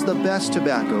saves the best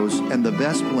tobaccos and the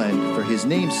best blend for his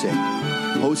namesake,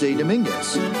 Jose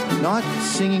Dominguez. Not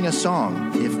singing a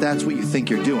song, if that's what you think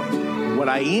you're doing. What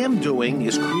I am doing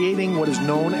is creating what is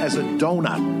known as a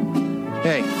donut.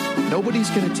 Hey,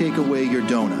 nobody's going to take away your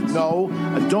donuts. No,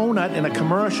 a donut in a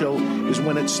commercial is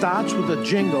when it starts with a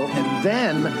jingle and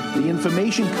then the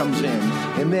information comes in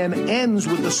and then ends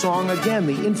with the song again.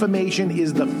 The information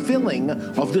is the filling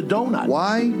of the donut.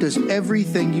 Why does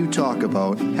everything you talk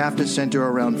about have to center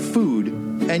around food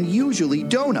and usually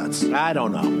donuts? I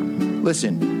don't know.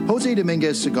 Listen, Jose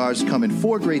Dominguez cigars come in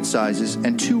 4 great sizes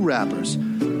and 2 wrappers.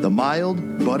 The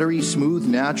mild, buttery, smooth,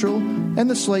 natural, and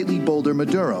the slightly bolder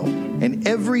Maduro. And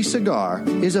every cigar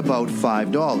is about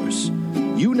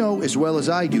 $5. You know as well as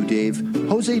I do, Dave,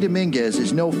 Jose Dominguez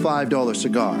is no $5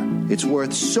 cigar. It's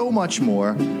worth so much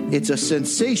more. It's a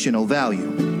sensational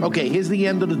value. Okay, here's the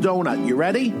end of the donut. You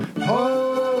ready?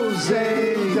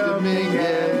 Jose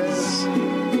Dominguez.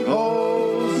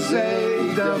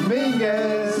 Jose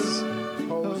Dominguez.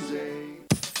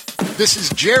 This is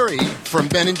Jerry from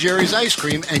Ben & Jerry's Ice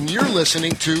Cream, and you're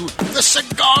listening to The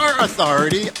Cigar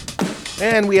Authority.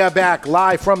 And we are back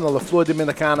live from the La Flor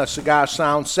Dominicana Cigar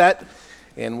Sound Set.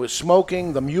 And we're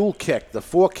smoking the Mule Kick, the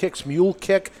 4 Kicks Mule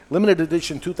Kick, limited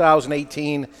edition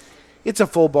 2018. It's a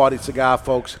full-bodied cigar,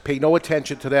 folks. Pay no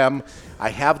attention to them. I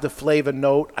have the flavor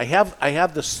note. I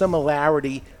have the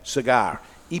similarity cigar.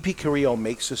 E.P. Carrillo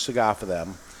makes this cigar for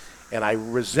them. And I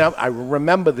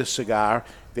remember this cigar.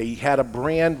 They had a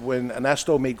brand when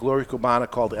Ernesto made Gloria Cubana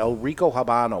called El Rico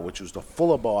Habano, which was the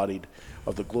fuller-bodied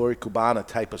of the Gloria Cubana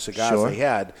type of cigars they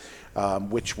had,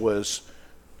 which was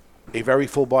a very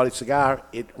full-bodied cigar.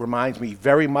 It reminds me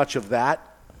very much of that.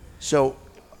 So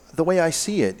the way I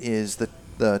see it is the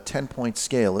 10-point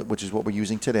scale, which is what we're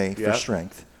using today for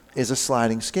strength, is a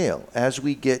sliding scale. As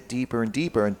we get deeper and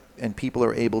deeper and people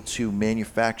are able to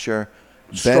manufacture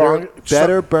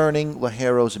better burning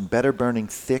Ligeros and better burning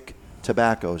thick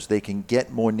tobaccos, they can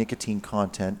get more nicotine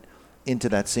content into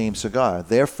that same cigar.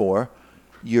 Therefore,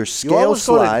 your scale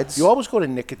slides. You always go to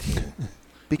nicotine.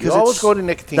 Because you always go to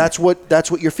nicotine. That's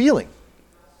what you're feeling.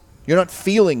 You're not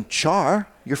feeling char.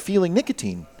 You're feeling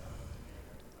nicotine.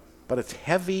 But it's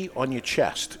heavy on your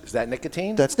chest. Is that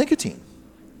nicotine? That's nicotine.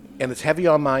 And it's heavy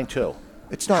on mine too.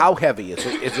 It's not. How heavy is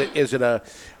it? Is it a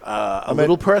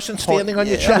little person standing on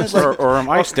your chest, or am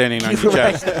I standing on your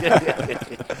chest?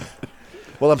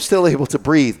 Well, I'm still able to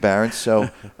breathe, Baron. So,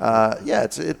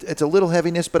 it's a little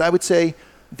heaviness, but I would say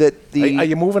that the. Are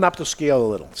you moving up the scale a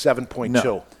little?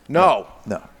 7.2. No.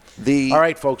 All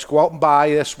right, folks, go out and buy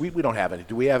this. We don't have any.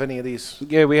 Do we have any of these?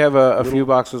 Yeah, we have a few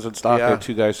boxes in stock at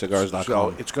twoguyscigars.com.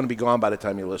 So it's going to be gone by the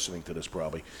time you're listening to this,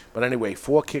 probably. But anyway,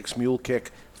 4 Kicks Mule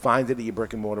Kick. Find it at your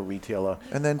brick and mortar retailer.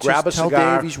 And then grab just a tell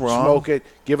cigar, Dave he's wrong. Smoke it.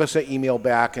 Give us an email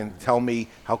back and tell me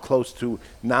how close to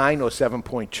 9 or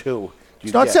 7.2.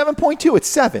 It's not 7.2. It's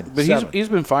 7. But he's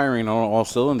been firing on all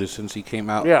cylinders since he came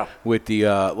out with the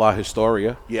La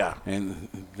Historia. Yeah.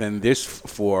 And then this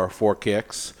for 4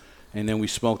 Kicks. And then we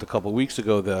smoked a couple of weeks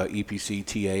ago the EPC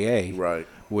TAA. Right.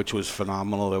 Which was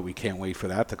phenomenal that we can't wait for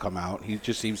that to come out. He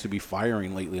just seems to be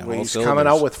firing lately on all he's cylinders. coming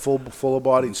out with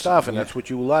fuller-bodied stuff, and that's what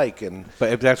you like.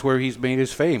 But that's where he's made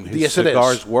his fame. His yes,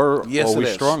 cigars were yes,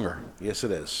 always stronger. Yes,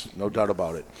 it is. No doubt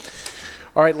about it.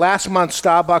 All right, last month,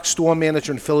 Starbucks store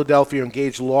manager in Philadelphia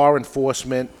engaged law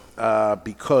enforcement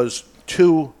because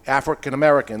 2 African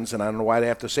Americans, and I don't know why they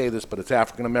have to say this, but it's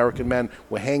African American men,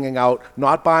 were hanging out,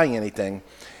 not buying anything,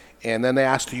 and then they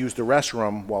asked to use the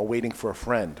restroom while waiting for a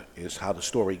friend, is how the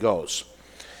story goes.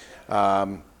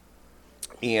 And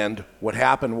what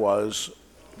happened was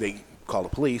they called the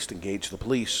police, engaged the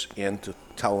police in to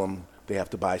tell them they have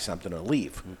to buy something or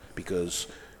leave because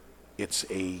it's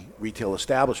a retail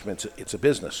establishment, it's a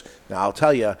business. Now, I'll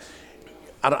tell you,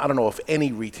 I don't know if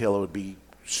any retailer would be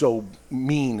so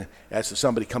mean as to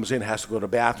somebody comes in, has to go to the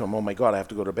bathroom. Oh, my God, I have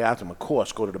to go to the bathroom. Of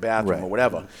course, go to the bathroom or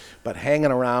whatever. But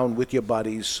hanging around with your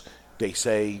buddies, they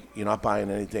say you're not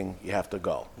buying anything, you have to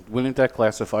go. Wouldn't that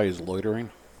classify as loitering?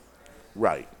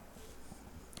 Right.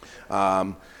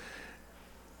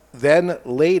 Then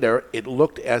later, it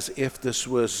looked as if this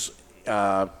was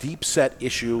a deep-set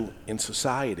issue in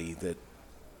society, that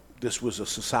this was a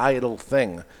societal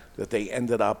thing that they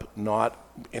ended up not,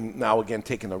 and now again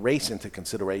taking the race into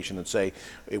consideration and say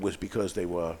it was because they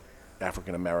were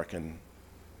African American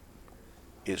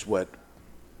is what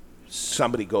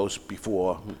somebody goes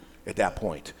before at that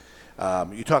point.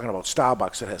 You're talking about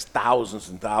Starbucks that has thousands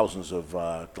and thousands of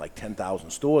like 10,000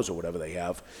 stores or whatever they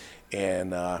have,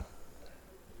 and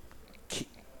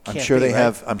I'm sure they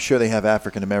have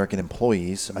African American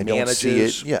employees. I don't see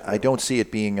it. Yeah, I don't see it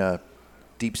being a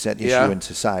deep-set issue in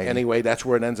society. Anyway, that's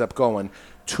where it ends up going.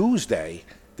 Tuesday,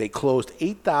 they closed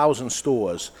 8,000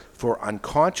 stores for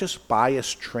unconscious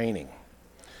bias training.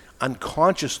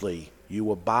 Unconsciously, you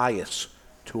were biased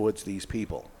towards these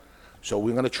people. So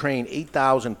we're going to train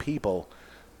 8,000 people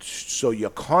so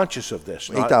you're conscious of this.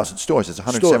 8,000 stores. It's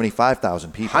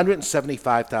 175,000 people.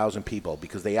 175,000 people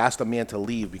because they asked a man to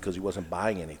leave because he wasn't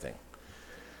buying anything.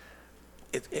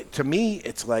 To me,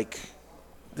 it's like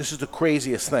this is the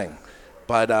craziest thing.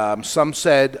 But some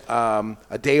said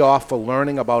a day off for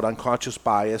learning about unconscious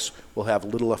bias will have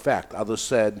little effect. Others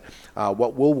said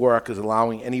what will work is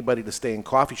allowing anybody to stay in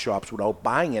coffee shops without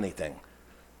buying anything.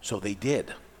 So they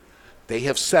did. They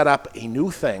have set up a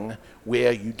new thing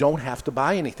where you don't have to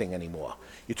buy anything anymore.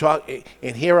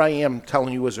 And here I am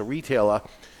telling you as a retailer,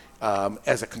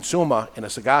 as a consumer in a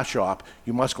cigar shop,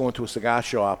 you must go into a cigar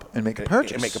shop and make a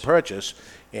purchase.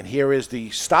 And here is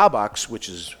the Starbucks, which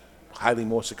is highly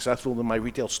more successful than my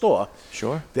retail store.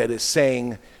 Sure. That is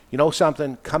saying, you know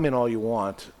something, come in all you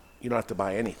want. You don't have to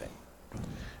buy anything.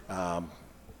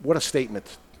 What a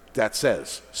statement that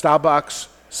says. Starbucks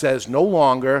says no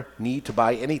longer need to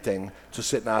buy anything to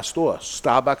sit in our store.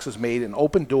 Starbucks has made an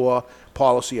open door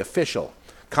policy official.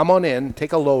 Come on in,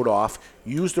 take a load off,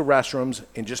 use the restrooms,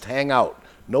 and just hang out.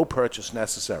 No purchase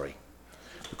necessary.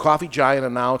 The coffee giant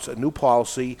announced a new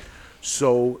policy,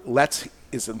 so lets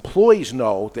his employees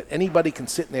know that anybody can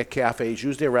sit in their cafes,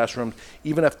 use their restrooms,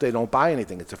 even if they don't buy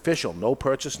anything. It's official. No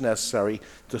purchase necessary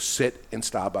to sit in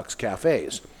Starbucks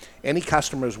cafes. Any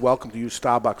customer is welcome to use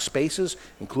Starbucks spaces,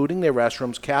 including their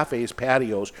restrooms, cafes,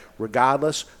 patios,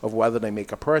 regardless of whether they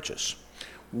make a purchase.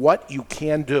 What you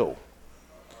can do,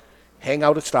 hang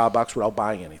out at Starbucks without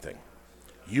buying anything.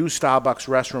 Use Starbucks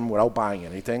restroom without buying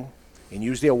anything. And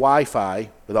use their Wi-Fi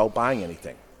without buying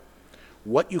anything.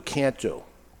 What you can't do,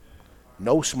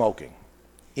 no smoking,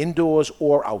 indoors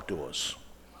or outdoors.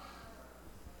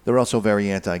 They're also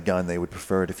very anti-gun. They would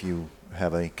prefer it if you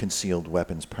have a concealed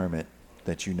weapons permit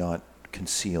that you not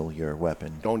conceal your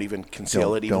weapon. Don't even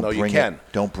conceal it, even though you can.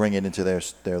 Don't bring it into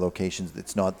their locations.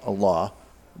 It's not a law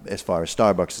as far as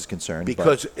Starbucks is concerned.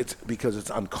 Because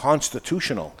it's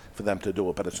unconstitutional for them to do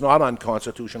it, but it's not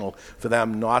unconstitutional for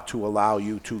them not to allow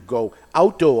you to go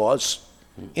outdoors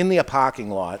in their parking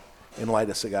lot and light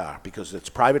a cigar because it's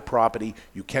private property.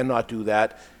 You cannot do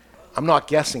that. I'm not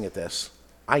guessing at this.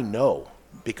 I know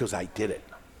because I did it.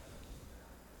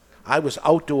 I was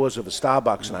outdoors of a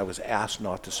Starbucks and I was asked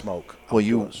not to smoke outdoors. Well,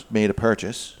 you made a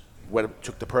purchase.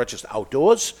 Took the purchase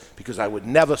outdoors because I would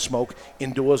never smoke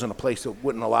indoors in a place that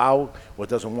wouldn't allow or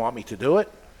doesn't want me to do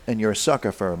it. And you're a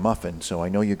sucker for a muffin, so I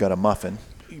know you got a muffin.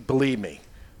 Believe me.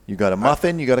 You got a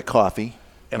muffin, you got a coffee.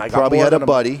 And you I got probably more had a than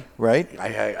buddy, right?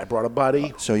 I brought a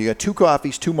buddy. So you got 2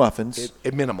 coffees, 2 muffins.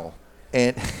 Minimal.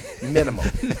 And minimal.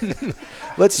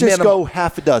 Let's just go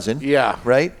half a dozen. Yeah.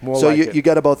 Right? More so like you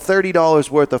got about $30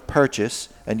 worth of purchase,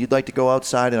 and you'd like to go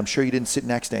outside, and I'm sure you didn't sit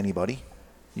next to anybody.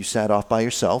 You sat off by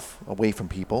yourself, away from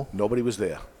people. Nobody was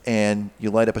there. And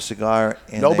you light up a cigar.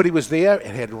 And Nobody was there.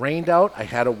 It had rained out. I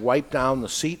had to wipe down the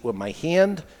seat with my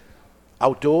hand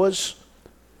outdoors,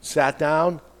 sat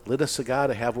down, lit a cigar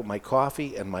to have with my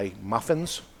coffee and my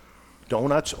muffins,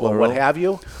 donuts, or what have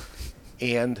you.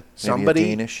 And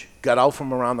somebody got out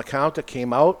from around the counter,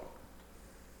 came out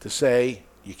to say,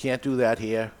 you can't do that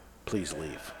here. Please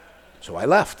leave. So I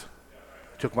left.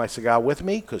 Took my cigar with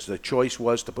me because the choice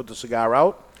was to put the cigar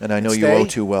out. And I know you owe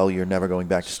too well. You're never going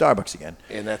back to Starbucks again.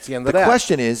 And that's the end of that. The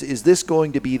question is this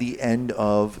going to be the end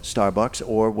of Starbucks,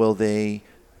 or will they,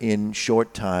 in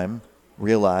short time,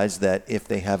 realize that if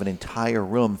they have an entire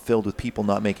room filled with people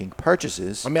not making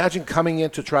purchases... Imagine coming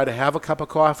in to try to have a cup of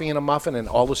coffee and a muffin and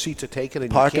all the seats are taken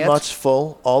and you can't. Parking lot's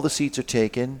full. All the seats are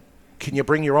taken. Can you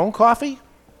bring your own coffee?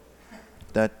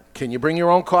 Can you bring your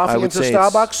own coffee into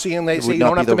Starbucks? Seeing they say you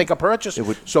don't have to make a purchase.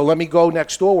 So let me go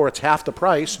next door where it's half the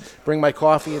price, bring my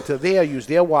coffee into there, use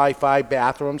their Wi-Fi,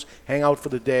 bathrooms, hang out for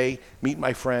the day, meet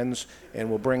my friends, and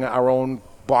we'll bring our own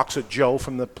box of Joe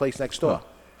from the place next door.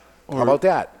 How about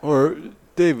that? Or,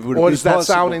 David, would it or be does that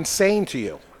possible? sound insane to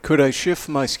you? Could I shift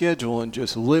my schedule and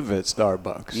just live at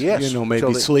Starbucks? Yes.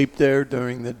 Maybe sleep there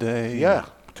during the day. Yeah,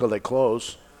 until they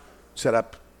close, set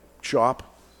up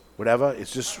shop, whatever.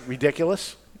 It's just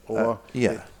ridiculous. Or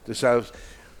it's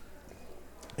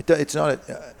not.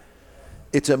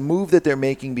 It's a move that they're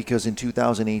making because in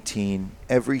 2018,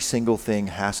 every single thing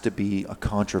has to be a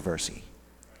controversy.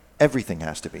 Everything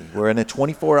has to be. We're in a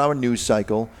 24-hour news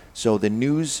cycle, so the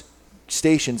news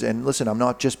stations, and listen, I'm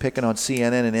not just picking on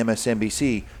CNN and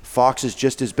MSNBC. Fox is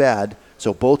just as bad.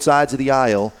 So both sides of the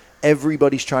aisle,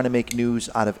 everybody's trying to make news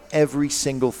out of every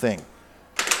single thing.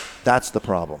 That's the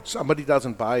problem. Somebody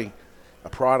doesn't buy a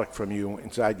product from you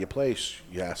inside your place,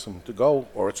 you ask them to go,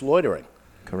 or it's loitering.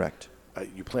 Correct.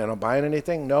 You plan on buying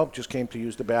anything? Nope, just came to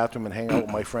use the bathroom and hang out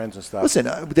with my friends and stuff. Listen,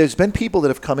 there's been people that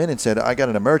have come in and said, I got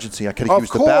an emergency. I could Of use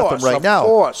the bathroom course, right of now.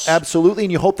 course. Absolutely,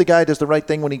 and you hope the guy does the right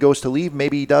thing when he goes to leave.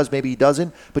 Maybe he does, maybe he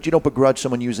doesn't. But you don't begrudge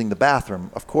someone using the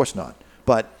bathroom. Of course not.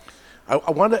 But I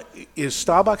wonder, is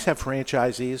Starbucks have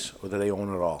franchisees, or do they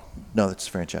own it all? no, that's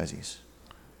franchisees.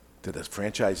 Do the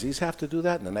franchisees have to do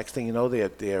that? And the next thing you know,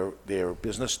 their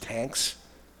business tanks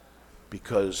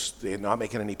because they're not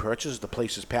making any purchases. The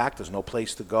place is packed. There's no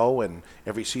place to go, and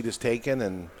every seat is taken,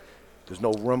 and there's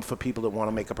no room for people that want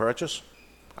to make a purchase.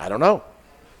 I don't know.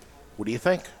 What do you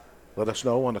think? Let us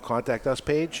know on the Contact Us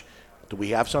page. Do we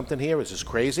have something here? Is this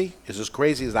crazy? Is this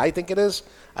crazy as I think it is?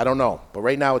 I don't know. But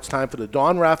right now it's time for the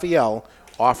Don Raphael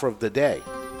offer of the day.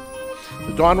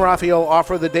 The Don Raphael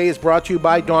offer of the day is brought to you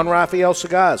by Don Raphael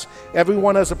Cigars.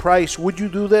 Everyone has a price. Would you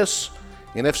do this?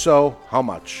 And if so, how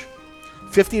much?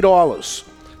 $50.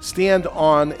 Stand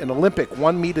on an Olympic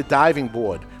 1-meter diving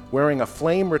board wearing a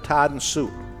flame-retardant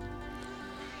suit.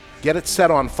 Get it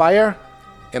set on fire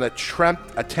and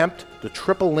attempt the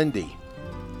triple Lindy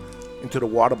into the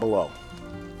water below.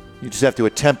 You just have to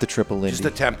attempt the triple Lindy. Just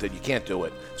attempt it. You can't do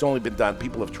it. It's only been done.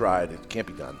 People have tried. It can't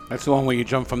be done. That's the one where you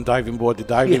jump from diving board to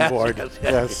diving board.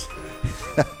 Yes.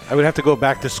 I would have to go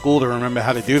back to school to remember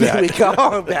how to do that. Here we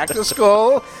go. Back to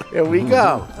school. Here we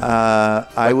go.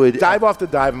 I would dive off the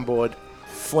diving board.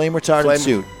 Flame retardant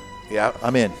suit. Yeah.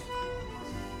 I'm in.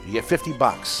 You get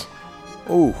 $50.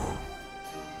 Ooh.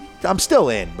 I'm still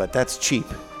in, but that's cheap.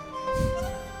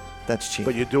 That's cheap.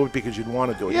 But you do it because you'd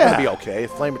want to do it. Yeah. You're going to be okay.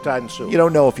 Flame retardant suit. You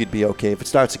don't know if you'd be okay. If it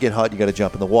starts to get hot, you got to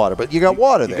jump in the water. But you got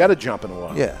water there. You got to jump in the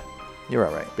water. Yeah. You're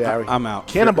all right. Barry. I'm out.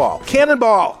 Cannonball.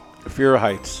 Cannonball. Fear of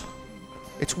heights.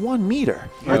 It's 1 meter.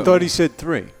 I thought he said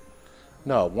 3.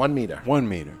 No, 1 meter. 1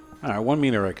 meter. All right, 1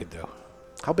 meter I could do.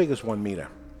 How big is 1 meter?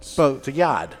 But It's a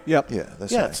yard. Yep. Yeah,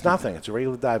 that's Yeah, right. it's nothing. It's a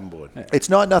regular diving board. It's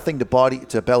not nothing to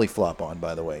belly flop on,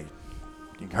 by the way.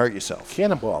 You can hurt yourself.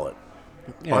 Cannonball it.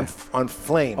 Yeah. On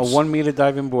flames. A 1 meter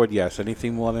diving board, yes.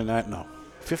 Anything more than that, no.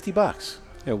 $50.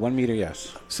 Yeah, 1 meter,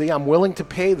 yes. See, I'm willing to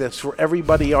pay this for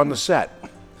everybody on the set.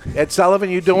 Ed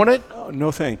Sullivan, you doing it? Oh,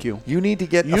 no, thank you. You need to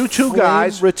get You a two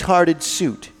guys- retarded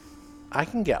suit. I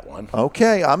can get one.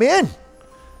 Okay, I'm in.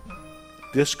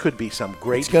 This could be some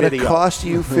great It's going to video. cost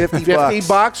you $50.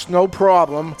 $50, no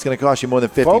problem. It's going to cost you more than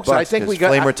 $50. Folks, I think we got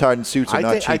flame retardant suits are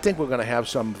not cheap. I think we're going to have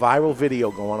some viral video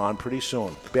going on pretty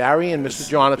soon. Barry and Mr.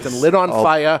 Jonathan lit on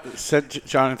fire. Set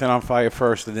Jonathan on fire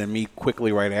first and then me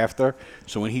quickly right after.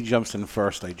 So when he jumps in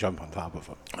first, I jump on top of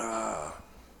him.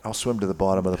 I'll swim to the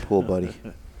bottom of the pool, buddy.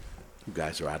 You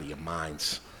guys are out of your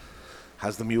minds.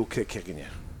 How's the mule kick kicking you?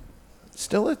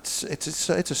 Still, it's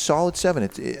a solid 7.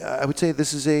 I would say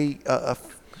this is a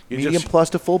You medium just- plus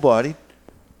to full body.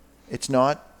 It's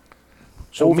not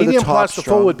So over medium the top plus the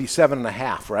strong. full would be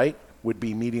 7.5, right? Would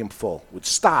be medium full. Would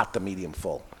start the medium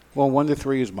full. Well, 1 to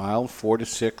 3 is mild, 4 to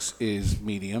 6 is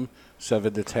medium,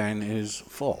 7 to 10 is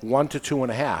full. 1 to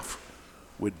 2.5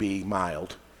 would be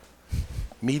mild.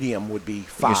 Medium would be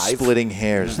 5. You're splitting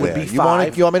hairs would there. Be You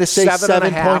want 5. me to say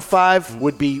 7.5?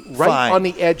 Would be right Fine. on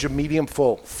the edge of medium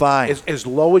full. Fine. As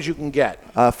low as you can get.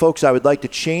 Folks, I would like to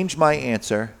change my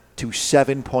answer to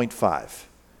 7.5.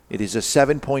 It is a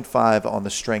 7.5 on the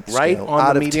strength Right scale on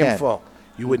out the of medium 10. full.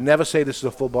 You would never say this is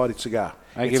a full-bodied cigar.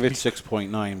 I give it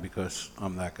 6.9 because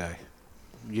I'm that guy.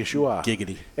 Yes, you are.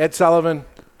 Giggity. Ed Sullivan.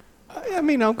 I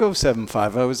mean, I'll go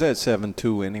 7.5. I was at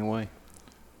 7.2 anyway.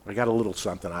 I got a little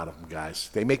something out of them, guys.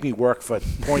 They make me work for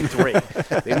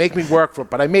 0.3. They make me work for it,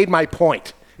 but I made my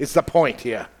point. It's the point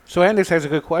here. So Anders has a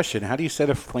good question. How do you set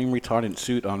a flame retardant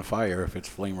suit on fire if it's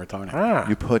flame retardant?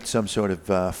 You put some sort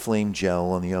of flame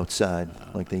gel on the outside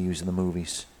like they use in the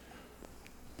movies.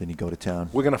 Then you go to town.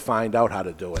 We're going to find out how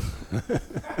to do it.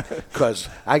 Because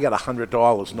I got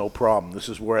 $100, no problem. This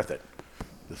is worth it.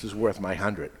 This is worth my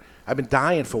 100. I've been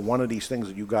dying for one of these things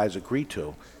that you guys agreed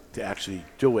to actually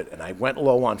do it, and I went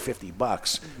low on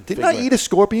 $50. Didn't I eat a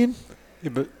scorpion? Yeah,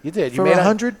 but you did. You For made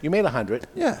 100? You made 100.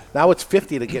 Yeah. Now it's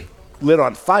 50 to get lit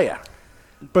on fire.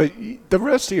 But the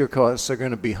rest of your costs are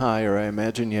going to be higher. I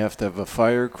imagine you have to have a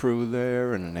fire crew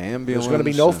there and an ambulance. There's going to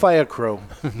be no fire crew.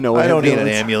 No I don't need an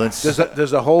ambulance. ambulance.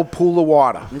 There's a whole pool of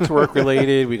water. It's work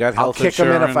related. We got I'll health kick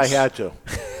insurance. them in if I had to.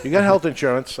 You got health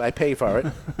insurance. I pay for it.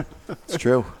 It's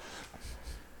true.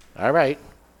 All right.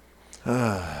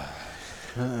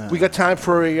 We got time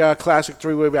for a classic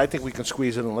three-way. I think we can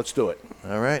squeeze it in. Let's do it.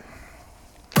 All right.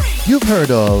 You've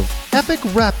heard of epic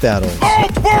rap battles.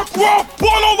 But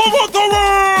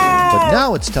now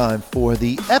Now it's time for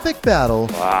the epic battle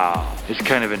Wow, it's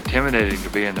kind of intimidating to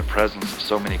be in the presence of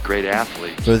so many great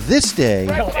athletes. for this day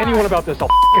Tell anyone about this, I'll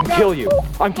f***ing kill you.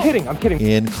 I'm kidding.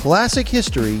 in classic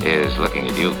history. Is looking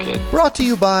at you, kid. Brought to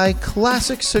you by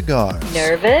Classic Cigars.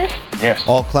 Nervous? Yes.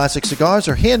 All Classic Cigars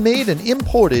are handmade and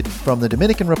imported from the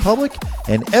Dominican Republic,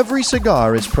 and every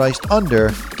cigar is priced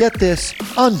under, get this,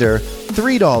 under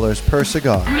 $3 per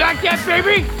cigar. You like that,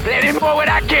 baby? Let him know where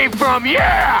that came from,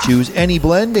 yeah! Choose any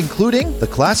blend, including the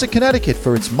Classic Connecticut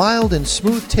for its mild and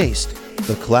smooth taste,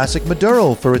 the Classic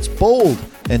Maduro for its bold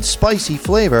and spicy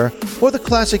flavor, or the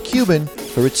Classic Cuban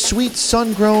for its sweet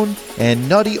sun-grown and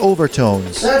nutty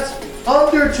overtones. That's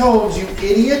undertones, you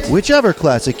idiot! Whichever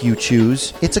classic you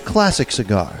choose, it's a classic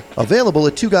cigar. Available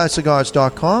at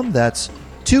twoguyscigars.com. That's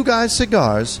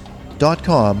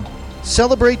twoguyscigars.com.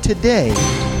 Celebrate today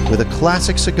with a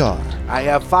classic cigar. I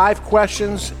have 5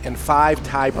 questions and 5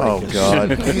 tiebreakers.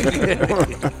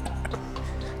 Oh, God.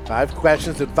 5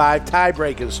 questions and 5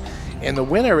 tiebreakers. And the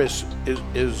winner is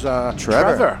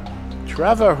Trevor.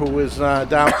 Trevor, who is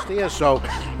downstairs, so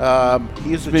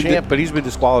he's the champ. But he's been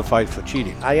disqualified for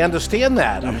cheating. I understand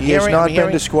that. He has not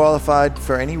been disqualified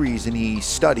for any reason. He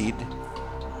studied,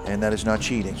 and that is not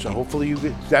cheating. So hopefully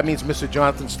that means Mr.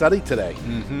 Jonathan studied today.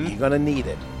 Mm-hmm. You're going to need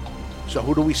it. So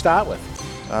who do we start with?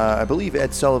 I believe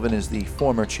Ed Sullivan is the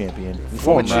former champion.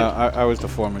 I was the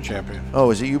former champion.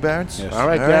 Oh, is it you, Barons? Yes. All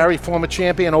right, Barry, former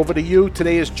champion, over to you.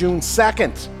 Today is June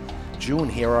 2nd. June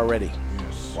here already.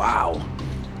 Yes. Wow.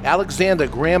 Alexander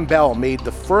Graham Bell made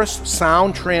the first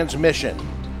sound transmission.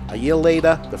 A year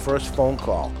later, the first phone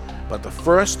call. But the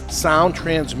first sound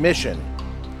transmission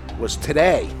was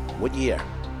today. What year?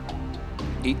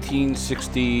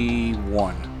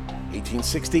 1861.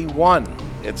 1861.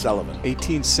 Ed Sullivan.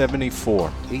 1874.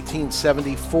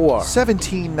 1874.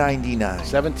 1799.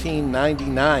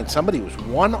 1799. Somebody was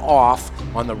one off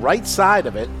on the right side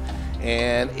of it,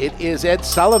 and it is Ed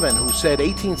Sullivan who said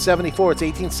 1874. It's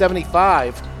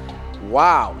 1875.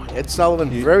 Wow. Ed Sullivan,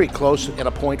 very close, and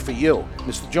a point for you.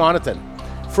 Mr. Jonathan,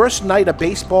 first night of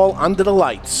baseball under the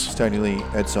lights. It's technically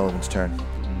Ed Sullivan's turn.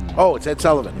 Oh, it's Ed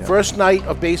Sullivan. Yeah. First night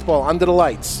of baseball under the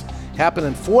lights happened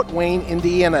in Fort Wayne,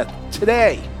 Indiana.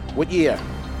 Today, what year?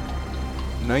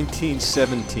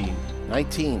 1917.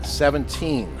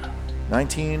 1917.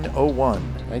 1901.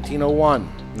 1901.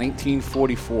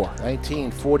 1944.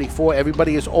 1944.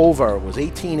 Everybody is over. It was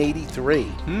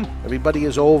 1883. Everybody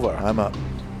is over. I'm up.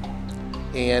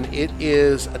 And it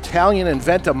is Italian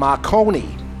inventor Marconi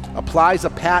applies a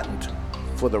patent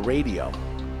for the radio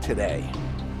today.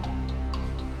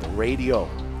 The radio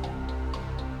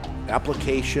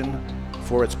application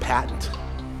for its patent.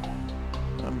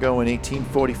 I'm going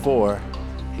 1844.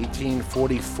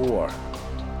 1844.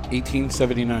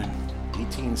 1879.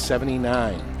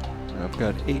 1879. I've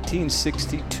got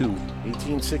 1862.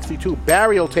 1862.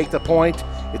 Barry will take the point.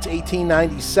 It's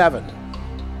 1897.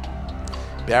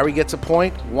 Barry gets a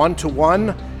point,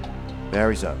 1-1.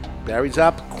 Barry's up. Barry's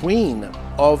up. Queen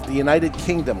of the United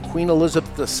Kingdom, Queen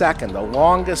Elizabeth II, the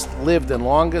longest lived and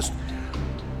longest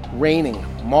reigning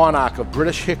monarch of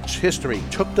British history,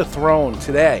 took the throne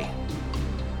today.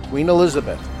 Queen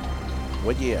Elizabeth.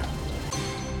 What year?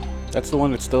 That's the one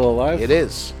that's still alive? It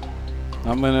is.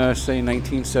 I'm going to say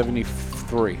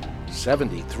 1973.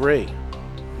 73.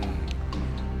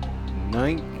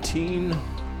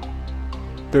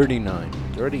 1939.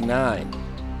 39.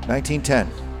 1910.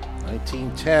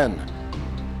 1910.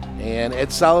 And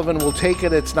Ed Sullivan will take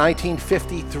it. It's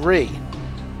 1953.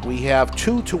 We have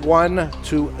 2-1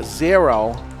 to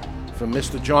 0 from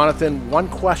Mr. Jonathan. One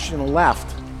question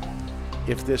left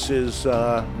if this is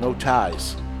no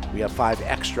ties. We have 5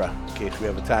 extra in case we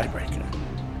have a tiebreaker.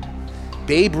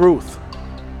 Babe Ruth,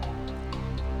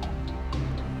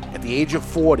 at the age of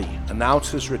 40,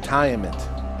 announced his retirement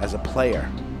as a player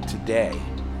today.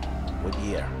 What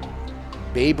year?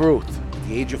 Babe Ruth, at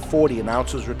the age of 40,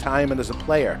 announced his retirement as a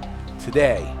player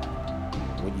today.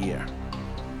 What year?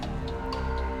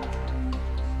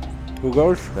 Who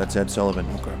goes? That's Ed Sullivan.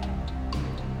 Okay.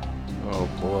 Oh,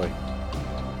 boy.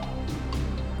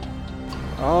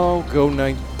 I'll go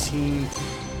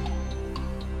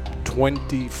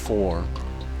 1924.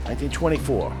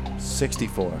 1924.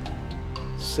 64.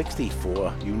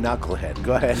 64, you knucklehead.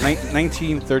 Go ahead.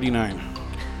 1939.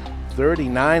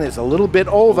 39 is a little bit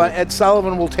over. Ed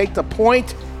Sullivan will take the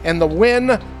point and the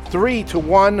win,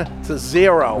 3-1 to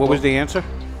 0. What was the answer?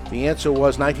 The answer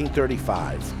was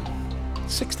 1935.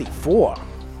 64.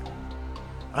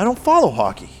 I don't follow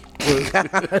hockey. You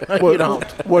don't.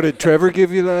 What, did Trevor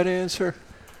give you that answer?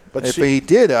 But If he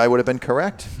did, I would have been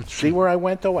correct. See where I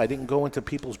went, though? I didn't go into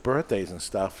people's birthdays and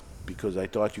stuff because I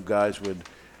thought you guys would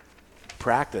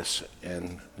practice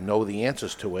and know the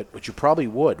answers to it, which you probably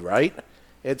would, right?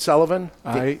 Ed Sullivan?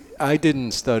 I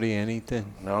didn't study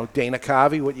anything. No. Dana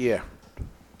Carvey, what year?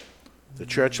 The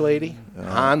church lady?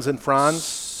 Hans and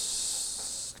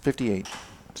Franz? 58.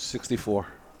 64.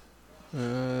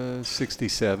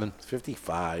 67.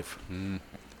 55.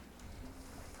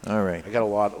 All right. I got a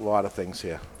lot of things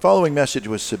here. Following message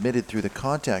was submitted through the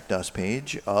Contact Us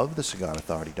page of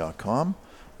thecigarauthority.com.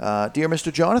 Dear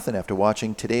Mr. Jonathan, after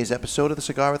watching today's episode of The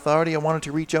Cigar Authority, I wanted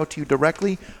to reach out to you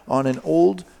directly on an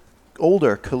older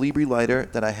Colibri lighter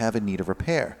that I have in need of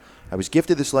repair. I was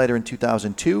gifted this lighter in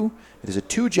 2002. It is a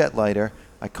 2-jet lighter.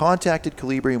 I contacted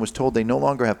Colibri and was told they no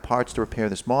longer have parts to repair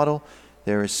this model.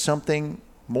 There is something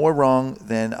more wrong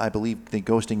than I believe the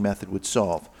ghosting method would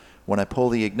solve. When I pull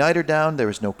the igniter down, there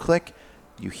is no click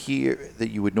you hear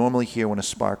that you would normally hear when a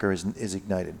sparker is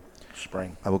ignited.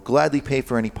 Spring. I will gladly pay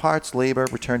for any parts, labor,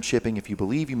 return shipping if you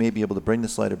believe you may be able to bring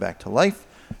this lighter back to life.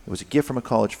 It was a gift from a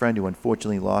college friend who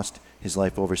unfortunately lost his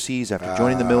life overseas after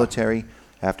joining the military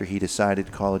after he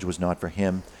decided college was not for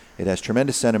him. It has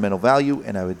tremendous sentimental value,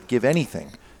 and I would give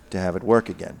anything to have it work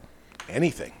again.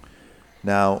 Anything?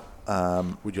 Now,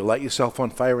 would you light yourself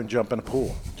on fire and jump in a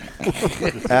pool?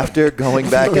 After going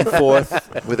back and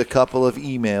forth with a couple of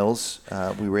emails,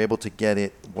 we were able to get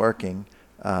it working.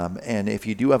 And if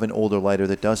you do have an older lighter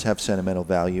that does have sentimental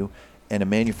value and a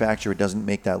manufacturer doesn't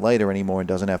make that lighter anymore and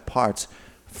doesn't have parts,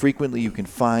 frequently you can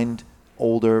find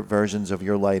older versions of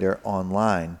your lighter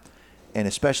online. And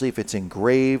especially if it's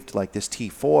engraved like this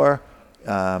T4,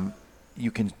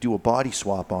 you can do a body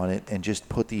swap on it and just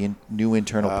put the new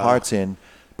internal parts in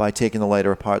by taking the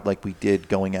lighter apart like we did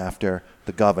going after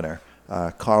the Governor.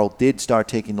 Carl did start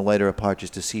taking the lighter apart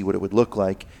just to see what it would look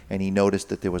like, and he noticed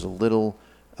that there was a little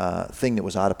thing that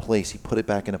was out of place. He put it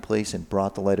back into place and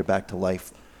brought the lighter back to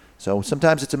life. So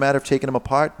sometimes it's a matter of taking them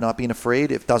apart, not being afraid.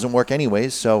 It doesn't work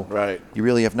anyways, so you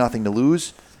really have nothing to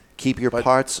lose. Keep your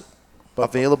parts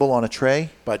available on a tray.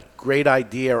 But great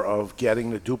idea of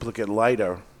getting the duplicate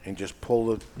lighter and just pull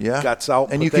the guts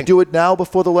out. And you can do it now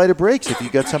before the lighter breaks. If you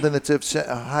got something that's of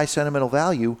a high sentimental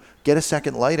value, get a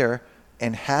second lighter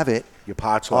and have it your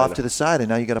parts off lighter to the side, and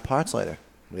now you got a parts lighter.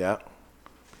 Yeah,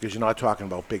 because you're not talking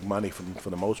about big money for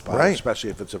the most part, Right.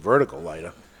 especially if it's a vertical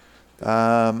lighter.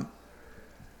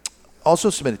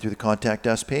 Also submitted through the Contact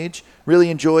Us page.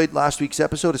 Really enjoyed last week's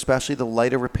episode, especially the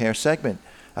lighter repair segment.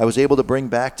 I was able to bring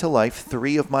back to life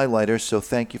 3 of my lighters, so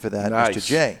thank you for that, Nice. Mr.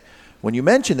 J. When you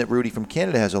mentioned that Rudy from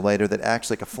Canada has a lighter that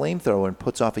acts like a flamethrower and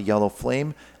puts off a yellow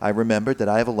flame, I remembered that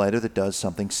I have a lighter that does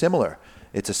something similar.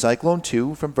 It's a Cyclone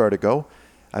 2 from Vertigo.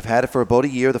 I've had it for about a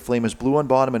year. The flame is blue on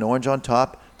bottom and orange on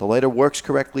top. The lighter works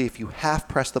correctly if you half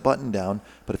press the button down,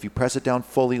 but if you press it down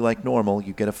fully like normal,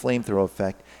 you get a flamethrower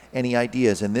effect. Any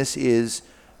ideas? And this is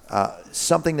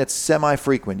something that's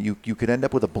semi-frequent. You could end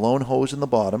up with a blown hose in the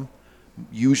bottom,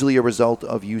 usually a result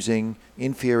of using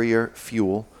inferior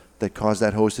fuel that cause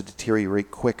that hose to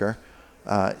deteriorate quicker.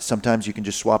 Sometimes you can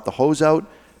just swap the hose out,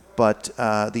 but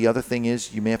the other thing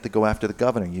is you may have to go after the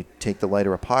Governor. You take the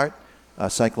lighter apart.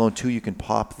 Cyclone 2, you can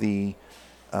pop the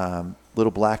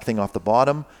little black thing off the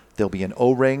bottom. There'll be an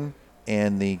O-ring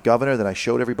and the Governor that I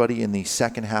showed everybody in the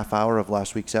second half hour of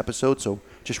last week's episode, so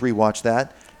just rewatch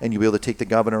that, and you'll be able to take the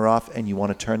Governor off, and you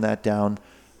want to turn that down.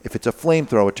 If it's a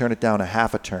flamethrower, turn it down a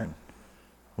half a turn.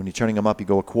 When you're turning them up, you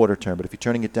go a quarter turn. But if you're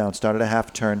turning it down, start at a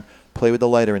half turn, play with the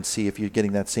lighter, and see if you're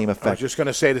getting that same effect. I was just going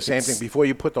to say the same thing. Before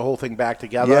you put the whole thing back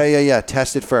together. Yeah.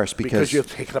 Test it first. Because you'll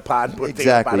take it apart and put it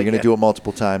exactly. You're going to do it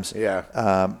multiple times.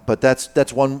 Yeah. But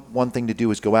that's one thing to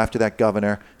do is go after that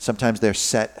Governor. Sometimes they're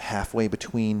set halfway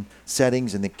between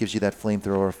settings, and it gives you that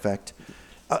flamethrower effect.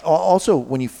 Also,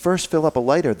 when you first fill up a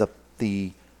lighter,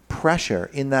 the pressure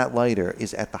in that lighter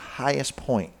is at the highest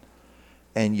point.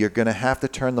 And you're going to have to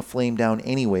turn the flame down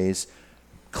anyways.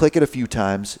 Click it a few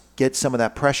times, get some of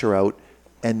that pressure out,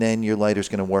 and then your lighter's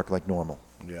going to work like normal.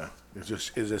 Yeah.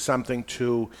 Is there something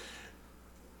to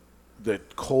the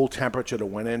cold temperature that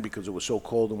went in because it was so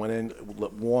cold and went in,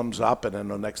 it warms up, and then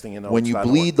the next thing you know, when you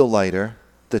bleed the lighter,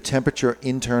 the temperature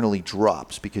internally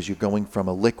drops because you're going from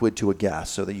a liquid to a gas,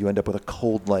 so that you end up with a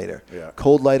cold lighter. Yeah.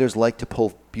 Cold lighters like to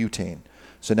pull butane.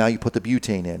 So now you put the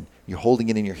butane in. You're holding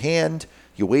it in your hand.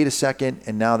 You wait a second,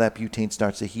 and now that butane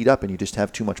starts to heat up, and you just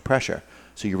have too much pressure.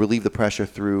 So you relieve the pressure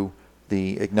through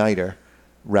the igniter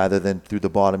rather than through the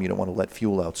bottom. You don't want to let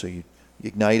fuel out. So you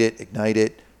ignite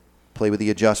it, play with the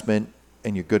adjustment,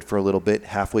 and you're good for a little bit.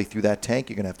 Halfway through that tank,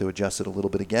 you're going to have to adjust it a little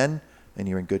bit again, and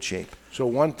you're in good shape. So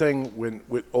one thing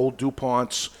with old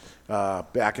DuPonts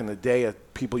back in the day,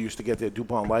 people used to get their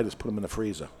DuPont lighters, put them in the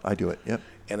freezer. I do it, yep.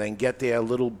 and then get their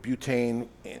little butane.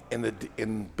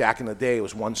 Back in the day, it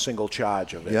was one single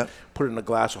charge of it. Yep. Put it in a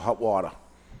glass of hot water,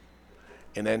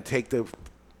 and then take the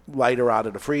lighter out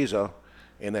of the freezer,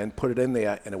 and then put it in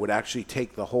there, and it would actually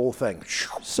take the whole thing,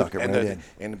 Suck it and right then-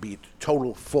 in. and be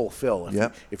total full fill.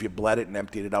 If you bled it and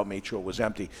emptied it out, made sure it was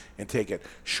empty, and take it.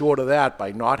 Short of that,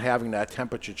 by not having that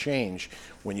temperature change,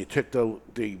 when you took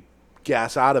the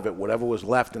gas out of it, whatever was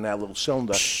left in that little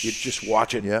cylinder, you just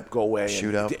watch it go away. Shoot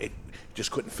and out. It just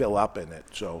couldn't fill up in it.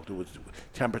 So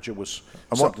temperature was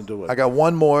something to do with it. I got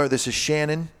one more. This is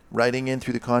Shannon writing in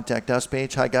through the Contact Us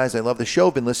page. Hi, guys. I love the show.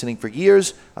 Been listening for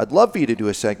years. I'd love for you to do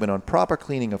a segment on proper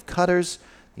cleaning of cutters,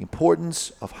 the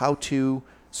importance of how to,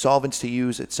 solvents to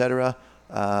use, etc.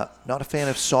 Not a fan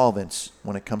of solvents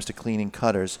when it comes to cleaning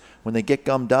cutters. When they get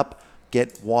gummed up,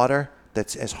 get water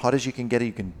that's as hot as you can get it.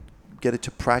 You can get it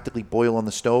to practically boil on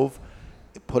the stove.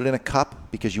 Put it in a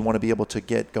cup because you want to be able to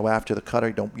go after the cutter.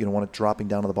 You don't want it dropping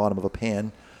down to the bottom of a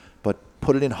pan. But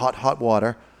put it in hot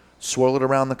water. Swirl it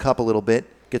around the cup a little bit.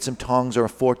 Get some tongs or a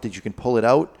fork that you can pull it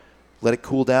out. Let it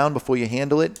cool down before you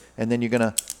handle it. And then you're going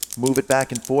to move it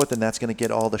back and forth, and that's going to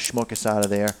get all the schmuckus out of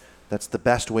there. That's the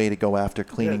best way to go after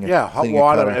cleaning hot cleaning a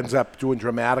water cutter. ends up doing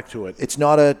dramatic to it. It's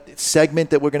not a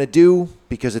segment that we're going to do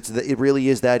because it really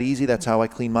is that easy. That's how I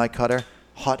clean my cutter.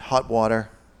 Hot water,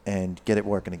 and get it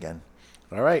working again.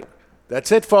 All right. That's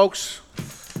it, folks.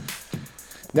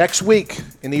 Next week,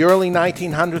 in the early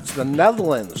 1900s, the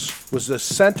Netherlands was the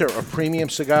center of premium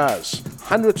cigars.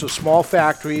 Hundreds of small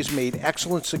factories made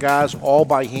excellent cigars all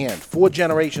by hand. 4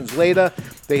 generations later,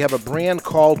 they have a brand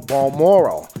called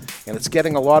Balmoral, and it's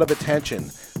getting a lot of attention.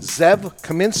 Zev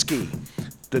Kaminsky,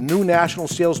 the new national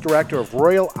sales director of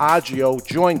Royal Agio,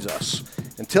 joins us.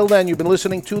 Until then, you've been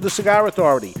listening to The Cigar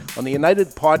Authority on the United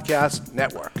Podcast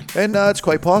Network. And it's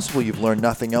quite possible you've learned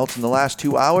nothing else in the last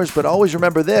 2 hours, but always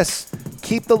remember this.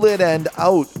 Keep the lid end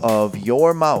out of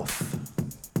your mouth.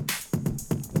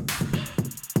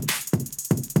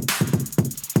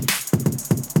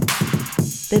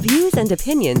 The views and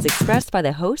opinions expressed by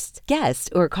the hosts, guests,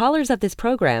 or callers of this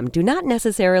program do not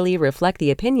necessarily reflect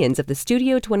the opinions of the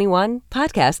Studio 21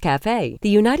 Podcast Cafe, the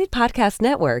United Podcast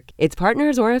Network, its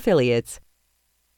partners, or affiliates.